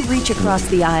 where we reach across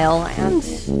the aisle and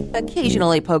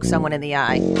occasionally poke someone in the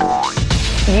eye.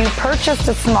 You purchased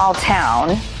a small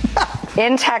town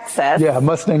in Texas. Yeah,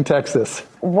 Mustang, Texas.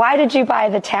 Why did you buy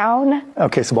the town?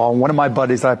 Okay, so one of my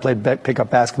buddies that I played pickup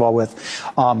basketball with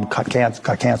got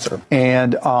cancer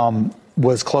and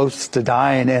was close to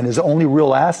dying, and his only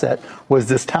real asset was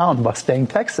this town, Mustang,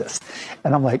 Texas.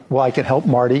 And I'm like, well, I could help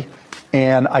Marty,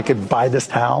 and I could buy this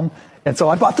town. And so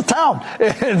I bought the town.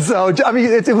 And so, I mean,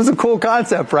 it was a cool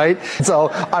concept, right?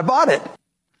 So I bought it.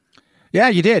 Yeah,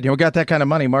 you did. We got that kind of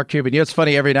money, Mark Cuban. It's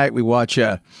funny, every night we watch, we've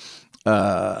got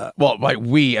all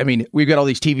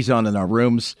these TVs on in our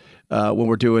rooms when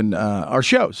we're doing our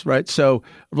shows, right? So,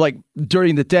 like,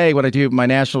 during the day when I do my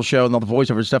national show and all the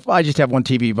voiceover stuff, I just have one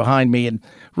TV behind me. And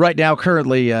right now,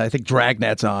 currently, I think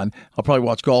Dragnet's on. I'll probably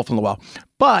watch golf in a while.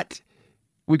 But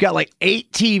we've got like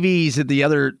 8 TVs at the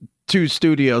other 2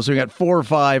 studios. We got 4 or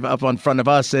 5 up on front of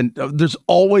us, and there's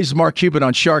always Mark Cuban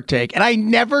on Shark Tank, and I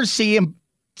never see him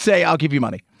say, "I'll give you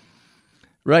money."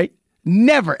 Right?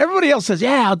 Never. Everybody else says,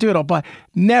 "Yeah, I'll do it. I'll buy."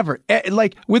 Never.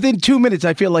 Like within 2 minutes,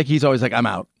 I feel like he's always like, "I'm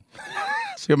out."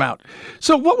 So I'm out.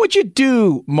 So what would you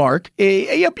do, Mark?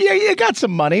 You got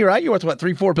some money, right? You're worth what,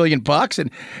 $3-4 billion,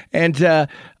 and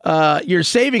you're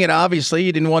saving it. Obviously,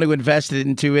 you didn't want to invest it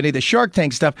into any of the Shark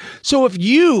Tank stuff. So if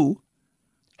you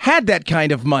had that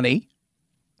kind of money,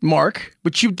 Mark,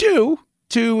 which you do,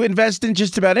 to invest in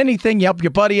just about anything, you help your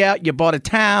buddy out, you bought a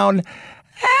town,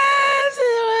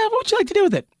 what would you like to do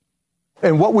with it?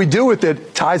 And what we do with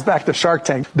it ties back to Shark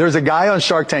Tank. There's a guy on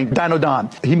Shark Tank, Dino Don.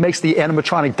 He makes the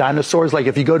animatronic dinosaurs. Like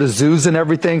if you go to zoos and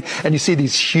everything, and you see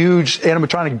these huge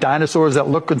animatronic dinosaurs that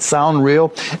look and sound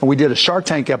real. And we did a Shark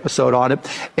Tank episode on it,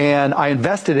 and I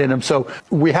invested in him. So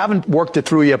we haven't worked it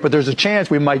through yet, but there's a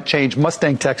chance we might change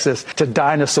Mustang, Texas to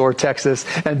Dinosaur, Texas,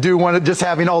 and do one of just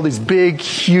having all these big,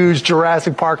 huge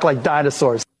Jurassic Park-like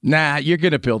dinosaurs. Nah, you're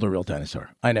going to build a real dinosaur.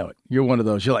 I know it. You're one of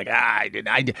those. You're like,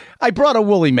 I brought a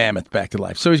woolly mammoth back to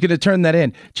life. So he's going to turn that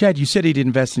in. Chad, you said he'd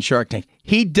invest in Shark Tank.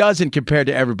 He doesn't compared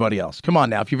to everybody else. Come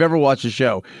on now. If you've ever watched the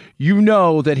show, you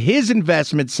know that his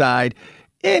investment side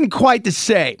isn't quite the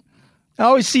same. I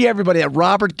always see everybody, that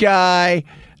Robert guy,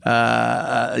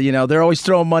 they're always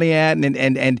throwing money at,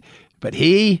 but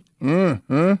he, a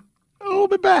little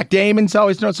bit back. Damon's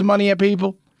always throwing some money at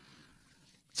people.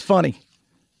 It's funny.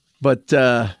 But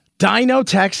Dino,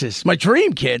 Texas, my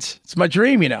dream, kids. It's my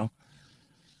dream,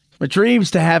 My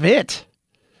dream's to have it.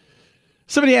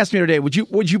 Somebody asked me the other day,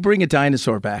 would you bring a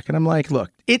dinosaur back? And I'm like, look,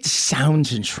 it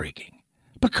sounds intriguing,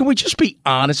 but can we just be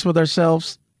honest with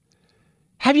ourselves?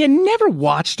 Have you never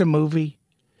watched a movie?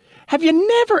 Have you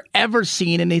never, ever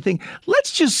seen anything?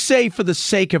 Let's just say, for the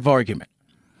sake of argument,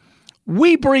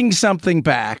 we bring something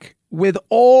back with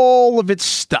all of its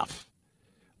stuff.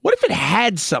 What if it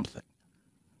had something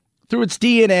through its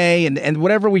DNA and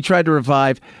whatever we tried to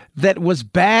revive that was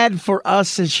bad for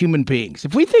us as human beings?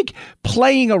 If we think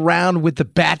playing around with the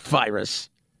bat virus,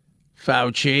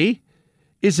 Fauci,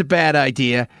 is a bad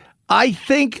idea, I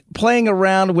think playing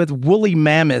around with woolly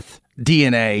mammoth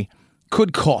DNA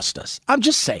could cost us. I'm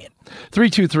just saying.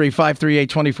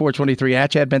 323-538-2423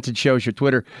 at Chad Benson Show is your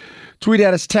Twitter. Tweet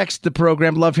at us, text the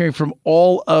program. Love hearing from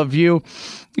all of you.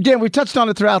 Again, we touched on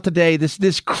it throughout the day,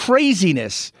 this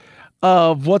craziness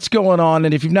of what's going on.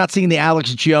 And if you've not seen the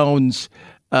Alex Jones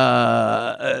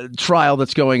trial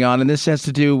that's going on, and this has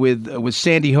to do with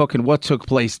Sandy Hook and what took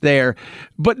place there.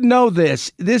 But know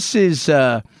this is,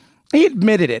 he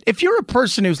admitted it. If you're a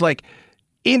person who's like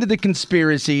into the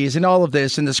conspiracies and all of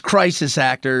this and this crisis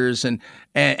actors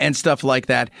and stuff like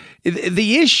that,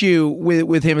 the issue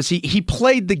with him is he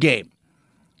played the game,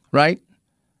 right?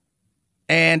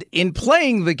 And in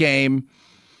playing the game,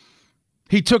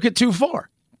 he took it too far.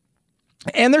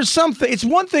 And there's something, it's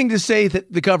one thing to say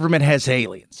that the government has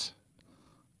aliens,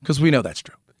 because we know that's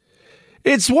true.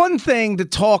 It's one thing to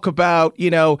talk about,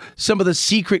 some of the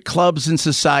secret clubs and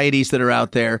societies that are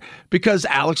out there, because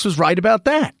Alex was right about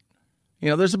that.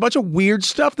 There's a bunch of weird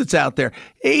stuff that's out there.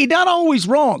 He's not always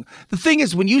wrong. The thing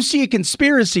is, when you see a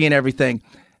conspiracy and everything,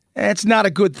 it's not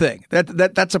a good thing.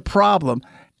 That's a problem.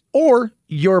 Or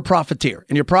you're a profiteer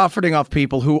and you're profiting off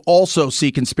people who also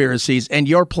see conspiracies and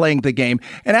you're playing the game.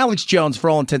 And Alex Jones, for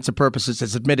all intents and purposes,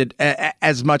 has admitted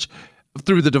as much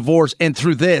through the divorce and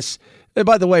through this. And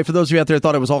by the way, for those of you out there who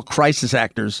thought it was all crisis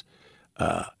actors,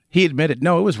 he admitted,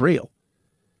 no, it was real.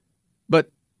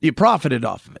 But you profited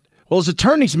off of it. Well, his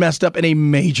attorneys messed up in a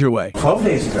major way. 12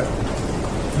 days ago,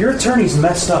 your attorneys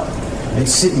messed up and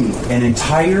sent me an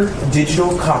entire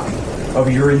digital copy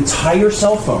of your entire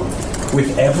cell phone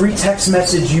with every text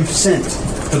message you've sent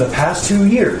for the past 2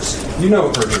 years. You know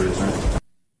what perjury is, right?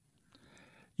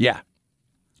 Yeah.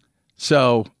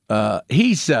 So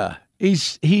he's done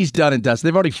and dusted.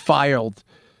 They've already filed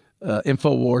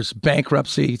InfoWars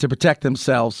bankruptcy to protect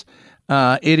themselves.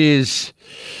 It is,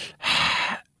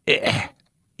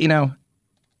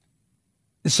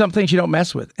 some things you don't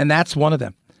mess with, and that's one of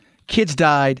them. Kids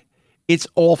died. It's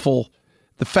awful.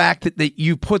 The fact that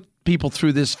you put people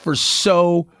through this for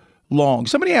so long.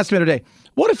 Somebody asked me the other day,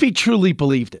 what if he truly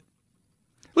believed it?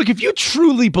 Look, if you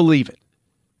truly believe it,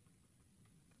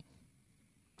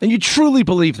 and you truly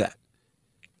believe that,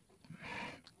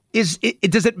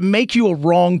 does it make you a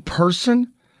wrong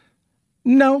person?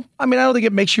 No. I don't think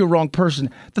it makes you a wrong person.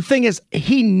 The thing is,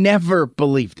 he never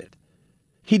believed it.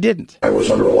 He didn't. I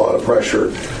was under a lot of pressure,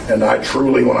 and I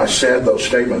truly, when I said those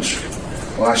statements,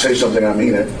 when I say something, I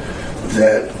mean it,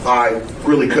 that I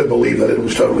really could believe that it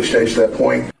was totally staged at that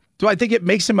point. Do I think it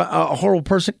makes him a horrible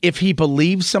person if he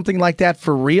believes something like that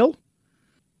for real?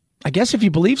 I guess if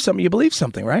you believe something, you believe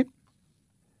something, right?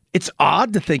 It's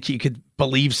odd to think you could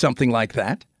believe something like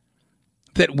that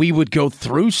we would go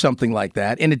through something like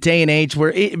that in a day and age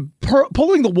where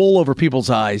pulling the wool over people's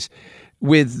eyes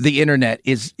with the internet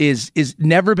is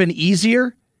never been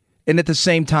easier, and at the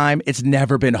same time, it's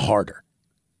never been harder.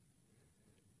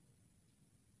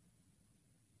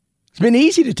 It's been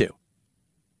easy to do.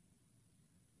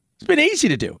 It's been easy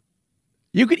to do.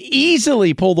 You could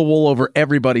easily pull the wool over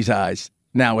everybody's eyes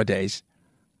nowadays.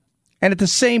 And at the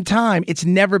same time, it's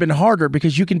never been harder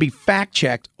because you can be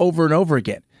fact-checked over and over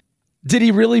again. Did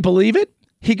he really believe it?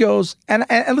 He goes, and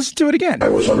listen to it again. I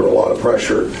was under a lot of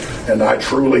pressure, and I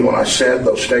truly, when I said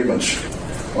those statements,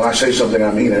 when I say something,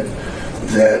 I mean it,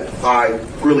 that I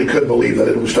really could believe that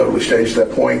it was totally staged at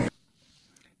that point.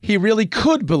 He really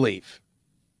could believe,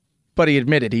 but he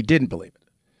admitted he didn't believe it.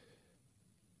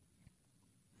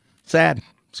 Sad.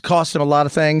 It's cost him a lot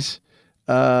of things.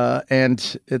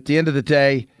 And at the end of the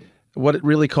day, what it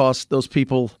really costs those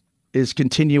people is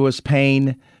continuous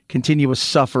pain, continuous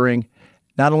suffering,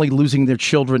 not only losing their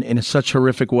children in such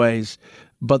horrific ways,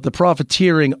 but the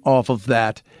profiteering off of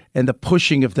that and the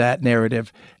pushing of that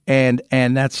narrative and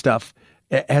that stuff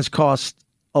has cost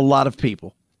a lot of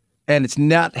people. And it's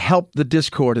not helped the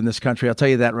discord in this country. I'll tell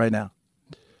you that right now.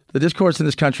 The discourse in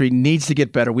this country needs to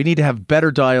get better. We need to have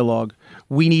better dialogue.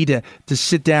 We need to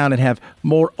sit down and have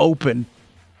more open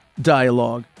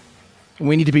dialogue.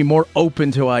 We need to be more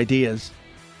open to ideas.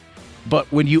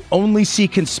 But when you only see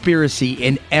conspiracy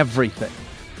in everything,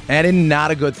 and in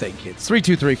not a good thing, kids.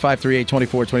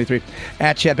 323-538-2423.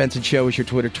 At Chad Benson Show is your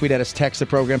Twitter. Tweet at us, text the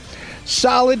program.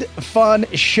 Solid, fun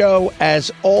show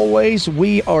as always.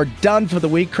 We are done for the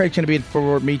week. Craig's going to be in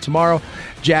for me tomorrow.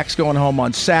 Jack's going home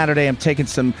on Saturday. I'm taking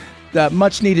some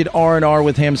much-needed R&R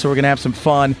with him, so we're going to have some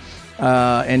fun.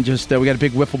 and just we got a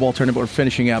big wiffle ball tournament we're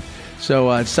finishing up. So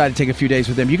I decided to take a few days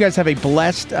with them. You guys have a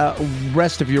blessed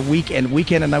rest of your week and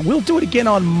weekend, and I will do it again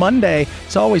on Monday.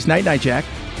 It's always night, Jack.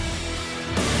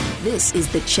 This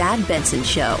is the Chad Benson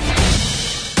Show.